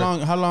 so how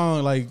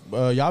long, like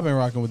y'all been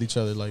rocking with each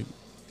other? Like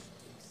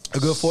a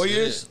good 4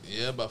 years?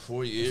 Yeah, about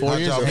 4 years. 4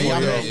 years.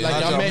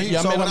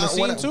 Y'all met on the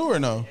scene too, or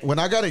no? When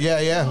I got it,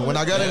 When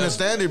I got in the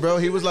standard, bro,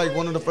 he was like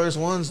one of the first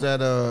ones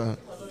that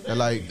that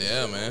like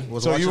yeah, man.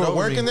 So you were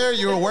working there?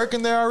 You were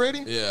working there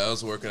already? Yeah, I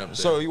was working up there.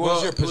 So what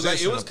was your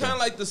position? It was kind of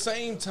like the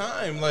same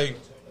time, like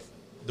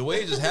the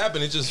way it just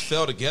happened. It just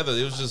fell together.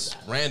 It was just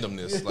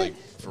randomness, like.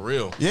 For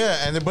real.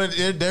 Yeah, but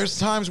there's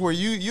times where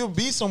you'll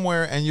be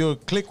somewhere and you'll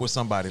click with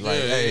somebody like,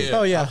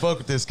 hey, I fuck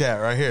with this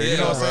cat right here. You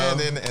know what I'm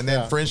saying? And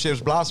then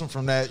friendships blossom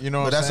from that. You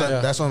know what I'm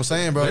saying? That's what I'm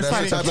saying, bro. It's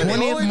like the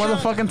 20th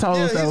motherfucking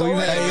toast that we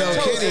Hey,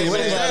 yo, Kenny, what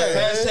is that?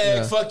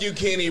 Hashtag fuck you,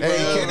 Kenny, bro.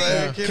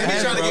 Hey,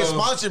 Kenny trying to get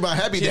sponsored by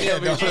Happy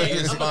Dad.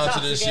 Kenny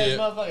sponsored this shit.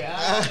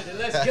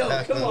 Let's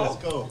go. Come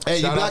on. Hey,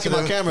 you blocking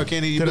my camera,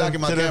 Kenny. You blocking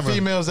my camera. To the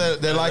females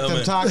that like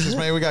them toxics,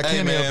 man. We got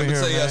Kenny up in here, man. Let me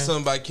tell y'all man.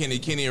 something about Kenny.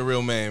 Kenny a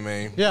real man,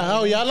 man. Yeah,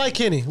 I like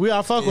Kenny.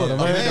 I fuck with him.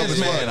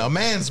 A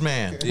man's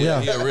man. Yeah,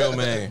 he a real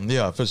man.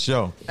 Yeah, for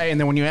sure. Hey, and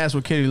then when you ask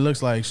what Kitty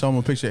looks like, show him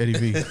a picture of Eddie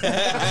V. I'm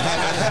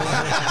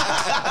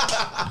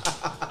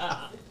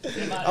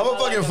gonna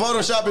fucking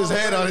Photoshop his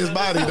head on his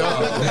body,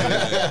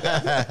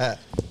 though.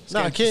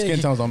 Skin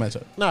tones don't match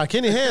up. Nah,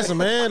 Kenny handsome,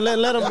 man.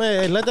 Let him,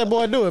 man. Let that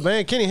boy do it,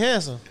 man. Kenny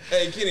handsome.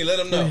 Hey, Kenny, let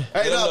him know.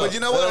 Hey, no, but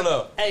you know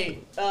what? Hey,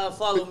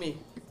 follow me.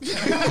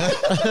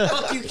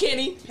 Fuck you,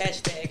 Kenny.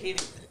 Hashtag Kenny.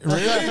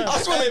 Really? I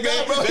swear to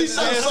God, bro, he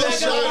sounds so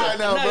shy right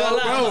now,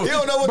 bro. He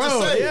don't know what to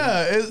say.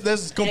 Yeah,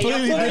 that's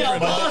completely different. He's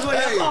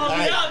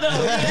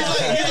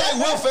like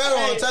Will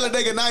Ferrell on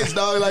Talladega Nights,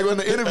 dog. Like on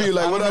the interview,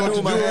 like what I do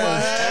with my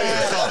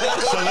hands.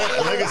 So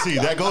Legacy,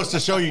 that goes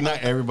to show you not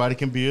everybody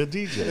can be a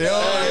DJ.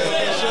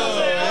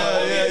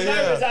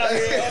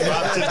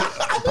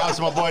 Props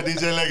to my boy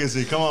DJ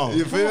Legacy. Come on.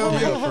 You feel me?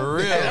 For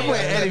real. That boy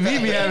Eddie V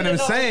be having them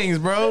sayings,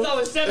 bro. There's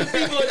over 7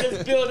 people in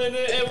this building,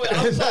 and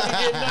I'm starting to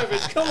get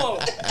nervous. Come on.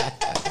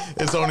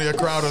 It's only a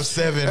crowd of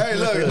 7. Hey,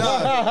 look,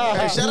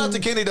 hey, shout out to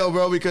Kenny though,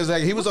 bro, because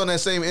like he was on that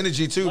same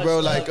energy too, bro.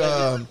 Like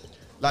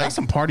That's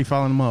some party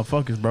following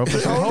motherfuckers, bro. what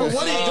are you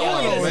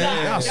doing over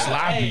there? Y'all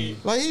sloppy.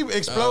 Like he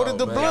exploded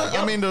the blunt.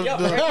 I mean the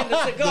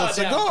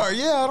cigar.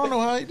 Yeah, I don't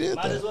know how he did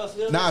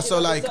that. Nah, so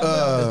like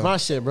It's my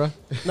shit, bro.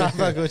 Nah,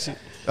 fuck with you.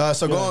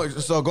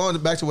 Going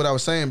back to what I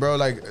was saying, bro,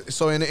 like,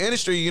 so in the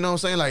industry, you know what I'm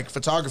saying, like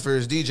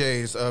photographers,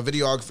 DJs,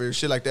 videographers,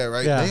 shit like that,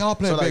 right? Yeah. They all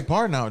play a big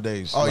part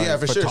nowadays. Oh, yeah,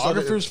 for sure.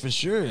 Photographers, for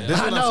sure. This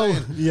is what I'm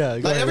saying. Yeah.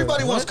 Like,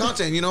 everybody wants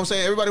content, you know what I'm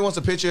saying? Everybody wants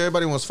a picture,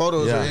 everybody wants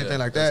photos or anything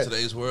like that. That's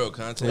today's world,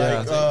 content.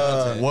 Like,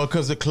 well,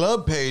 because the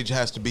club page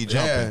has to be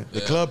jumping. The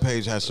club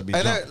page has to be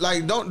jumping. And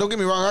like, don't get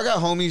me wrong, I got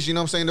homies, you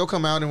know what I'm saying? They'll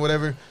come out and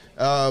whatever.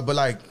 But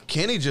like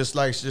Kenny just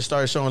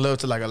started showing love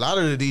to like a lot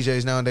of the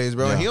DJs nowadays,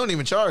 bro. And he don't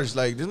even charge.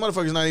 Like this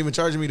motherfucker's not even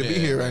charging me to be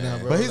here right now,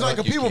 bro. But he's like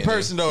a people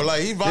person though.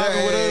 Like he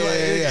vibing with us.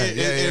 Like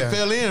it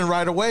fell in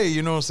right away.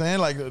 You know what I'm saying?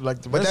 Like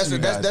the rest of you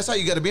guys. That's how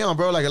you got to be on,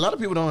 bro. Like a lot of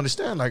people don't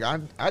understand. Like I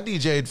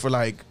DJ'd for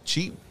like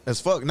cheap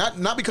as fuck.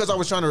 Not because I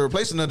was trying to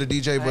replace another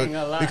DJ, but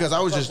because I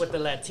was just with the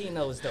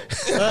Latinos though.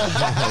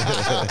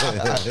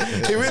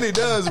 He really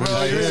does, bro.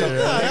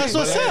 That's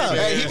what's up.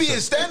 Hey, he be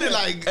standing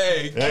like,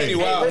 Kenny,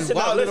 wow. Listen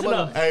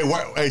up. Hey,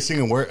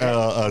 singing song word for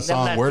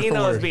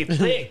Latinos word. be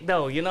thick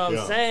though. You know what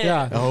I'm saying?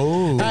 Yeah.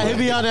 Oh. He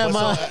be on that,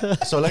 man.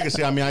 So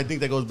Legacy, I mean, I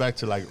think that goes back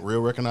to like real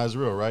recognize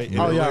real, right?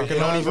 Oh, yeah. It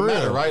don't even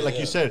matter, right? Like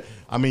you said,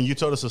 I mean, you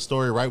told us a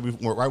story right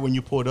when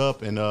you pulled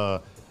up and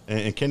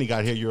Kenny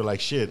got here. You were like,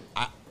 shit.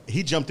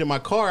 He jumped in my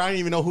car. I didn't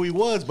even know who he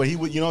was, but he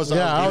would, you know, one of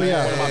my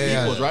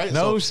peoples, right?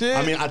 No shit.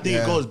 I mean, I think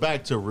it goes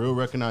back to real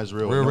recognize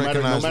real. Real no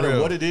recognize matter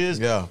real. what it is,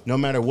 no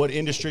matter what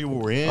industry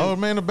we're in. Oh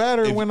man, the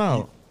battery went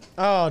out.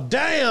 Oh,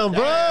 damn,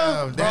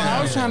 bro. Bro,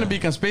 I was trying to be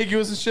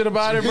conspicuous and shit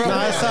about it, bro.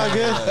 Nah, it's all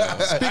good.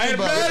 Hey,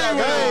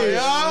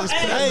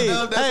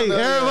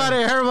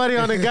 everybody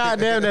on the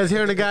goddamn that's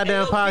hearing the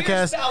goddamn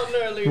podcast.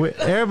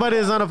 Everybody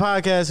is on the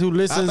podcast who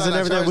listens and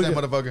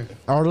everything.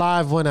 Our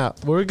live went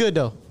out. We're good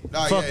though.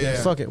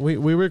 Fuck it.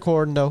 We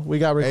recording though. We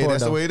got recording. Hey,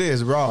 that's the way it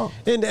is, raw.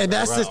 And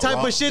that's the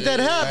type of shit that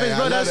happens,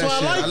 bro. That's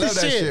why I like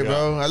this shit,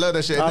 bro. I love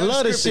that shit. I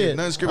love this shit.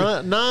 No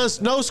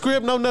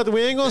script, no nothing.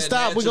 We ain't gonna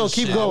stop. We gonna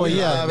keep going.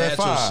 Yeah,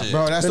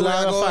 bro. That's the way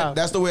I go.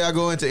 That's the way I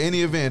go into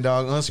any event,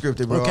 dog.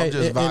 Unscripted, bro. Okay, I'm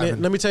just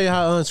vibing. let me tell you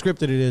how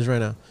unscripted it is right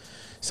now.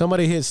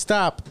 Somebody hit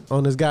stop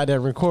on this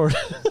goddamn record.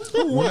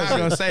 We're not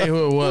gonna say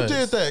who it was. Who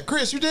did that?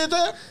 Chris, you did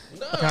that?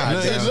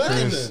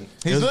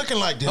 He's looking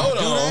like, hold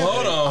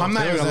on. I'm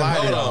not even gonna lie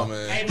to you,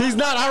 man. He's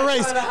not our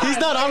race. He's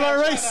not on our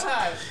race.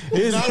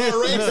 He's not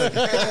our race.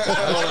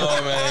 Hold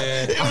on,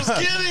 man. It was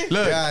kidding.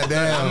 Look,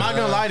 goddamn. I'm not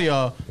gonna lie to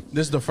y'all.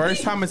 This is the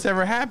first time it's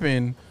ever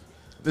happened.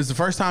 This is the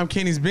first time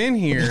Kenny's been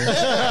here. Blame it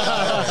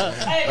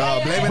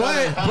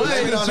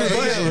on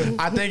the Asian.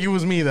 I think it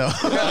was me though.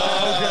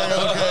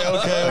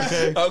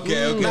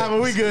 Okay. Nah,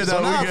 but we good though.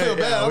 So now We I feel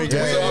good. bad.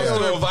 So I'm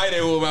still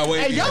invited with my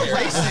way. Hey, y'all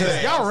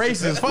racist. Y'all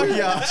racist. Fuck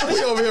y'all.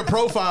 We over here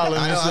profiling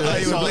I this thought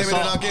shit. you were blaming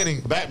it on Kenny.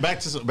 Back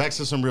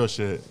to some real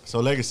shit. So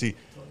Legacy,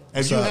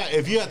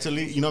 if you had to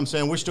leave, you know what I'm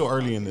saying? We're still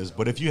early in this,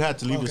 but if you had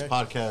to leave this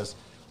podcast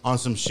on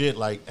some shit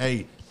like,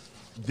 hey,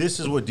 this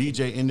is what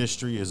DJ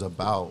industry is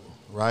about,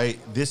 right?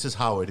 This is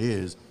how it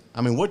is. I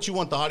mean, what you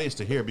want the audience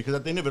to hear? Because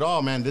at the end of it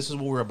all, man, this is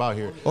what we're about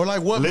here. Or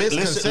like what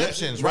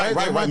misconceptions, right?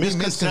 Right.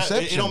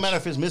 Misconceptions. It don't matter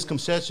if it's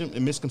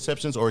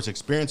misconceptions or it's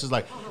experiences.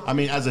 Like, I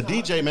mean, as a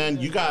DJ, man,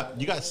 you got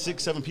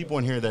 6-7 people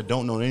in here that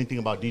don't know anything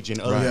about DJing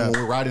other than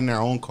when we're riding their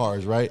own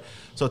cars, right?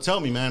 So tell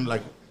me, man,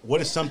 like,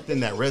 what is something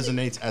that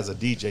resonates as a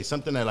DJ?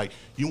 Something that like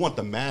you want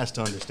the mass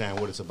to understand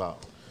what it's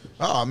about.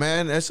 Oh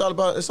man, it's all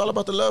about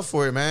the love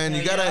for it, man.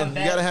 You gotta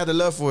have the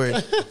love for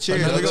it.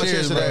 Cheers,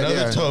 cheers to that.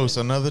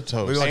 Another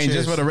toast. Hey,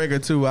 just for the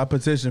record too, I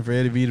petition for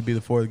Eddie V to be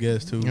the fourth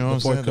guest too. You know what I'm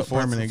saying? The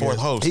fourth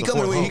host. He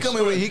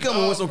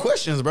coming with some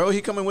questions, bro.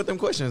 He coming with them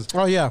questions.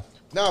 Oh yeah.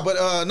 No, but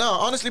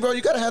honestly, bro,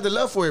 you gotta have the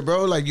love for it,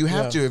 bro. Like you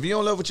have to. If you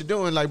don't love what you're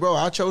doing, like, bro,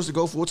 I chose to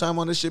go full time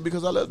on this shit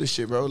because I love this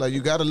shit, bro. Like you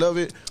gotta love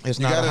it. It's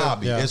not a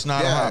hobby. Yeah. It's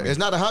not a hobby. It's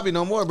not a hobby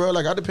no more, bro.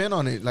 Like I depend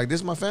on it. Like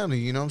this is my family.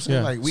 You know what I'm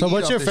saying? Yeah. Like so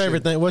what's your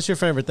favorite thing? What's your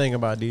favorite thing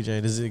about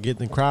DJing? Does it get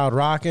the crowd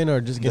rocking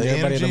or just get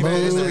everybody in the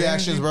mood? It's the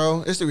reactions,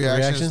 bro. It's the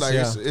reactions. Like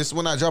it's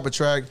when I drop a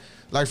track.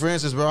 Like for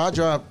instance, bro,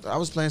 I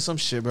was playing some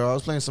shit, bro. I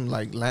was playing some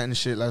like Latin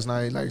shit last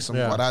night, like some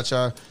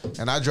guaracha,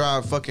 and I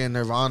dropped fucking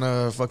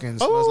Nirvana, fucking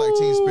Smells Like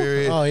Teen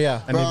Spirit. Oh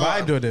yeah, and they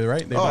vibe to it,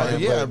 right? They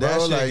yeah,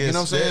 bro. Like you know what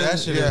I'm saying? That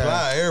shit is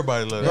live.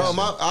 Everybody loves it.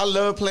 Bro, I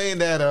love playing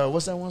that.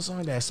 What's that one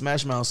song? That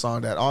Smash Mouth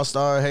song, that All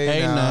Star.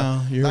 Hey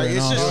now, like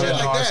it's just shit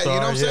like that. You know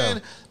what I'm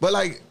saying? But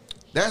like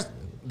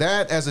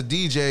that as a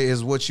DJ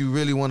is what you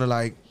really want to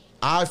like.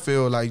 I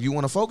feel like you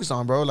want to focus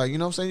on, bro. Like, you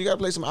know what I'm saying? You got to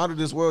play some out of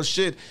this world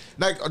shit.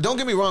 Like, don't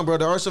get me wrong, bro.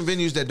 There are some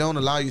venues that don't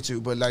allow you to,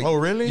 but like, oh,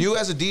 really? You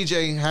as a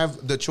DJ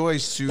have the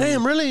choice to.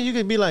 Damn, really? You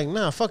could be like,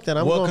 nah, fuck that.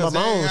 I'm going by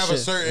my own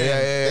shit.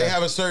 They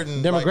have a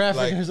certain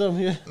demographic or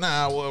something. Yeah.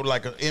 Nah, well,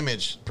 like an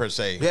image per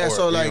se. Yeah,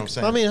 so like,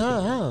 you know I mean,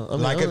 how? I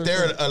mean, like if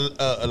they're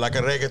like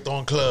a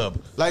reggaeton club.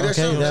 Like, that's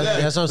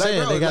what I'm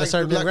saying. They got a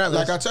certain demographic.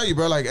 Like I tell you,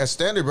 bro. Like at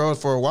Standard, bro,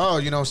 for a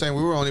while, you know what I'm saying?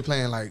 We were only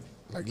playing like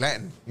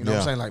Latin, you know what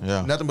I'm saying? Like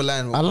nothing but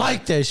Latin. I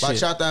like that shit.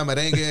 Bachata,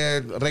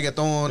 merengue,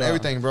 reggaeton,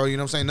 everything, bro. You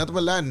know what I'm saying? Nothing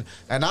but Latin.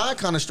 And I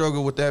kind of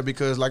struggle with that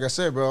because, like I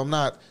said, bro, I'm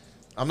not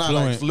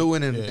like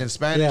fluent in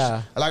Spanish.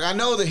 Yeah. Like I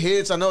know the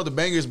hits, I know the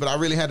bangers, but I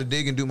really had to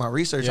dig and do my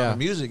research on the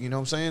music. You know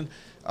what I'm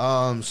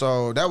saying?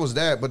 So that was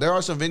that. But there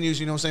are some venues,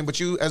 you know what I'm saying? But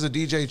you, as a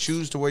DJ,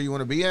 choose to where you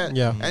want to be at.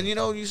 Yeah. And you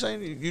know, you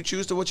saying you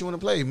choose to what you want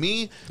to play.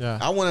 Me,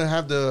 I want to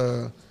have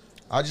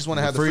I just want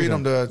to have the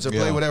freedom to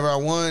play whatever I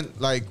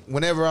want, like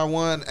whenever I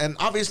want, and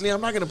obviously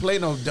I'm not gonna play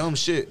no dumb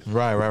shit.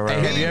 Right.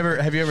 Hey,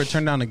 have you ever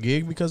turned down a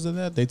gig because of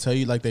that? They tell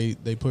you like they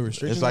put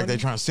restrictions. It's like they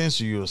trying to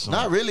censor you or something.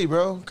 Not really,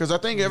 bro, because I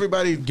think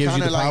everybody gives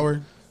you the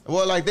power.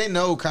 Well, like they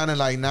know kind of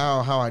like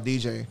now how I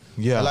DJ.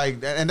 Yeah.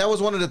 Like, and that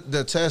was one of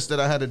the tests that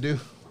I had to do.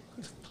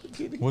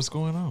 What's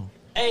going on?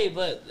 Hey,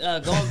 but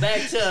going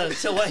back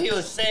to what he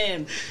was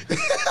saying.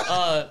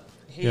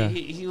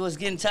 He was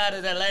getting tired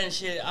of that Latin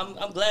shit.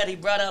 I'm glad he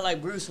brought out like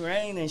Bruce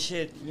Wayne and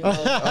shit. You know?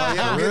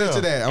 I'm getting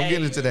into that. I'm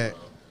getting into that.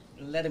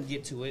 Let him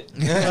get to it.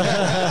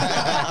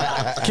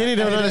 Kenny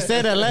don't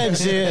understand that Latin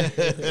shit.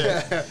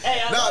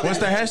 Hey, what's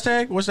the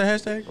hashtag? What's the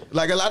hashtag?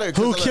 Like a lot of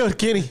who killed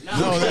Kenny?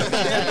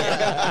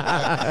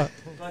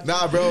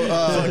 Nah, bro.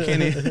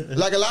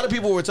 Like a lot of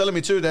people were telling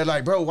me too that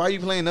like, bro, why are you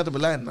playing nothing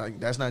but Latin? Like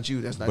that's not you.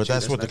 That's not. But you.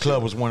 that's what the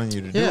club was wanting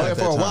you to do. Yeah,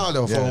 for a while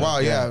though. For a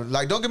while, yeah.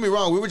 Like don't get me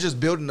wrong, we were just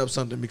building up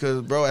something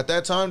because, bro, at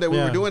that time that we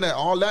were doing that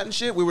all Latin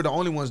shit, we were the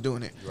only ones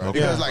doing it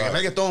because like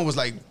reggaeton was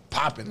like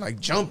popping,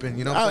 like jumping.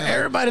 You know what I'm saying?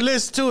 Everybody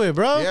listen to it,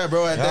 bro. Yeah,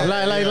 bro. At that,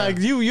 like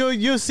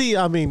you see.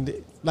 I mean.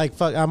 Like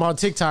fuck, I'm on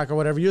TikTok or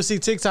whatever. You'll see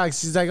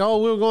TikToks. He's like,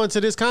 "Oh, we're going to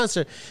this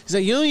concert." He's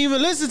like, "You don't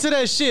even listen to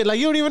that shit. Like,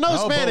 you don't even know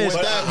Spanish."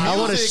 I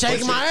want to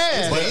shake my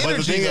ass. But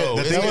the thing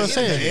is,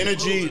 the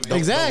energy,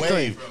 exactly. The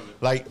wave,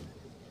 like.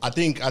 I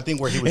think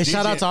where he was. And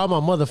shout out to all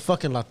my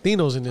motherfucking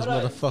Latinos in this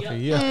motherfucker.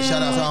 Yeah.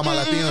 Shout out to all my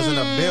Latinos in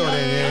the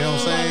building. You know what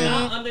I'm saying?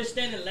 Not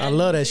understanding Latin I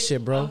love that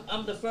shit, bro.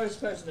 I'm the first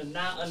person to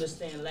not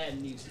understand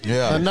Latin music.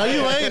 Yeah. No,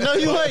 you ain't. No,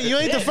 you ain't. You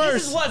ain't the first.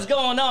 This is what's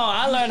going on.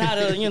 I learned how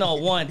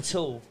to, 1,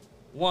 2.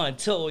 1,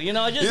 2, you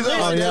know, just listen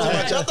to it.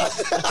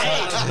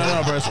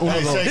 No, bro, it's uno,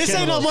 dos. This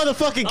ain't no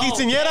motherfucking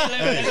quinceañera.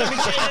 Let me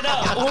change it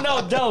up.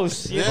 Uno,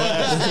 dos. Hey,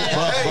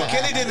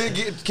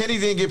 Kenny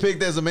didn't get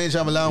picked as a main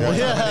Shyamalan one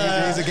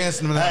time. He's against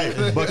him now.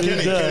 Hey, but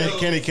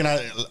Kenny, can I?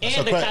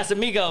 And the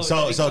Casamigos.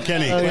 So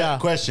Kenny,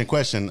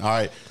 question. All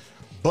right,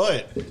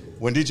 but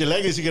when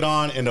DJ.Legacy get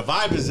on and the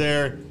vibe is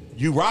there,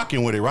 you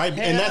rocking with it, right?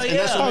 And that's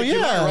what makes it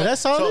matter, right?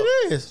 That's all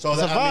it is. So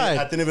it's a vibe. I mean,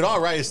 at the end of it all,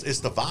 right? It's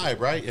the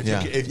vibe, right?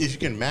 If you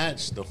can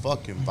match the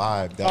fucking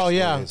vibe,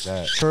 that's what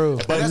it's true.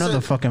 But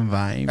another fucking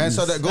vibe. And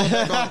so that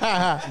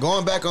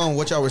going back on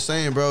what y'all were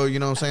saying, bro. You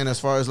know what I'm saying? As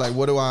far as like,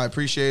 what do I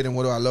appreciate and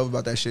what do I love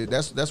about that shit?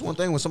 That's one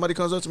thing. When somebody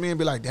comes up to me and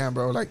be like, "Damn,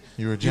 bro, like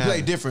you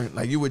play different,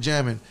 like you were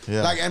jamming."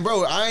 Yeah. Like, and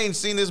bro, I ain't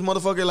seen this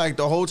motherfucker like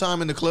the whole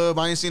time in the club.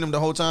 I ain't seen him the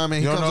whole time,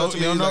 and he comes up to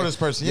me. You don't know like, this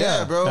person,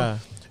 yeah, bro.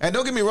 And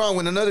don't get me wrong,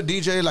 when another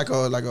DJ I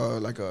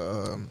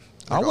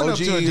went up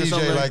to a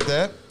DJ like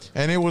that.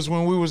 and it was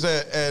when we was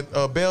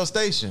at Bell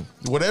Station.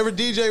 Whatever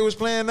DJ was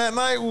playing that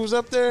night, we was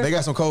up there. They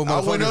got some cold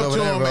motherfuckers. I went up over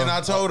to there, him bro. and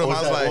I told him,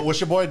 I was like, "What's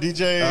your boy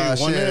DJ?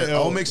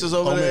 Omix is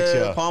over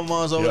there.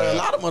 Palmer's over there. A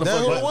lot of motherfuckers.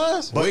 That's who it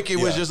was. Wiki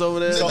was just over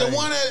there. The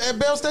one at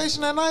Bell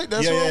Station that night.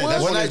 That's what it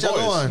was. What night y'all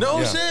going?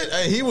 No shit.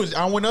 Hey, he was.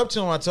 I went up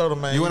to him. I told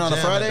him, man. You went on a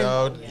Friday?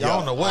 Dog. I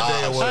don't know what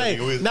day it was. Hey,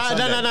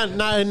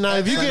 nah.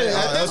 If you get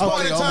at this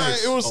point in time,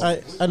 it was.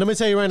 Let me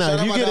tell you right now.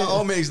 If you get it,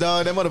 Omix,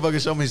 dog, that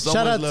motherfucker showed me so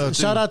much love.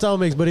 Shout out to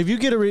Omix. But if you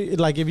get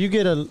if you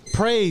get a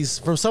praise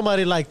from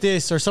somebody like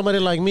this or somebody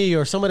like me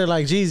or somebody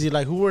like Jeezy,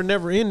 like who were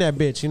never in that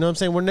bitch, you know what I'm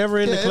saying? We're never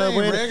in the club.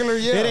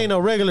 It ain't no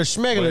regular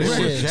schmegular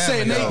shit.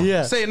 Say it, Nate.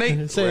 Yeah. Say it,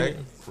 Nate. Say it.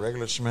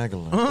 Regular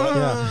schmegular.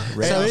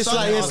 So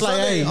it's like,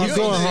 hey, you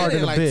going hard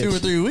in a like bitch. 2 or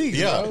 3 weeks.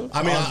 Yeah, bro.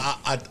 I mean,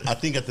 I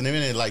think at the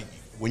minute, like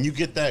when you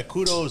get that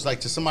kudos, like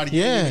to somebody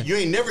you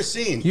ain't never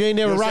seen, you ain't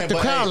never rocked the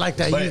crowd like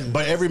that.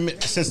 But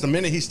since the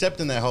minute he stepped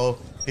in that hole,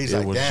 he's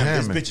like,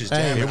 damn, this bitch is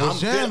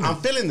jamming. I'm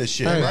feeling this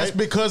shit. Right? That's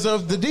because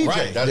of the DJ.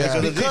 Right,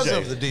 that's because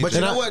of the DJ. But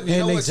you know what? You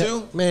know what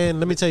too? Man,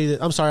 let me tell you this.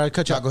 I'm sorry I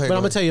cut you off. But I'm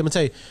gonna tell you.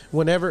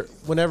 Whenever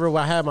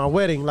I had my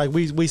wedding, like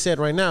we said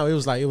right now, it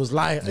was live. It was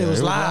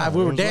live.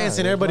 We were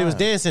dancing. Everybody was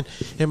dancing.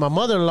 And my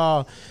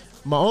mother-in-law,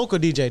 my uncle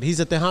DJ'd. He's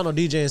a Tejano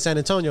DJ in San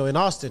Antonio, in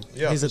Austin.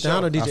 He's a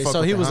Tejano DJ.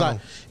 So he was like,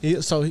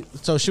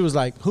 so she was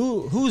like,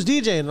 who's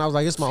DJing? And I was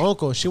like, it's my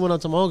uncle. She went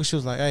up to my uncle. She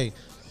was like, hey,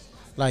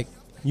 like,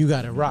 you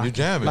got it rock. You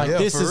jamming, like real.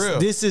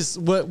 This is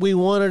what we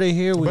wanted to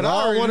hear. We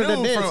all wanted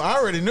to dance. I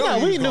already knew.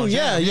 Yeah, we knew.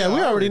 Yeah,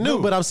 we already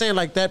knew. But I'm saying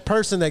like that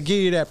person that give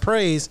you that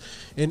praise,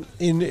 and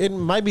it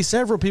might be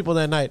several people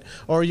that night,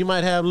 or you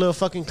might have little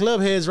fucking club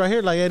heads right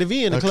here, like Eddie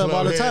V in the club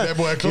all the time. That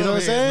boy club you know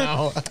what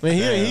I'm saying?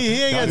 Man,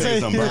 he ain't gonna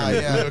tell you.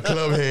 Little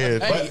club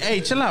head.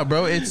 Hey, chill out,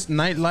 bro. It's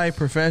nightlife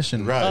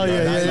professional. Right. Oh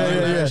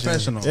yeah.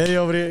 Professional. Eddie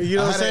over there. You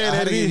know what I'm saying? I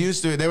had to Eddie get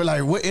used to it. They were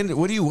like, "What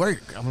do you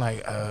work?" I'm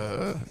like,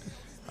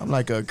 I'm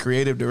like a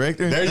creative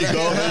director. There you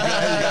go.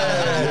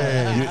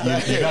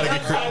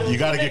 You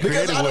gotta get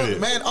creative with it,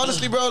 man.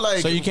 Honestly, bro, like,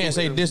 so you can't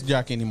say disc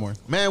jockey anymore,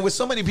 man. With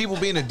so many people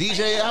being a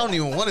DJ, I don't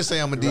even want to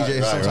say I'm a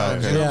DJ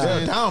sometimes. You know what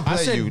I'm saying? I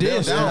said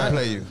disc.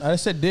 Downplay you. I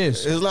said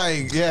disc. It's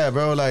like, yeah,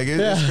 bro. Like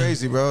it's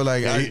crazy, bro.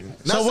 Like,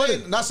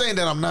 not saying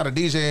that I'm not a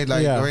DJ,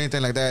 like or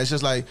anything like that. It's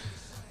just like,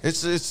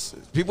 it's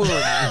people.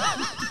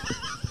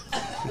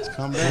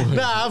 Calm down.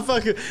 Nah, I'm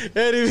fucking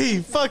Eddie V.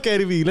 Fuck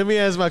Eddie V. Let me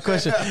ask my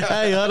question.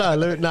 Hey, hold on.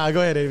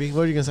 Go ahead, Eddie V.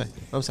 What are you gonna say?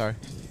 I'm sorry.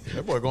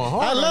 That boy going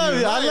hard. I love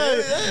you.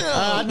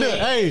 I do.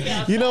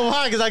 Hey, you know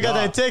why? Because I got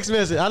that text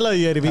message. I love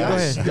you, Eddie V. Go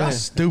ahead. That's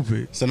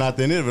stupid. So not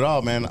the end of it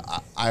all, man.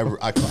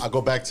 I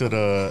go back to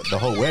the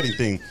whole wedding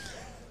thing.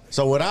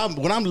 So what I'm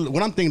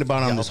thinking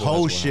about on this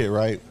whole shit,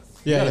 right?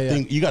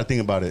 You gotta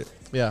think about it.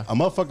 Yeah, a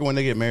motherfucker when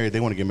they get married, they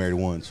want to get married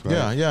once,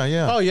 right?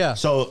 Yeah. Oh yeah.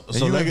 So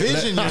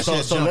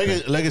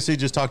Legacy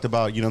just talked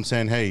about, you know what I'm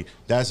saying, hey,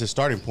 that's his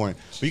starting point.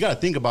 But you got to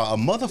think about a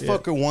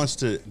motherfucker wants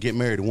to get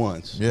married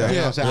once. Yeah. You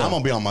know what I'm saying? I'm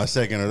gonna be on my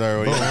second or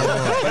third. But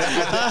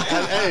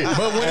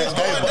when it's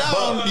going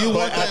down, you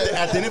want that.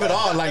 At the end of it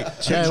all, like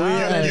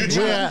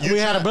we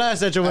had a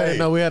blast at your wedding.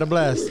 No, we had a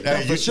blast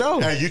for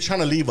sure. Hey, you trying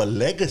to leave a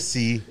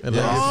legacy? There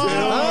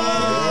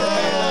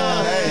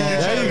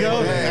you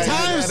go.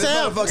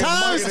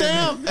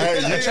 Timestamp. Hey,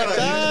 you're trying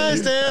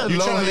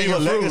to leave a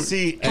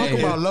legacy. Talk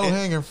about low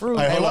hanging fruit.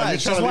 You're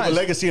trying to leave a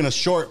legacy in a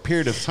short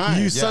period of time.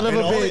 You son of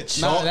a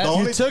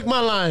bitch. You took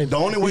my line. The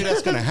only way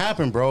that's gonna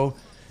happen, bro,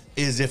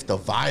 is if the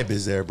vibe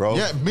is there, bro.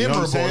 Yeah,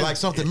 memorable, like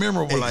something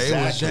memorable, like it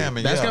was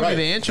jamming. That's gonna be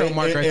the intro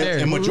mark right there.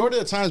 And majority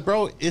of the times,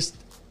 bro, it's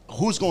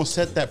who's gonna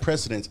set that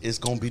precedence? It's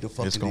gonna be the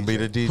fucking. It's gonna be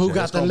the DJ. Who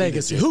got the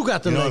legacy? Who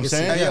got the legacy?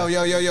 Hey,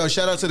 yo!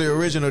 Shout out to the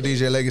original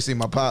DJ.Legacy,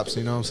 my pops.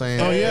 You know what I'm saying?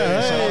 Oh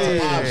yeah,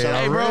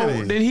 hey,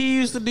 bro. Did he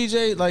used to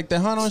DJ like the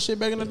Hano and shit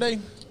back in the day?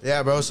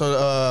 Yeah, bro.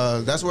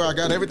 So that's where I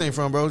got everything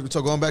from, bro.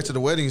 So going back to the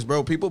weddings,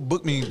 bro, people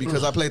book me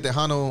because I played the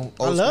Hano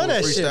old school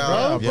freestyle, shit,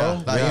 bro. You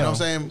know what I'm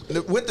saying?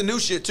 With the new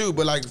shit too,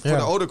 but like for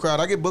the older crowd,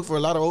 I get booked for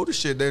a lot of older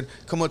shit. They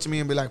come up to me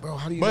and be like, bro,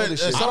 how do you know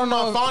this shit? Some of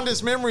my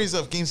fondest memories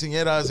of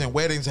quinceañeras and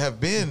weddings have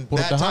been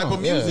that type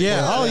of music.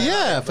 Yeah. Oh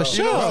yeah, for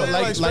sure.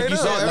 Like you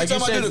said, every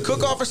time I do the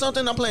cook off or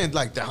something, I'm playing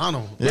like the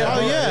Hano. Yeah.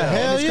 Oh yeah.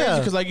 Hell yeah.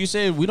 Because like you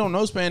said, we don't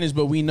know Spanish,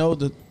 but we know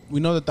that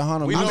the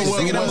Hano. We know what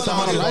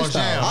Hano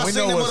lifestyle. I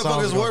sing them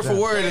motherfuckers word for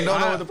word and don't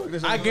know what the fuck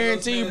this is. I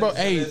guarantee you, bro.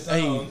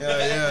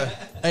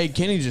 Hey,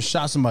 Kenny just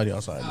shot somebody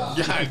outside, bro.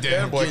 Yeah,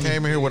 damn boy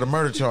came in here with a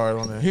murder charge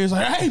on there. He was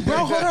like, "Hey, bro,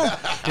 hold up."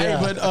 Hey,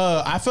 but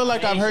I feel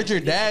like I've heard your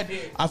dad.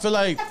 I feel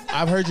like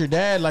I've heard your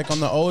dad like on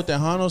the old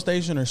Tejano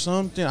station or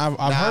something.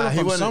 I've heard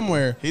him from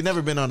somewhere. He's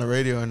never been on the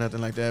radio or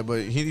nothing like that,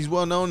 but he's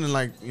well known and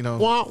like you know.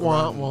 Wah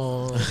wah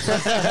wah.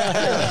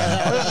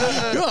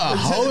 You're a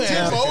hoe.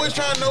 Tim always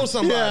trying to know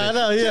somebody. Yeah, I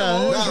know.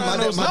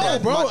 Yeah.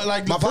 Bro,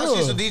 like my pops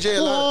used to DJ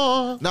a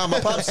lot. Nah, my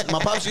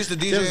pops used to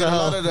DJ a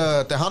lot of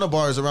the Tejano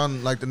bars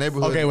around like the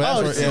neighborhood. Okay,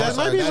 well,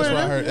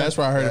 That's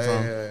where I heard it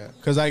from.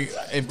 Because I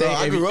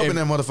grew up in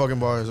that motherfucking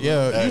bars.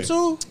 Yeah, you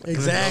too.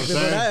 Exactly,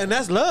 and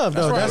that's love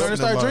though.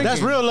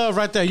 That's real love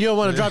right there. You don't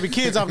want to drop your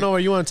kids off nowhere.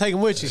 You want to take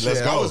them with you.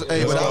 Let's go. I was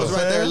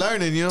right there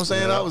learning. You know what I'm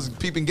saying? I was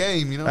peeping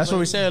game. You know. That's what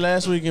we said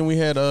last week, and we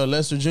had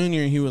Lester Jr.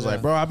 and he was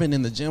like, "Bro, I've been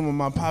in the gym with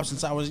my pops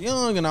since I was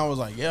young," and I was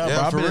like, "Yeah, bro,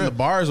 I've been in the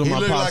bars with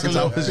my pops since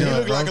I was young." He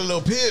looked like a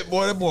little pit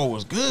boy. That boy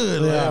was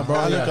good. Yeah, bro,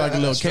 I look like a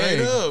little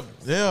kid.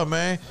 Yeah,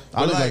 man.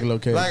 I look like a little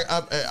kid. Like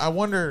I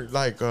wonder,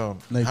 like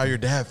how your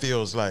dad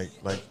feels like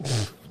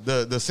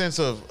the sense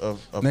of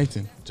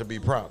Nathan to be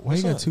proud. Why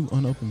you got 2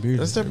 unopened beers?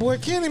 That's that boy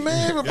Kenny,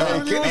 man.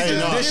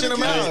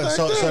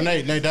 So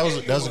Nate, that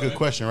was a good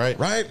question, right?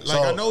 Right.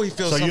 Like I know he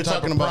feels. So you're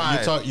talking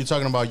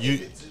about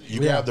you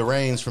grab the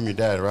reins from your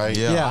dad, right?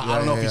 Yeah. I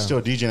don't know if he's still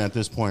DJing at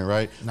this point,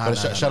 right? But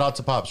shout out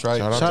to Pops, right?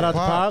 Shout out to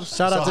Pops.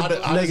 Shout out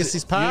to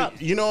Legacy's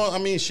Pop. You know, I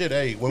mean, shit.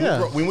 Hey,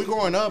 when we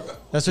growing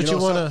up, that's what you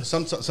want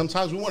to.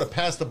 Sometimes we want to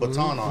pass the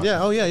baton on.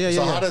 Yeah. Oh yeah.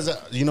 So how does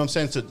that? You know what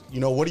I'm saying?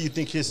 What do you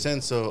think his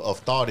sense of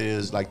thought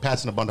is, like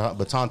passing the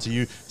baton to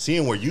you,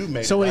 seeing where you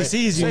made? So when he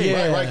sees you,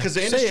 right? Because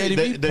the industry,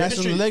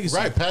 passing the legacy,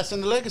 right?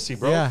 Passing the legacy,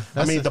 bro. Yeah.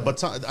 I mean the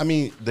baton. I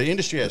mean the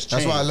industry has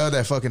changed. That's why I love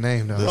that fucking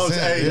name, though.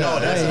 Hey, you know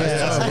what?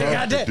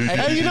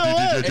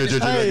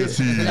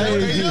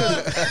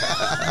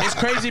 It's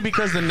crazy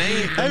because the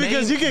name.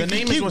 Because you can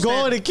keep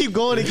going and keep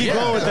going and keep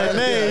going with that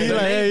name. You're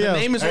like, the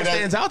name is what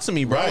stands out to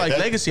me, bro. Like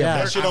Legacy.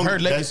 I've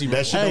heard Legacy.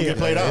 That shit don't get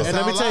played out. And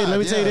let me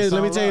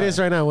tell you this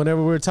right now.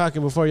 Whenever we were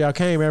talking before y'all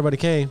came, everybody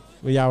came.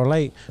 Well, y'all were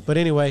late. But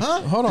anyway.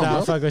 Hold on,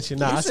 bro. Fuck with you.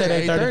 Nah, I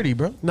said 8:30,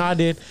 bro. No, I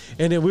did.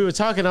 And then we were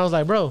talking. I was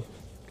like, bro,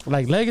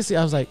 like Legacy.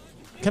 I was like,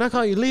 can I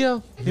call you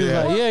Leo? He was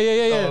like,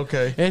 yeah. Oh,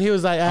 okay. And he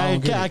was like,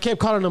 I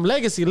kept calling him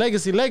Legacy. And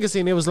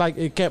it was like,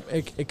 it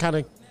kind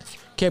of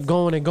kept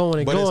going and going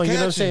and going. You know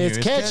what I'm saying? It's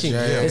catchy.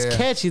 It's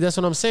catchy. That's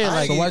what I'm saying.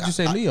 Like, so why'd you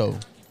say Leo?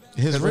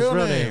 His real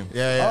name.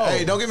 Yeah.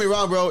 Hey, don't get me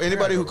wrong, bro.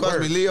 Anybody who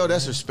calls me Leo,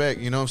 that's respect.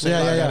 You know what I'm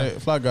saying? Yeah.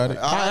 Fly got it.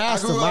 I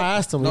asked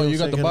him. No, you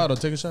got the bottle.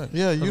 Take a shot.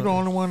 Yeah, you the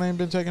only one that ain't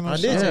been taking no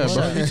shots. Yeah,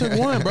 bro. You took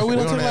one, bro. We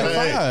don't take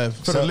like 5.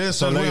 For the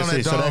listeners, we on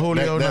that Don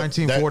Julio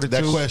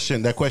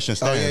 1942. That question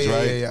stands,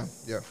 right?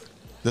 Yeah.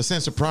 The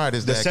sense of pride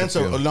is the sense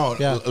of no.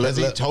 Has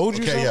he told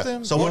you something?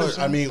 Yeah. So what is?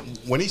 I mean,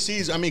 when he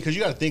sees, because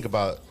you got to think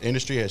about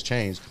industry has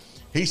changed.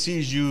 He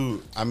sees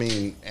you, and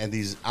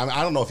these.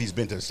 I don't know if he's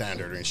been to the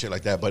Standard and shit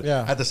like that, but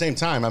at the same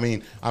time,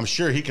 I'm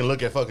sure he can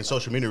look at fucking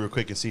social media real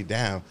quick and see,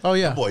 damn,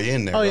 that boy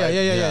in there. Oh yeah, right?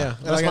 yeah.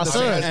 That's my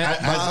son.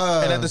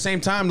 And at the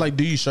same time, like,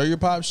 do you show your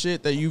pop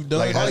shit that you've done?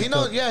 Like, he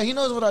knows. Yeah, he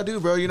knows what I do,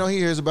 bro. You know, he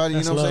hears about it.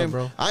 You know what I'm saying,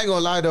 bro? I ain't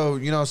gonna lie though.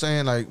 You know what I'm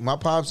saying? Like, my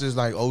pops is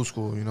like old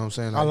school. You know what I'm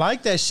saying? Like, I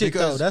like that shit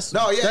though. That's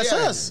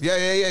us.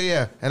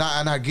 Yeah. And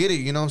I get it.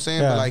 You know what I'm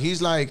saying? But like,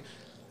 he's like,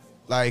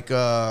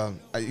 I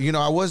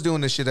was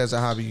doing this shit as a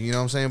hobby, you know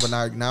what I'm saying? But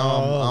now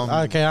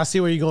I'm okay, I see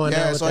where you're going.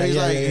 Yeah, so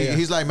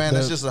he's like, man,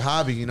 that's just a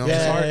hobby, you know.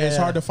 It's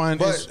hard to find.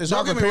 But it's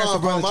hard to prepare for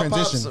the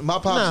transition. My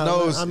pops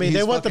knows. I mean,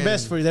 they want the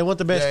best for you. They want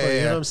the best for you.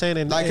 You know what I'm saying?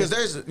 And like, because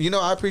there's,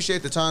 I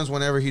appreciate the times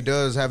whenever he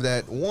does have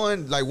that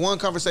one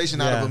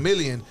conversation out of a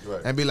million,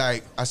 and be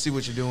like, I see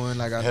what you're doing.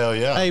 Like, hell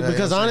yeah. Hey,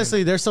 because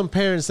honestly, there's some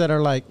parents that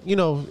are like,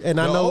 and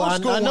I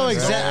know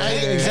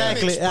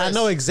exactly. I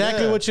know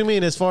exactly what you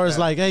mean as far as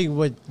like, hey,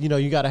 what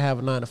you got to have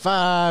a 9 to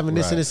 5 and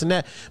this and this and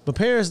that. But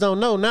parents don't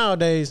know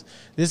nowadays.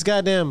 This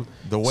goddamn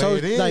the way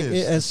it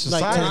is.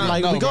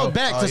 Like we go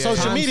back to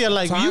social media.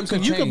 Like you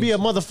could be a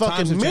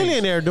motherfucking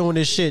millionaire doing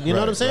this shit. You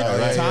know what I'm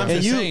saying?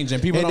 Times change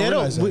and people don't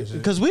realize that.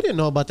 Because we didn't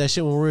know about that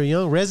shit when we were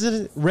young.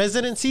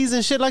 Residencies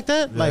and shit like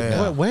that.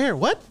 Like where?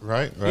 What?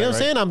 Right. You know what I'm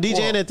saying? I'm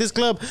DJing at this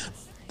club.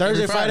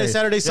 Thursday, Friday,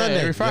 Saturday, Sunday.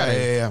 Every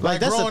Friday. Yeah.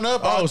 Like growing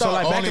up, so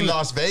like back in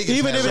Las Vegas.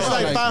 Even if it's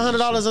like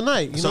 $500 a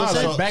night. You know what I'm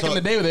saying? Back in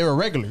the day, they were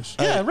regulars.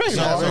 Yeah,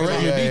 regulars.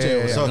 Regular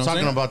DJ. So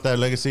talking about that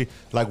Legacy,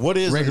 like what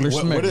is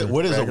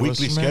a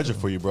weekly schedule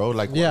for you, bro?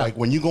 Like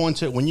when you go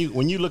into when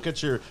you look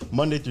at your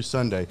Monday through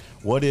Sunday,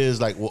 what is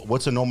like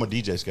what's a normal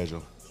DJ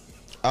schedule?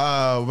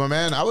 But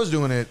man, I was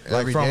doing it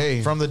every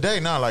day. From the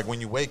day, not like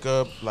when you wake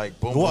up, like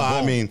boom, well, boom,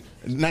 boom. I mean,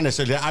 not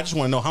necessarily. I just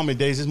want to know how many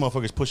days this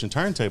motherfucker's pushing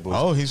turntables.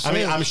 Oh, he's. I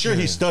mean, I'm sure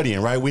he's studying,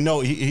 right? We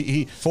know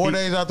he 4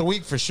 days out the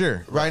week for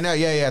sure. Right now,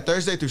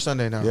 Thursday through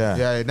Sunday now.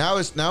 Yeah. Now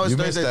it's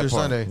Thursday through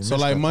Sunday. So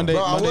like Monday,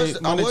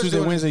 Tuesday,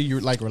 Wednesday,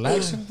 you're like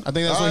relaxing. I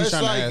think that's what he's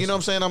trying to ask. You know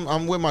what I'm saying?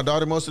 I'm with my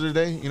daughter most of the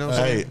day. You know what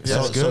I'm saying?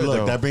 So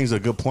look, that brings a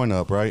good point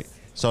up, right?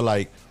 So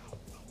like.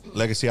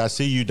 Legacy, I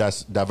see you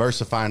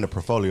diversifying the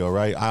portfolio,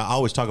 right? I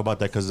always talk about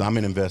that because I'm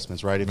in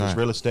investments, right? If it's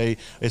real estate,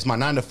 it's my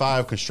 9 to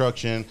 5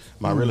 construction,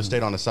 my real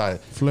estate on the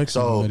side.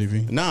 Flexible,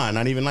 nah,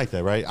 not even like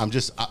that, right? I'm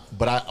just,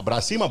 but I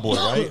see my boy,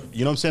 right?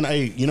 You know what I'm saying?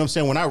 Hey, you know what I'm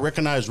saying? When I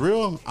recognize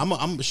real, I'm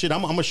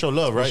gonna show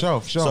love, right?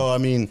 For sure. So I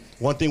mean,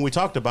 one thing we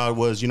talked about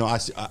was,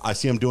 I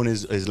see him doing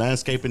his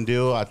landscaping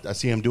deal. I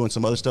see him doing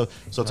some other stuff.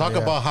 So talk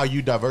about how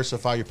you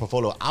diversify your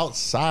portfolio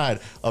outside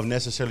of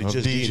necessarily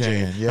just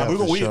DJing. Yeah,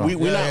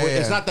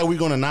 it's not that we're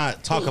gonna not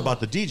talk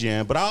about the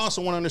DJing, but I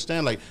also want to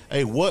understand, like,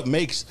 hey, what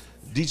makes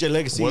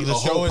DJ.Legacy, well, the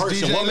show is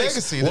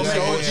DJ.Legacy.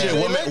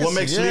 What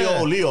makes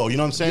Leo Leo? You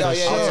know what I'm saying?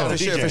 Yeah,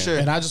 for sure.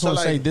 And I just want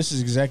to say, this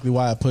is exactly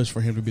why I pushed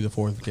for him to be the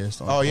fourth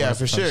guest. Oh yeah,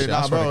 for sure.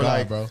 Nah,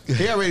 bro,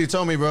 he already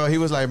told me, bro. He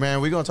was like,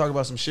 man, we're gonna talk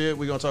about some shit.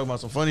 We're gonna talk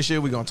about some funny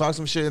shit. We're gonna talk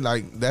some shit.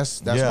 Like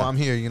that's why I'm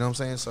here. You know what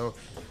I'm saying? So.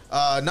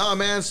 Nah,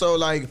 man. So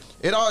like,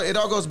 it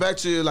all goes back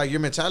to like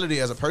your mentality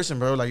as a person,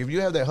 bro. Like if you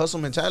have that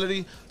hustle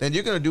mentality, then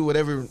you're gonna do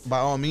whatever by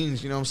all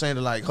means. You know what I'm saying?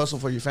 To like hustle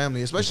for your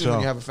family, especially when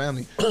you have a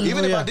family.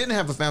 Even if I didn't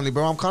have a family,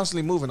 bro, I'm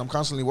constantly moving. I'm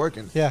constantly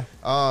working. Yeah.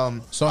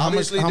 So how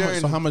much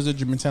did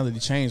your mentality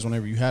change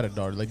whenever you had a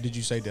daughter? Like, did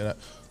you say that?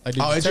 Like,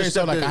 did you tell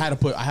yourself like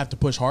I have to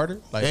push harder?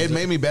 Like it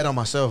made me bet on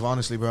myself,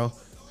 honestly, bro.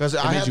 Because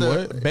I had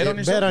to bet on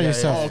yourself. Bet on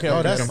yourself. Oh, okay.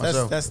 Oh,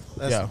 that's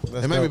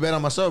it made me bet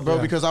on myself, bro.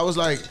 Because I was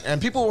like,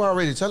 and people were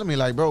already telling me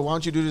like, bro, why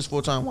don't you do this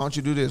full time? Why don't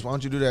you do this? Why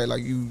don't you do that?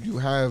 Like you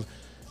have.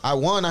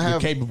 You're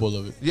capable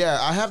of it. Yeah,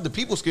 I have the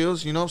people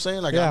skills. You know what I'm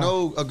saying? Like I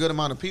know a good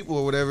amount of people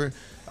or whatever.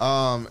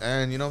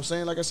 And you know what I'm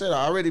saying? Like I said,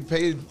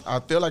 I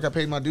feel like I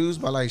paid my dues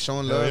by like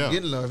showing love,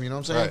 getting love. You know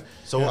what I'm saying? Right.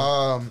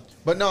 So,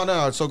 but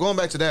no. So going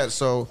back to that,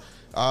 so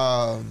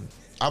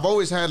I've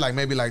always had like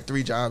maybe like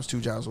 2 jobs,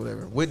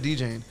 whatever, with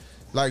DJing.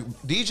 Like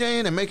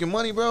DJing and making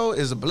money, bro,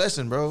 is a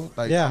blessing, bro.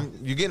 Like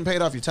you're getting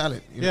paid off your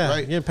talent, you know, right?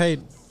 You're getting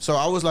paid. So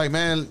I was like,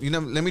 man, you know,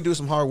 let me do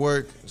some hard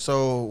work.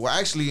 So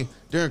actually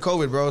during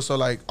COVID, bro, so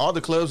like all the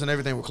clubs and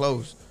everything were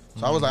closed.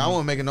 So I was like, I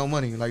wasn't making no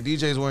money. Like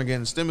DJs weren't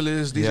getting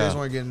stimulus, DJs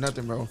weren't getting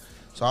nothing, bro.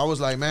 So I was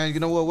like, man, you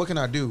know what can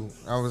I do?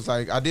 I was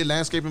like, I did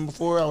landscaping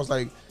before. I was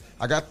like,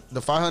 I got the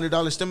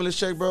 $500 stimulus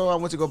check, bro. I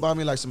went to go buy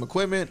me like some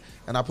equipment,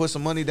 and I put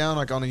some money down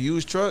like on a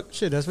used truck.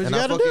 Shit, that's what you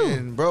gotta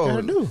do,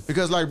 bro.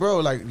 Because like, bro,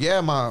 like, yeah,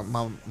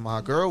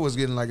 my girl was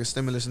getting like a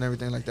stimulus and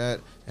everything like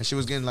that, and she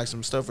was getting like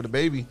some stuff for the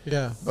baby.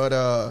 Yeah. But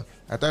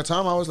at that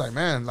time, I was like,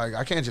 man, like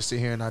I can't just sit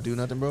here and not do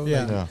nothing, bro.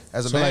 Yeah. Like,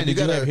 as a so man, like, did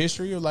you have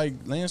history of like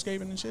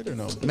landscaping and shit or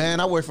no? Man,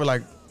 I worked for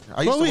like.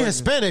 Well, we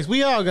Hispanics.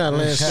 We all got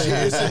landscape.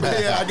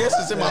 I guess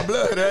it's in my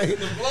blood, right?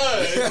 The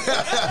blood.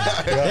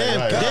 Damn.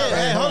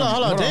 Hey, hold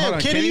on. Damn,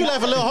 Kitty, you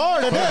laugh a little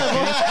hard at that.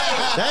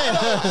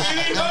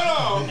 Hold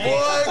on.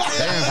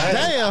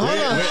 Damn, hold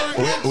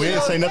on. We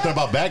didn't say nothing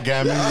about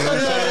backgammon. You know what I'm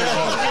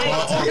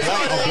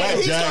saying?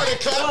 He started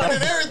clapping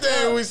and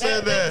everything when we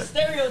said that.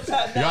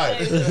 Stereotype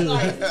nowadays.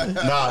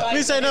 Nah.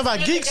 We say nothing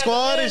about Geek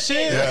Squad and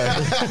shit.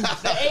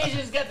 The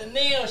Asians got the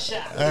nail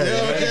shot.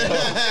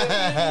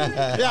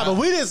 Yeah, but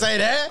we didn't say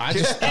that. I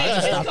just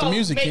stopped the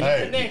music.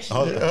 Hey,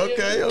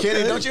 okay.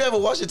 Kenny, don't you ever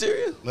wash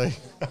interior? Hey,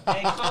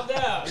 calm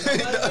down.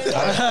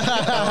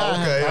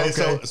 Okay.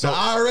 So the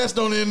IRS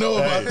don't even know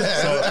about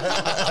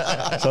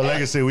that. So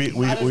Legacy, we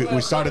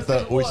started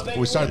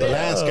the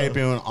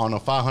landscaping on a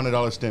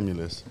 $500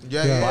 stimulus.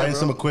 Yeah, buying bro.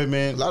 some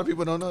equipment. A lot of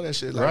people don't know that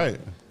shit. Like, Right.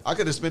 I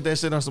could have spent that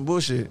shit on some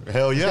bullshit.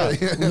 Hell yeah.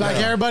 Like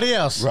everybody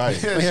else.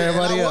 Right. Like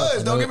everybody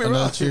else. Don't get me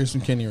wrong. Cheers from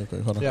Kenny real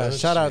quick. Hold on. Yeah,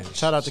 shout out to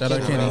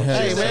Kenny.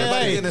 Hey, Hey, man,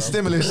 Everybody getting a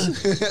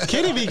stimulus.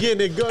 Kenny be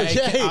getting it good.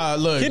 Hey,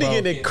 look, Kenny bro.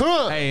 getting it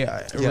crunk. Hey,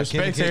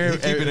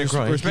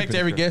 respect to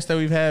every guest that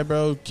we've had,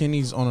 bro.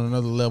 Kenny's on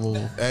another level.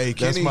 Hey,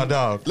 That's Kenny, my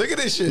dog. Look at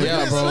this shit.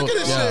 Yeah, bro. Look at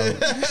this shit.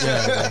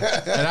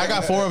 Yeah, bro. And I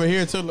got 4 over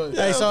here too. Look.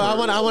 Hey, so I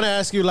want to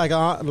ask you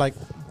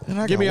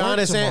give me an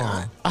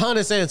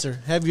honest answer.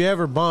 Have you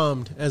ever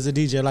bombed as a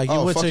DJ? Like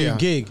you went to your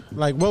gig.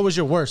 Like what was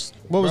your worst?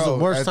 What was the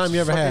worst time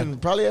you ever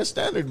had? Probably at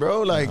Standard,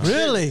 bro. Like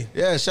really?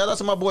 Yeah. Shout out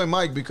to my boy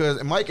Mike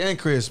and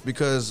Chris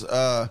because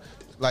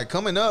like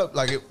coming up,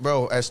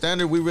 bro, at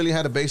Standard we really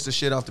had to base the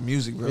shit off the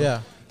music, bro.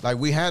 Yeah. Like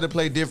we had to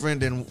play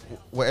different than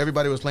what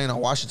everybody was playing on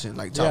Washington,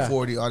 like top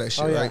 40, all that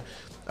shit, right?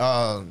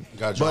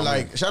 But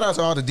like shout out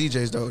to all the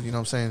DJs though, you know what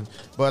I'm saying?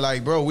 But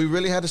like, bro, we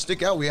really had to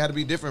stick out. We had to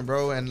be different,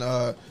 bro. And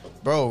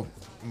bro,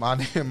 my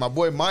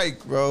boy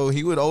Mike, bro,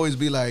 he would always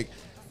be like,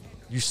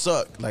 you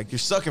suck. Like, you're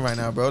sucking right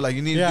now, bro. Like,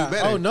 you need to do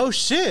better. Oh, no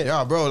shit.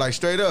 Yeah, bro, like,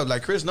 straight up.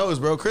 Like, Chris knows,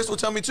 bro. Chris will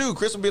tell me, too.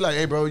 Chris will be like,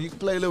 hey, bro, you can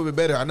play a little bit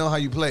better. I know how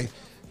you play.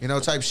 You know,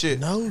 type shit.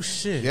 No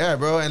shit. Yeah,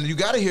 bro. And you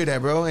got to hear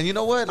that, bro. And you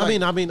know what?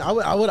 Like,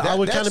 I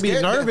would kind of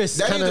be nervous.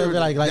 Kind of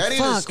like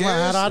fuck,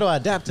 how do I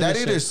adapt to this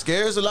shit? That either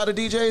scares a lot of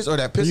DJs or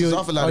that pisses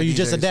off a lot of DJs. Or you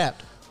just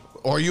adapt.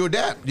 Or you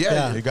adapt.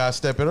 Yeah. You got to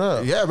step it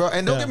up. Yeah, bro.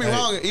 And don't get me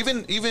wrong.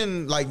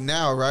 Even like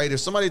now, right? If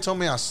somebody told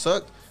me I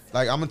sucked,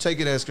 like, I'm gonna take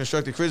it as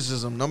constructive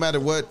criticism, no matter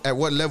at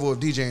what level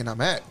of DJing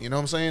I'm at. You know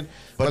what I'm saying?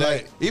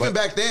 But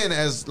back then,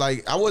 as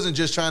like, I wasn't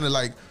just trying to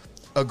like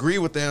agree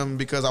with them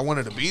because I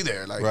wanted to be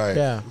there. Like, right.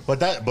 Yeah.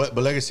 But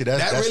Legacy,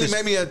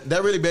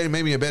 that really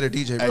made me a better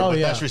DJ. Bro.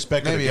 Hey, but that's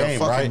respect of the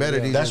game, right? Better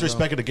DJ, that's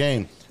respect of the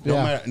game.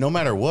 No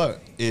matter what,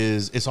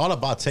 it's all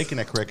about taking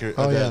that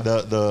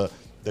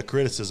the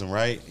criticism,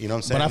 right? You know what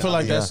I'm saying? But I feel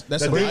like that's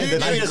that's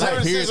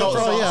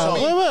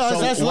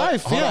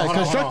life. Yeah,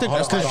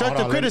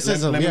 constructive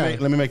criticism.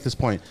 Let me make this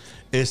point.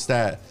 It's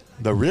that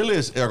the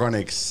realists are going to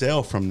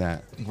excel from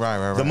that.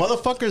 Right. The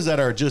motherfuckers that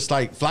are just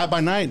like fly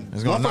by night,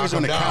 motherfuckers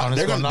going to count.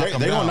 They're going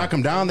to knock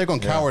them down. They're going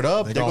to cower it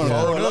up. They're going to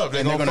fold up.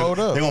 They're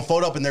going to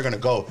fold up and they're going to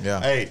go.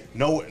 Yeah. Hey,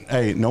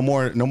 no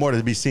more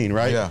to be seen,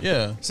 right?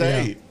 Yeah.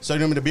 Say, so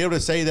to be able to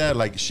say that,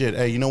 like, shit,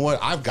 hey, you know what?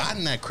 I've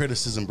gotten that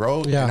criticism,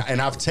 bro. Yeah.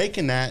 And I've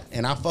taken that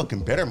and I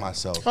fucking better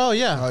myself. Oh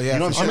yeah. You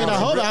know what I'm saying?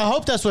 I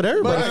hope that's what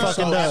everybody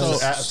fucking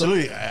does.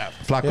 Absolutely.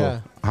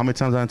 Flacco, how many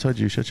times I told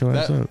you, shut your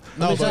ass up?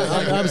 No, I'm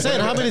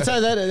saying how many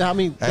times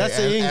that's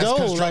the end goal.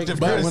 Constructive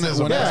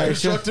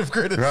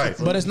criticism. Right.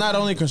 But it's not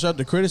only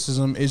constructive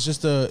criticism. It's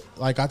just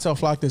like I tell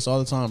Flock this all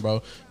the time,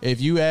 bro.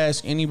 If you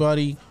ask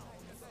anybody,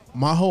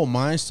 my whole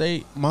mind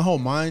state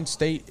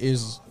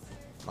is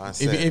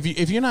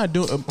if you're not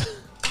doing.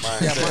 You want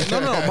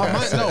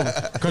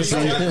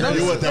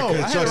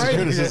that constructive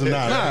criticism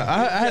now?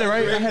 I had it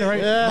right.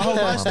 My whole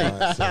mind state.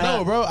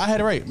 No, bro, I had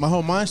it right. My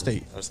whole mind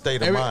state. A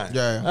state of mind.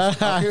 Yeah.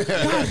 God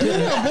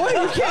damn, boy,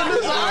 you can't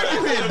lose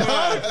argument,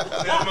 dog.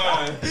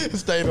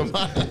 State of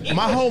mind.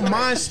 My whole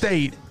mind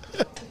state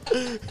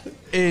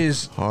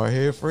is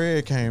Hardhead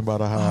Fred came by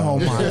the house. Oh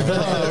my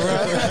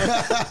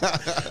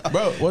god,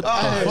 bro! What the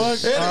fuck?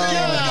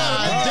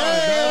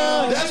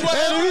 Damn, that's what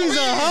Eddie's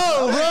a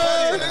hoe, bro.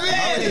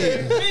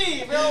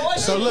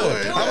 So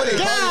look,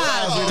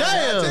 God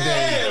damn.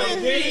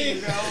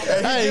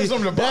 Hey,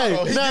 no.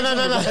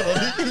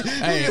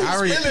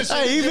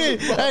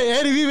 Hey,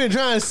 Eddie, he been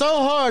trying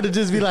so hard to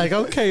just be like,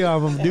 okay,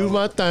 I'm gonna do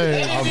my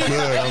thing. I'm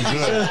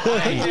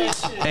good.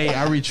 Hey,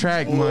 I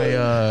retract my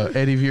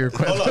Eddie V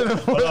request.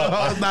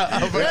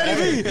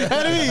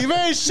 Eddie V,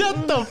 man,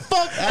 shut the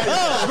fuck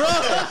up, bro.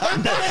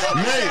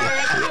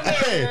 Man,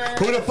 hey,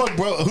 who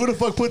the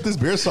fuck put this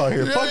beer saw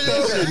here? Fuck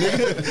that shit,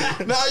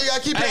 nigga. Now you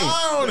gotta keep your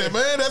eye on it,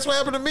 man. That's what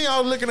happened to me. I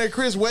was looking at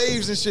Chris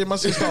Waves and shit. My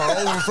shit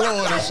started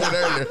overflowing and shit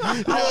earlier.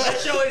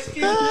 That's your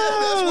excuse.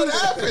 That's what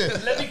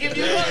happened. Let me give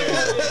you one.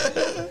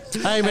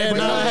 Hey, man,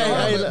 go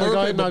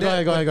ahead.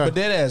 But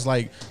dead ass,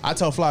 like I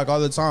tell Flock all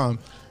the time,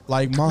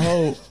 like my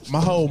whole.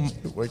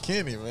 Boy,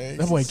 Kenny, man.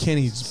 That boy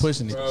Kenny's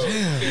pushing it. Stop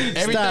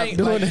Everything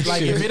doing that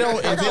like shit. if it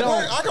don't,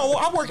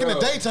 I work in the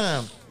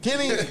daytime.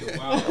 Kenny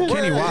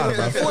wild,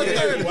 bro.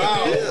 4:30.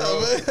 Wow.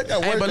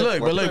 Hey, but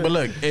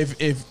look.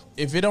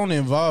 If it don't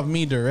involve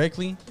me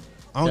directly,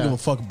 I don't give a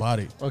fuck about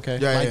it. Okay.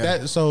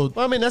 That. So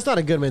well, I mean, that's not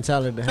a good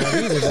mentality to have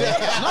either.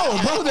 no,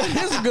 bro, that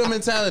is a good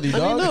mentality,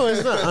 dog. I mean, no,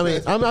 it's not. I mean,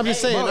 I'm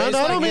just saying. Bro, I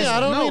don't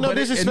mean no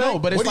disrespect. No,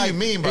 but it's what do you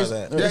mean by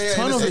that? It's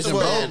tunnel vision,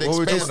 bro.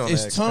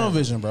 It's tunnel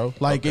vision, bro.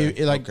 Like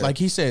like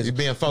he says, you're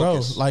being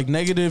focused. Bro, like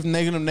negative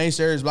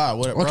naysayers, blah,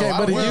 whatever. Okay,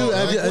 but when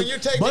you're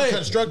taking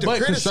constructive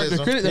criticism,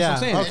 that's what I'm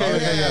saying.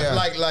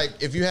 Okay.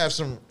 Like if you have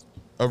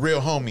a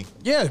real homie.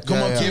 Come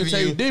up to you and tell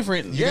you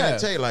different. You're gonna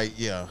tell you like,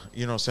 you know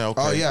what I'm saying?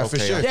 Okay. Oh yeah, for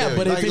sure. Yeah,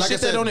 but if it's shit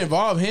that don't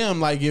involve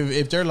him, like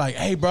if they're like,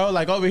 hey bro,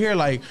 like over here,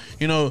 like,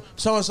 you know,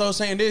 so and so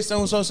saying this, so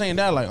and so saying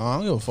that, like, I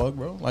don't give a fuck,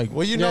 bro. Like,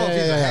 well, you know, if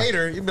he's a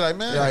hater, you'd be like,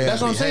 man,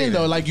 that's what I'm saying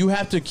though. Like you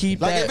have to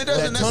keep like that, if it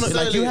doesn't tunnel,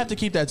 like you have to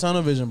keep that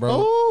tunnel vision, bro.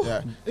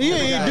 You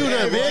ain't do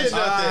that, bitch.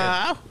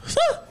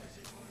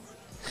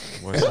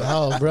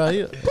 Oh,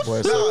 bro.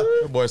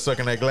 Boy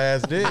sucking that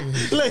glass dick.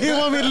 Look, he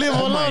want me to leave him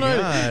alone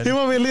already. He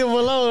want me to leave him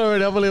alone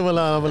already. I'm going to leave him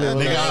alone. I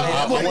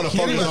want to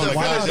focus on the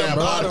goddamn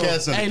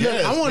podcast. Hey,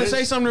 look, I want to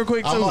say something real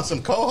quick, too. I want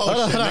some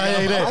co-host shit.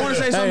 I want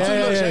to say something,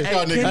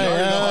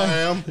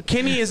 too.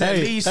 Kenny is at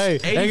least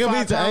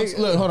 85 pounds.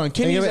 Look, hold on.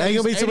 Kenny ain't going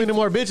to be too many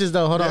more bitches,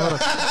 though. Hold on.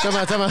 Come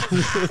on. Ain't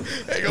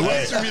going to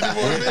be too many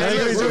more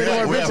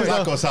bitches. We're at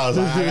Flacco's house.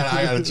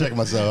 I got to check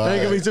myself.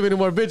 Ain't going to be too many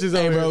more bitches,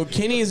 though. Hey, bro,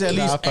 Kenny is at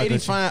least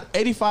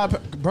 85.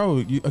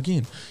 Bro,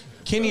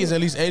 Kenny is at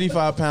least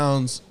 85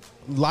 pounds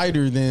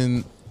lighter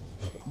than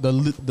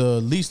the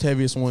least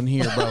heaviest one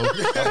here, bro.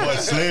 That boy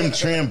Slim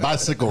Trim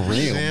Bicycle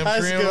Rim.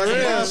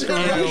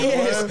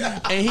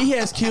 And he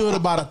has killed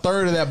about a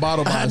third of that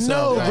bottle by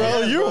himself. I know,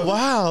 bro. You're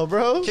wild,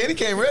 bro. Kenny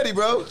came ready,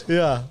 bro.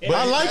 Yeah. But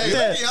I like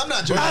that. I'm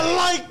not joking. I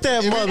like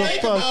that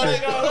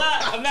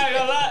motherfucker. I'm not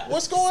gonna lie.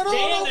 What's going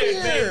on over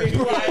here?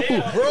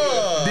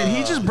 Bro. Did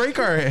he just break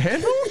our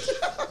headphones?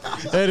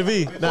 Eddie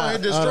V. Nah,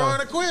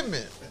 destroying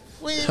equipment.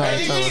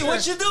 Hey,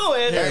 what you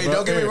doing? Hey,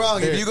 don't get me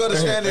wrong. If you go to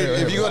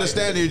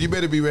standard, you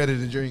better be ready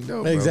to drink,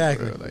 though. Bro,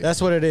 exactly. Like,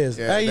 that's what it is.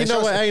 Yeah, hey, you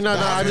know what? Hey, no.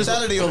 I just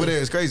over there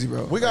is crazy,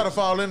 bro. We gotta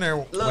fall in there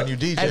when you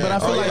DJ. Hey, but I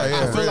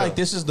feel like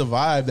this is the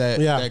vibe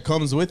that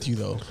comes with you,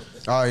 though.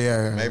 Oh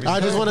yeah, maybe. I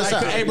just want to say,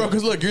 hey, bro,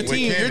 because look, your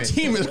team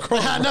is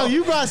crawling. I know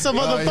you brought some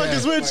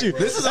motherfuckers with you.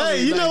 This is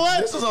hey, you know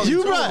what?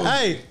 You brought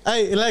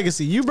hey,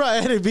 Legacy. You brought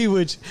Eddie B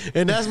with you,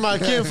 and that's my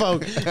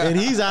kinfolk, and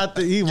he's out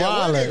there. He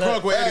wilding.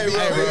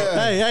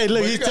 Hey,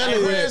 look, he's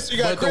telling me. You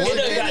got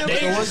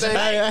Chris.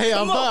 Hey,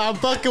 I'm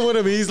fucking with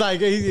him. He's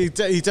like, he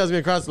tells me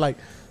across like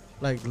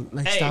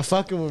stop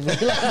fucking with me.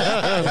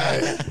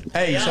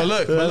 Hey, so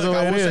look,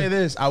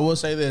 I will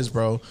say this,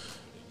 bro.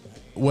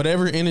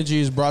 whatever energy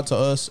is brought to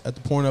us at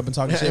the Pouring Up and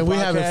Talking Shit and we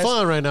podcast, having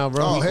fun right now,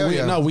 bro. Oh, hell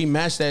yeah. No, we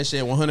match that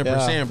shit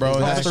 100%, bro.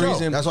 That's the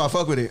reason. That's why I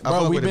fuck with it.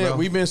 Bro,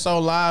 we've been so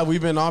live.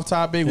 We've been off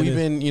topic. We've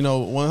been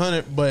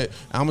 100. But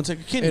I'm gonna take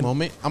a Kenny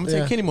moment.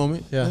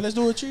 And let's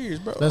do a cheers,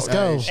 bro. Let's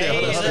go.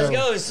 Hey, let's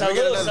go.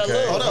 Salute.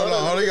 Hold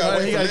on. He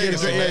gotta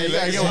get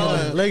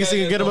a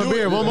Legacy can get him a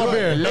beer. One more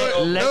beer.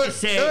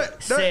 Legacy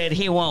said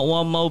he want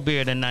one more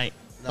beer tonight.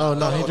 Oh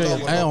no, he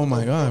drinking. Oh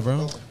my god,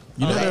 bro.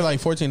 You know they're like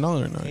 $14 now.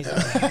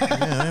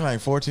 Yeah, they like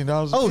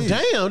 $14. Oh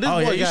damn, this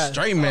boy got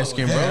straight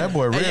Mexican, bro. That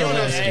boy real.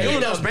 You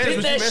know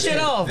Spanish. Get that shit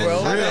off,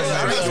 bro.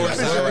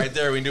 Right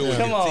there, we do it.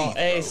 Come on,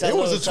 hey, it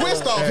was a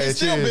twist off. He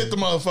still bit the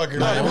motherfucker.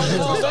 Nah, it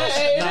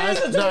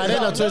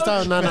ain't no twist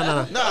off. Nah.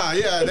 Nah,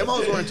 yeah, them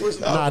hoes weren't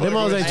twisted off. Nah, them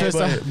hoes ain't twist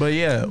off. But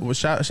yeah, well,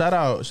 shout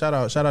out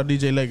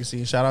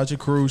Dj.Legacy. Shout out your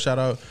crew. Shout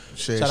out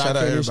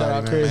everybody. Shout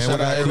out Chris. Shout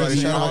out everybody.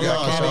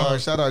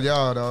 Shout out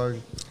y'all, dog.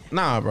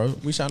 Nah, bro,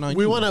 we shout out.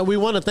 We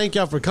wanna thank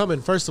y'all for coming.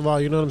 First of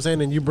all, you know what I'm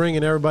saying, and you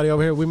bringing everybody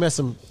over here. We met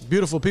some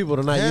beautiful people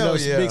tonight. Hell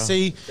Big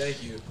C.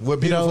 Thank you. With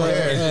beautiful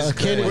hair,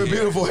 Kenny. With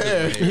beautiful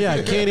hair. Yeah,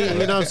 Kenny. You know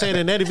what I'm saying,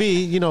 and Eddie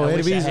V.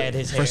 Eddie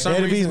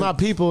V's my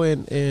people,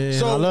 and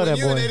so I love that when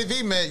you boy. and Eddie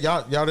V met,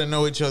 y'all didn't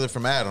know each other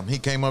from Adam. He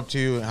came up to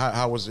you.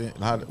 How was it?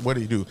 What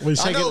did he do?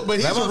 I know,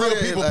 but he's a real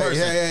people person.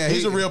 Yeah,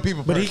 he's a real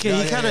people person. But he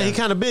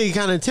kind of big, he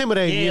kind of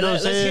intimidating. Yeah, you know what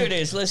I'm saying?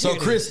 Let's hear this. So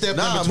Chris stepped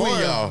in between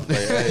y'all.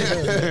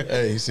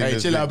 Hey,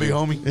 chill out, big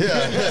homie.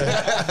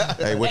 Yeah.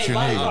 Hey, what you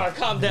need?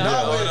 Calm down.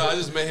 No, I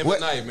just met him at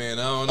night, man.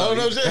 I don't know. Oh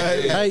no shit.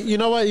 Hey, you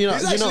know what? He's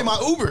actually my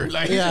Uber.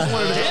 Like, he just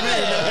wanted to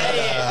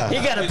he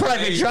got a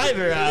private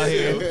driver out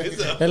here.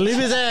 And leave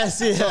his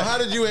ass. Yeah. So how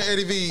did you and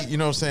Eddie V, you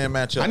know what I'm saying,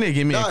 match up? I need to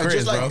get me a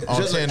Chris, bro.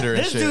 On Tinder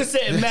and This shit. dude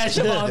said match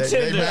up on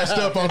Tinder. They matched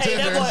up on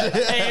Tinder.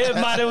 It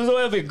might as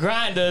well be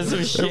Grindr or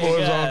some shit. It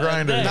was on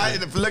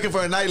Grindr. looking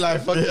for a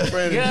nightlife. Fuck your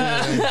friend.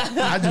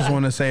 I just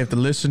want to say, if the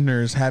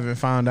listeners haven't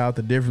found out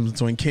the difference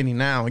between Kenny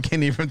now and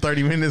Kenny from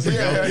 30 minutes ago,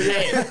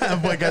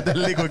 that boy got that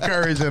liquid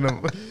courage in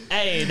him.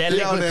 Hey, that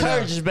liquid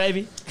courage,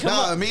 baby. Me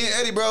and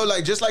Eddie, bro,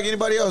 like just like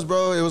anybody else,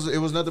 bro. It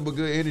was nothing but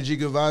good energy,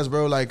 good vibes,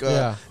 bro. Like,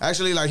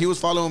 actually, like he was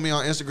following me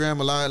on Instagram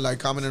a lot, like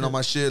commenting on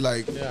my shit,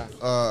 like,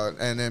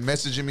 and then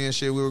messaging me and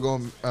shit. We were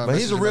going. But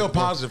he's a real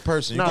positive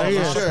person.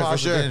 You for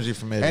sure. Energy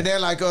from Eddie. And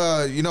then like,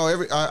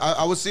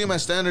 I would see him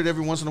at Standard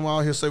every once in a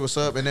while. He'll say what's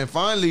up, and then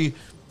finally,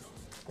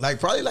 like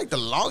probably like the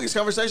longest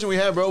conversation we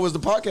had, bro, was the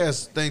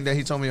podcast thing that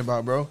he told me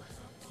about, bro.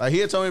 Like he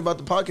had told me about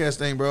the podcast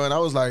thing, bro, and I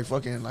was like,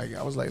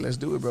 let's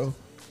do it, bro.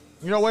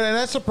 You know what? And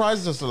that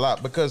surprises us a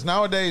lot because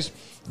nowadays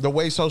the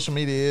way social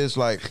media is,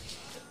 like,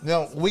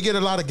 we get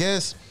a lot of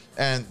guests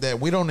and that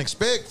we don't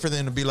expect for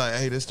them to be like,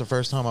 hey, this is the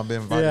first time I've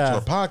been invited to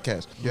a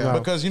podcast. Yeah.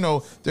 Because,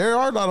 there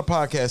are a lot of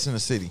podcasts in the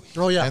city.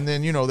 Oh, yeah. And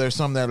then, there's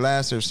some that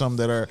last, there's some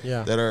that are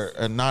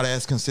not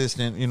as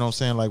consistent, you know what I'm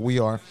saying, like we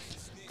are.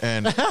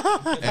 And you know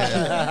what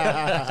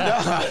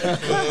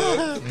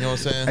I'm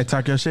saying? Hey,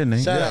 talk your shit,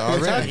 Nate. Talk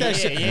that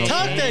shit.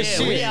 Talk that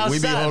shit. We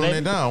be holding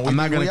it down. I'm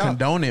not going to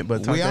condone it,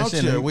 but talk that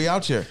shit, Nate. We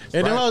out here.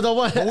 And right?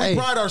 But we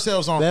pride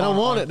ourselves on. They don't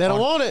want it. They don't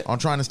want it. On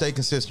trying to stay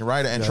consistent,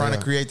 right? And trying to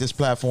create this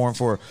platform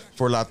for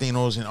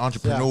Latinos and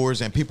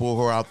entrepreneurs and people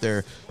who are out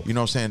there, you know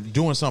what I'm saying,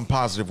 doing something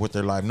positive with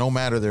their life, no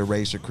matter their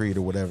race or creed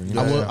or whatever.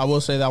 I will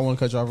say that I want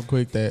to cut you off real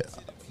quick that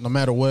no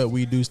matter what,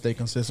 we do stay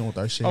consistent with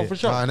our shit. Oh, for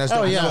sure. I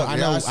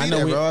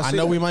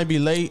know we might be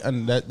late,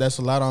 and that's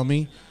a lot on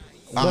me.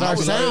 But our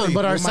sound though.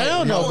 But our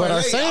sound,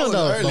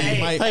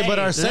 like,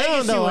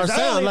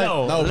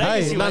 no. But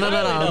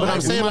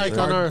I'm saying, like,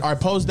 on our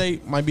post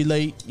date might be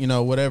late,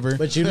 whatever.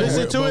 But you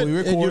listen to it,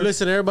 and you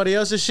listen to everybody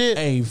else's shit.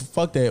 Hey,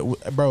 fuck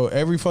that, bro.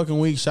 Every fucking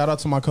week, shout out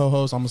to my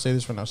co-host. I'm gonna say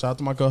this for now. Shout out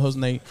to my co-host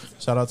Nate.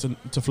 Shout out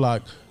to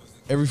Flock.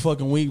 Every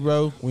fucking week,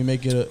 bro, we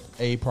make it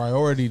a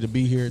priority to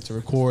be here, to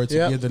record,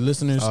 to give the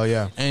listeners. Oh,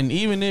 yeah. And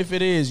even if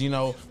it is,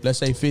 let's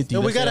say 50,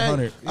 let's say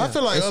 100. I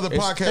feel like other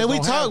podcasts and we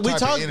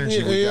talk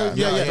energy we got.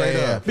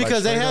 Yeah.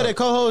 Because they had a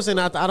co-host, and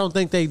I don't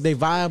think they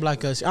vibe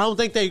like us. I don't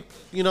think they,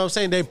 you know what I'm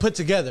saying, they put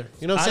together.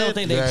 You know what I'm saying? I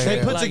don't think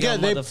they put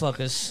together.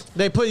 Motherfuckers.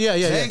 They put, They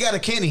ain't got a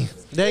Kenny.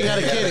 They ain't got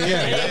a Kenny, They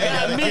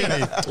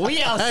got me.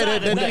 We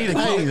outside. We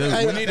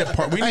need a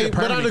permanent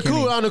but on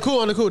the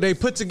cool, they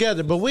put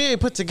together. But we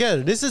ain't put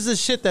together. This is the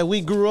shit that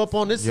we grew up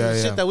on. This is the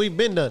shit that we've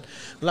been done.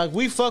 Like,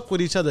 we fuck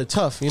with each other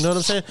tough. You know what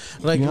I'm saying?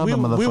 Like,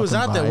 we was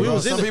out there. We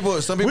was in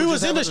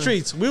the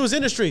streets. We was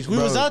in the streets. We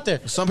was out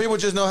there. Some people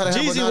just know how to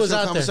have a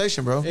natural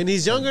conversation, bro. And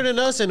he's younger than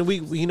us, and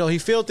he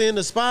filled in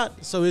the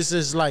spot. So it's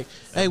just like,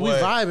 hey, we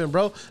vibing,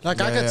 bro.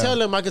 Like, I could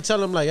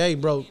tell him, like, hey,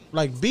 bro,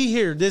 like, be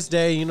here this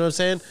day. You know what I'm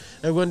saying?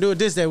 And we're gonna do it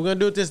this day. We're gonna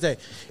do it this day.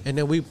 And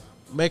then we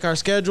make our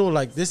schedule.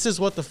 Like, this is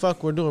what the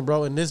fuck we're doing,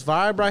 bro. And this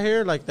vibe right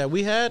here, like, that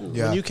we had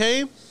when you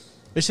came.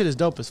 This shit is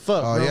dope as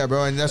fuck. Oh, bro. Yeah,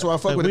 bro, and that's why I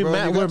fuck with it,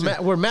 bro.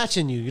 we're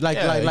matching you, like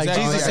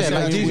Jesus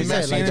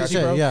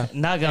said,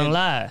 Not gonna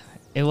lie,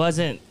 it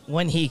wasn't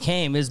when he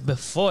came. It's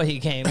before he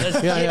came.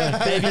 Let's get it,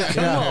 baby.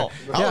 Come on.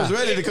 I was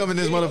ready to come in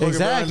this motherfucker.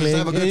 Exactly. Bro, and just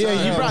have a good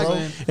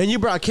time, you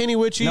brought Kenny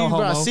with you. No you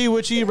brought homo. C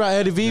with you. You brought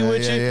Eddie V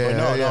with you.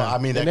 No, I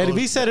mean, and Eddie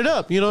V set it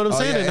up. You know what I'm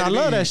saying? And I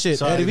love that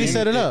shit. Eddie V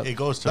set it up. It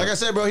goes to like I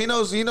said, bro. He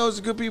knows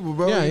good people,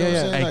 bro. Yeah, you know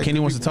yeah. what I'm Hey, like, Kenny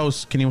wants to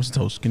toast. Kenny wants to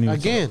toast. Kenny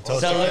wants Again.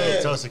 Toast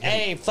again.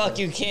 Hey, fuck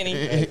you, Kenny.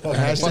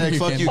 Hashtag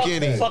fuck you,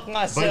 Kenny. Fuck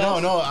myself.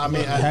 But no, I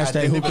mean,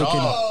 Hashtag hookah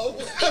Kenny.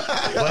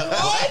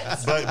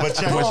 But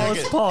check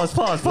it. Pause.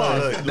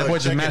 That boy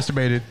just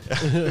masturbated.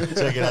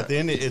 Check it. At the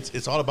end,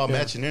 it's all about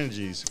matching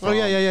energies. Oh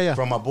yeah.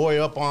 From my boy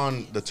up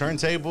on the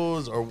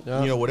turntables, or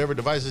you know whatever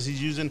devices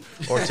he's using,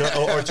 or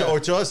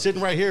to us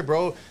sitting right here,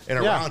 bro, in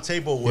a round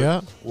table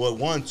with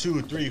 1,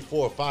 2, 3,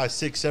 4, 5,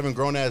 6, 7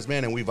 grown ass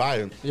men, and we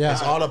vibing. Yeah.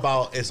 It's all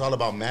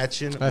about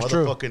matching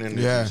motherfucking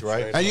energies,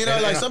 right? And you know,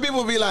 like some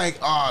people be like,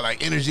 oh,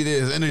 like energy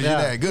this, energy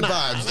that, good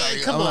vibes.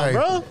 Like, come I'm on, like,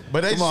 bro.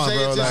 But they just say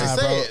it just to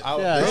say it.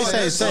 Yeah, they say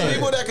there's some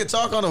people that can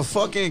talk on a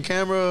fucking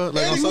camera,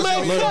 like on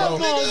social media.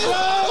 Come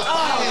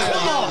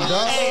on,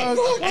 bro.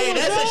 Hey,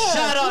 that's a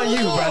shot on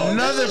you, bro.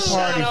 Another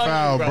party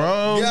foul,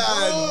 bro.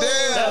 God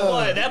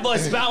damn. That boy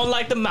spouting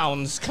like the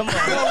mountains. Come on.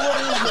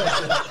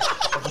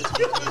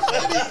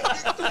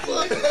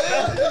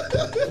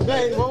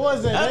 Hey, what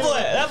was that?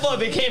 That boy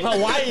became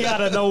Hawaii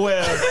out of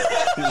nowhere.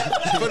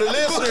 For the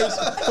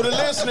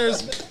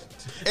listeners.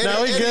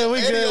 No, we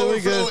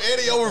good.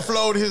 Eddie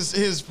overflowed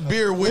his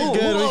beer with. We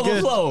good.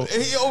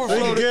 He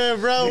overflowed We good,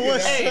 bro.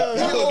 What's up?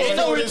 Ain't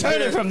no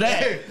returning from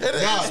that.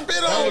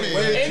 Spit on me.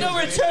 Ain't no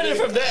returning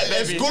from that,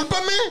 baby.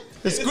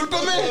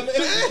 Discúlpame.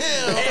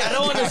 Damn. Hey, I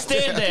don't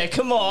understand that.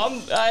 Come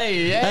on.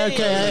 Hey.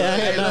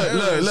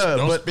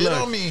 Look, spit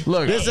on me.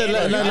 Look, look.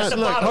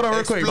 Hold on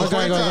real quick. Hold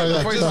on. Go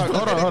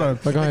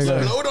ahead.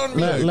 Explode on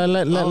me.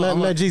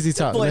 Let Jeezy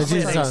talk. Let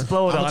Jeezy talk.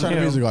 Explode I'm on turning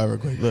the him. music off real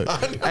quick. Look,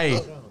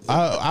 hey,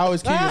 I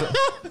always keep it.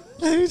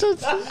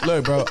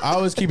 Look, bro, I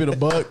always keep it a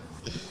buck.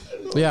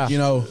 Yeah. You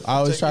know, I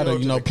always try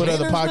to, put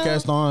other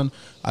podcasts on.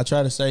 I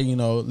try to say,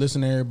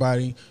 listen to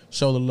everybody,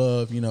 show the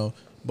love,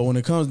 But when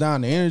it comes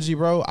down to energy,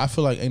 bro, I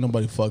feel like ain't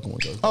nobody fucking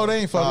with us. Oh,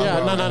 they ain't fucking.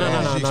 Yeah,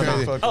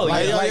 no. Oh,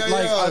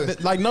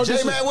 Like no,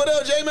 J-Man, what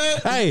up, J-Man?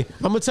 Hey,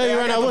 I'm gonna tell you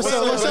right now. What's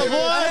up, boy?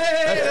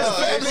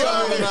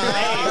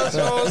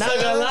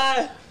 Not gonna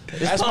lie.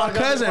 That's my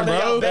cousin,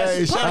 bro.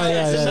 Hey,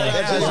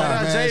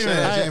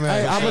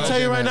 I'm gonna tell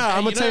you right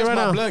now.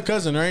 My blood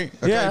cousin, right?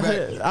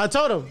 Yeah, I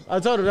told him.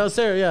 That was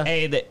Sarah. Yeah.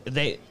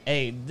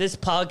 Hey, this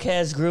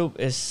podcast group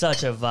is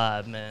such a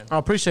vibe, man. I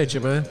appreciate you,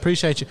 man.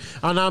 Appreciate you.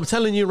 And I'm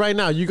telling you right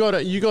now, you go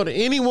to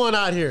anyone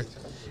out here.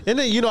 And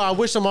then I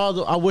wish them all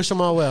well. I wish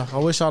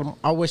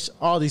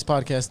all these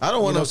podcasts. I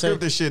don't want to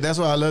script this shit. That's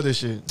why I love this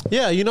shit.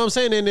 Yeah, you know what I'm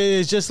saying? And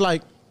it's just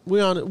like we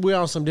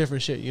on some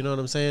different shit, you know what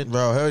I'm saying?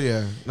 Bro, hell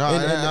yeah. No,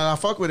 and I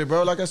fuck with it,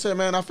 bro. Like I said,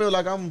 man, I feel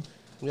like I'm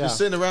just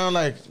sitting around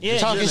like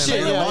talking shit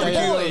in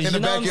the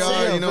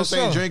backyard, you know what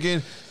I'm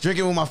saying?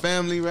 Drinking with my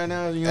family right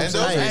now, you know what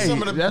I'm saying?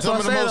 Some of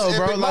the most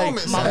epic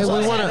moments.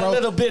 We want a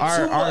little bit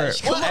too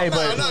much. Hey,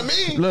 but not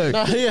me.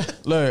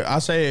 Look, I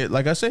say it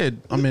like I said.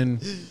 I mean,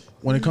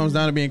 when it comes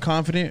down to being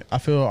confident, I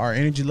feel our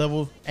energy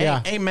level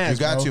ain't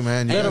matched. You got to,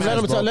 man. Let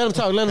him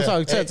talk.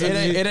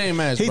 It ain't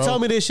matched. He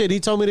told me this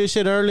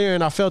shit earlier,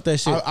 and I felt that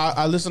shit.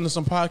 I listened to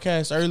some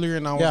podcasts earlier,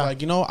 and I was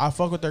like, I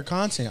fuck with their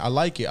content. I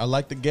like it. I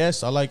like the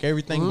guests. I like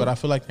everything, but I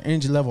feel like the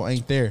energy level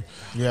ain't there.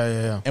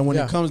 Yeah. And when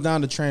it comes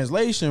down to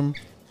translation,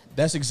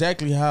 that's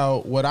exactly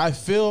what I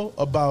feel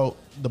about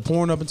the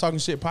Pouring Up and Talking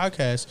Shit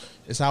podcast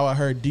is how I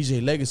heard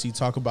DJ.Legacy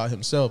talk about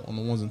himself on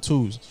the ones and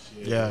twos.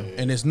 Yeah.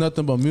 And it's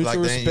nothing but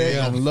mutual respect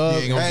and love.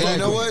 Hey, you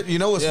know what? You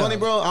know what's funny,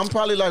 bro? I'm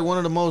probably like one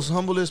of the most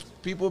humblest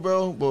people,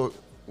 bro. But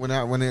when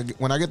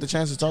I get the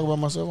chance to talk about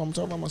myself, I'm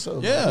talking about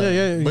myself. Yeah.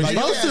 But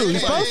you're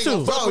supposed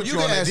to. Bro, you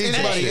can ask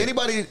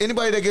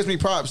anybody that gives me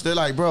props. They're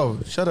like, bro,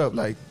 shut up.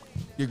 Like,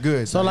 you're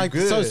good. So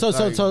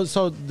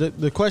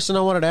the question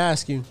I wanted to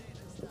ask you,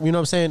 you know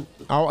what I'm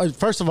saying?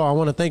 First of all, I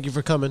want to thank you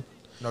for coming.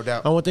 No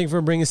doubt. I want to thank you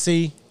for bringing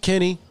C,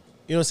 Kenny.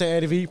 You know what I'm saying,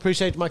 Eddie V.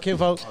 Appreciate my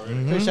kinfolk.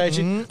 Appreciate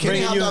you. Kenny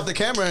hopped off the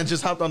camera and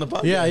just hopped on the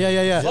podcast. Yeah.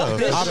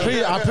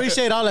 I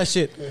appreciate all that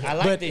shit. I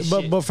like this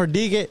shit. But for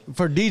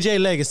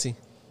DJ.Legacy.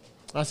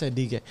 I said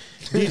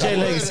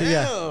DJ.Legacy,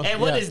 yeah. Hey,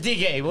 what is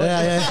DJ? What's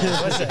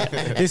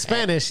that? It's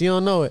Spanish. You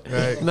don't know it.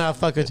 Right. Nah,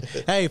 fuck it.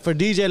 Hey, for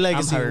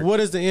DJ.Legacy, what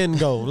is the end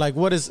goal? Like,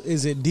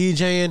 is it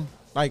DJing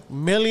like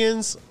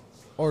millions,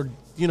 or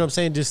you know what I'm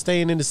saying, just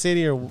staying in the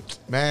city, or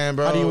man,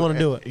 bro, how do you want to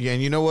do it? Yeah,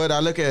 and you know what? I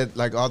look at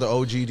like all the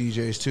OG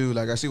DJs too.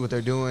 Like I see what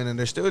they're doing, and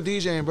they're still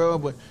DJing, bro.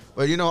 But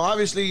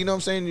obviously, you know what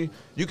I'm saying.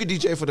 You could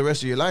DJ for the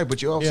rest of your life,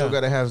 but you also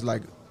got to have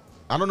like,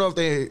 I don't know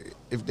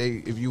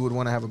if you would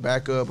want to have a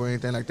backup or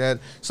anything like that.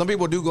 Some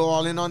people do go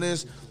all in on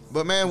this,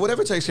 but man,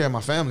 whatever takes care of my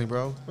family,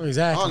 bro.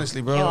 Exactly.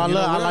 Honestly, bro. I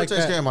like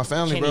takes care of my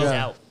family, Kenny's bro.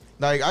 out.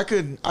 Like I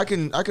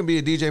can be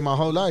a DJ my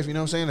whole life. You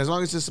know what I'm saying? As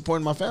long as it's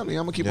supporting my family,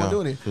 I'm gonna keep on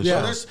doing it.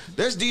 Yeah. So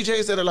there's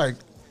DJs that are like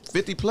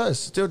 50 plus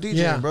still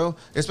DJing, bro.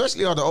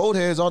 especially all the old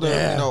heads, all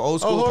the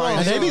old school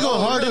pioneers. And they be going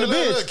hard in the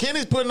bitch. Look,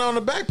 Kenny's putting on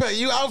the backpack.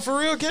 You out for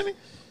real, Kenny?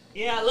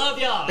 Yeah, I love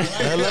y'all.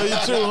 I love you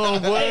too,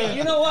 homeboy. Hey,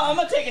 you know what? I'm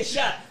gonna take a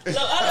shot. Look,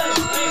 I love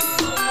you so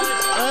much.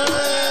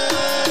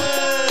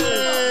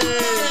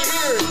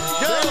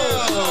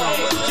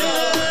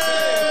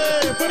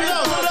 Put it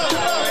up.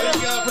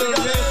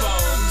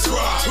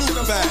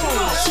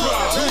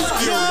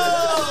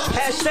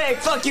 Hashtag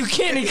fuck you,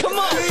 Kenny. Come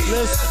on.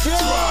 Let's go.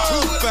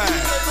 Too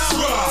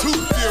fast. Too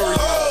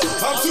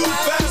furious. I'm too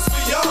fast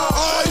for y'all.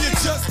 Oh, you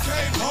just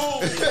came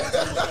home.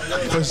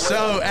 For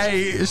sure.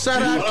 Hey,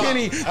 shout out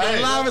Kenny. The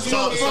livest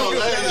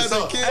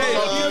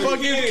motherfucker.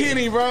 Fuck you,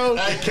 Kenny, bro.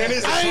 Hey,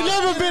 Kenny's I ain't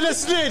never been a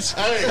snitch.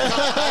 Hey,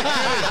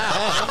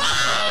 oh,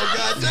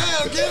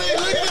 goddamn, Kenny.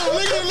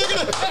 Look at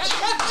him.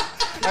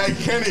 Hey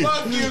Kenny,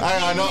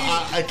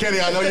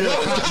 Kenny, I know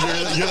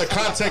you're the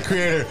content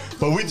creator,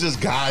 but we just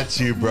got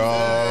you, bro.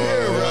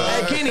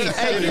 Hey Kenny,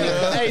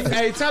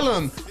 hey, tell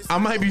him I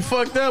might be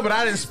fucked up, but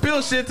I didn't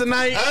spill shit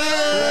tonight.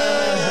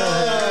 Hey.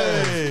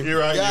 You're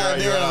right.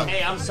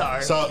 Hey, I'm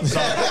sorry.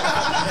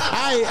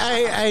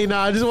 No,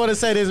 I just want to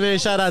say this, man.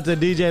 Shout out to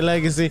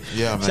DJ.Legacy.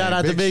 Yeah, man. Shout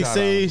out to Big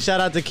C. Shout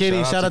out to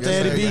Kenny. Shout out to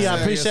Eddie V.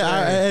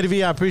 Eddie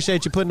V. I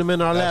appreciate you putting them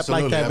in our lap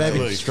like that,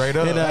 baby. Straight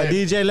up. And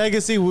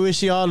DJ.Legacy, we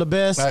wish you all the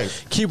best. Hey.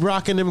 Keep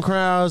rocking them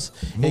crowds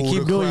and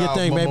keep doing your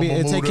thing, baby.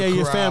 And take care of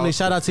your family.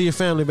 Shout out to your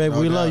family, baby.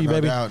 We love you,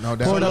 baby.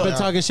 Pouring Up and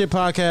Talking Shit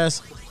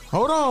podcast.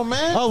 Hold on,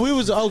 man. Go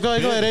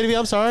ahead, Eddie V.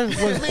 I'm sorry.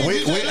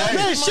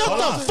 Man, shut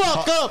the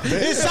fuck up.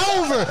 It's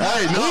over.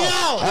 Hey, no. We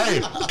out.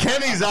 Hey,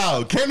 Kenny's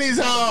out.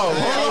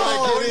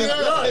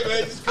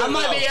 I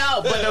might be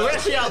out, but the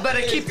rest of y'all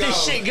better keep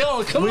this shit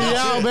going. Come on. We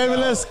out, baby.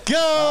 Let's go.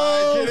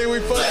 All right, Kenny, we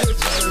fuck with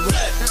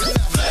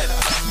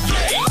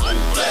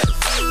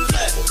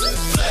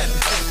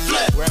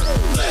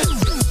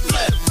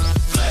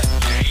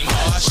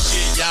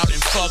Y'all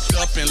done fucked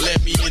up and let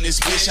me in this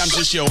bitch. I'm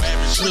just your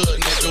average hood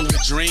nigga with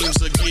dreams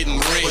of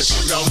getting rich. But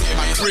you know,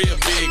 my crib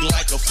big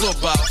like a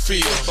football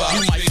field.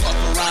 You might fuck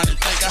around and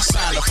think I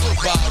signed a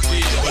football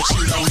deal. But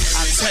you know,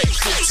 I take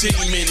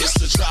 15 minutes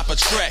to drop a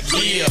track.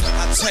 Yeah,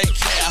 I take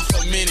half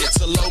a minute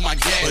to load my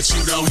gas. But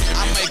you know,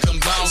 I make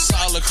them bounce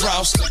all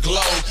across the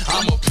globe.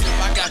 I'm a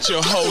pimp, I got your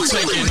hoe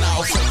taking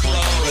off her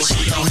clothes. But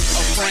you know,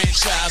 a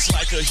franchise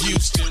like a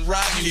Houston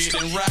Rockets.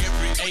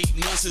 Every 8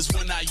 months is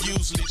when I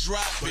usually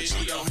drop it. But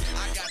you know,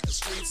 I got the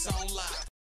streets on lock.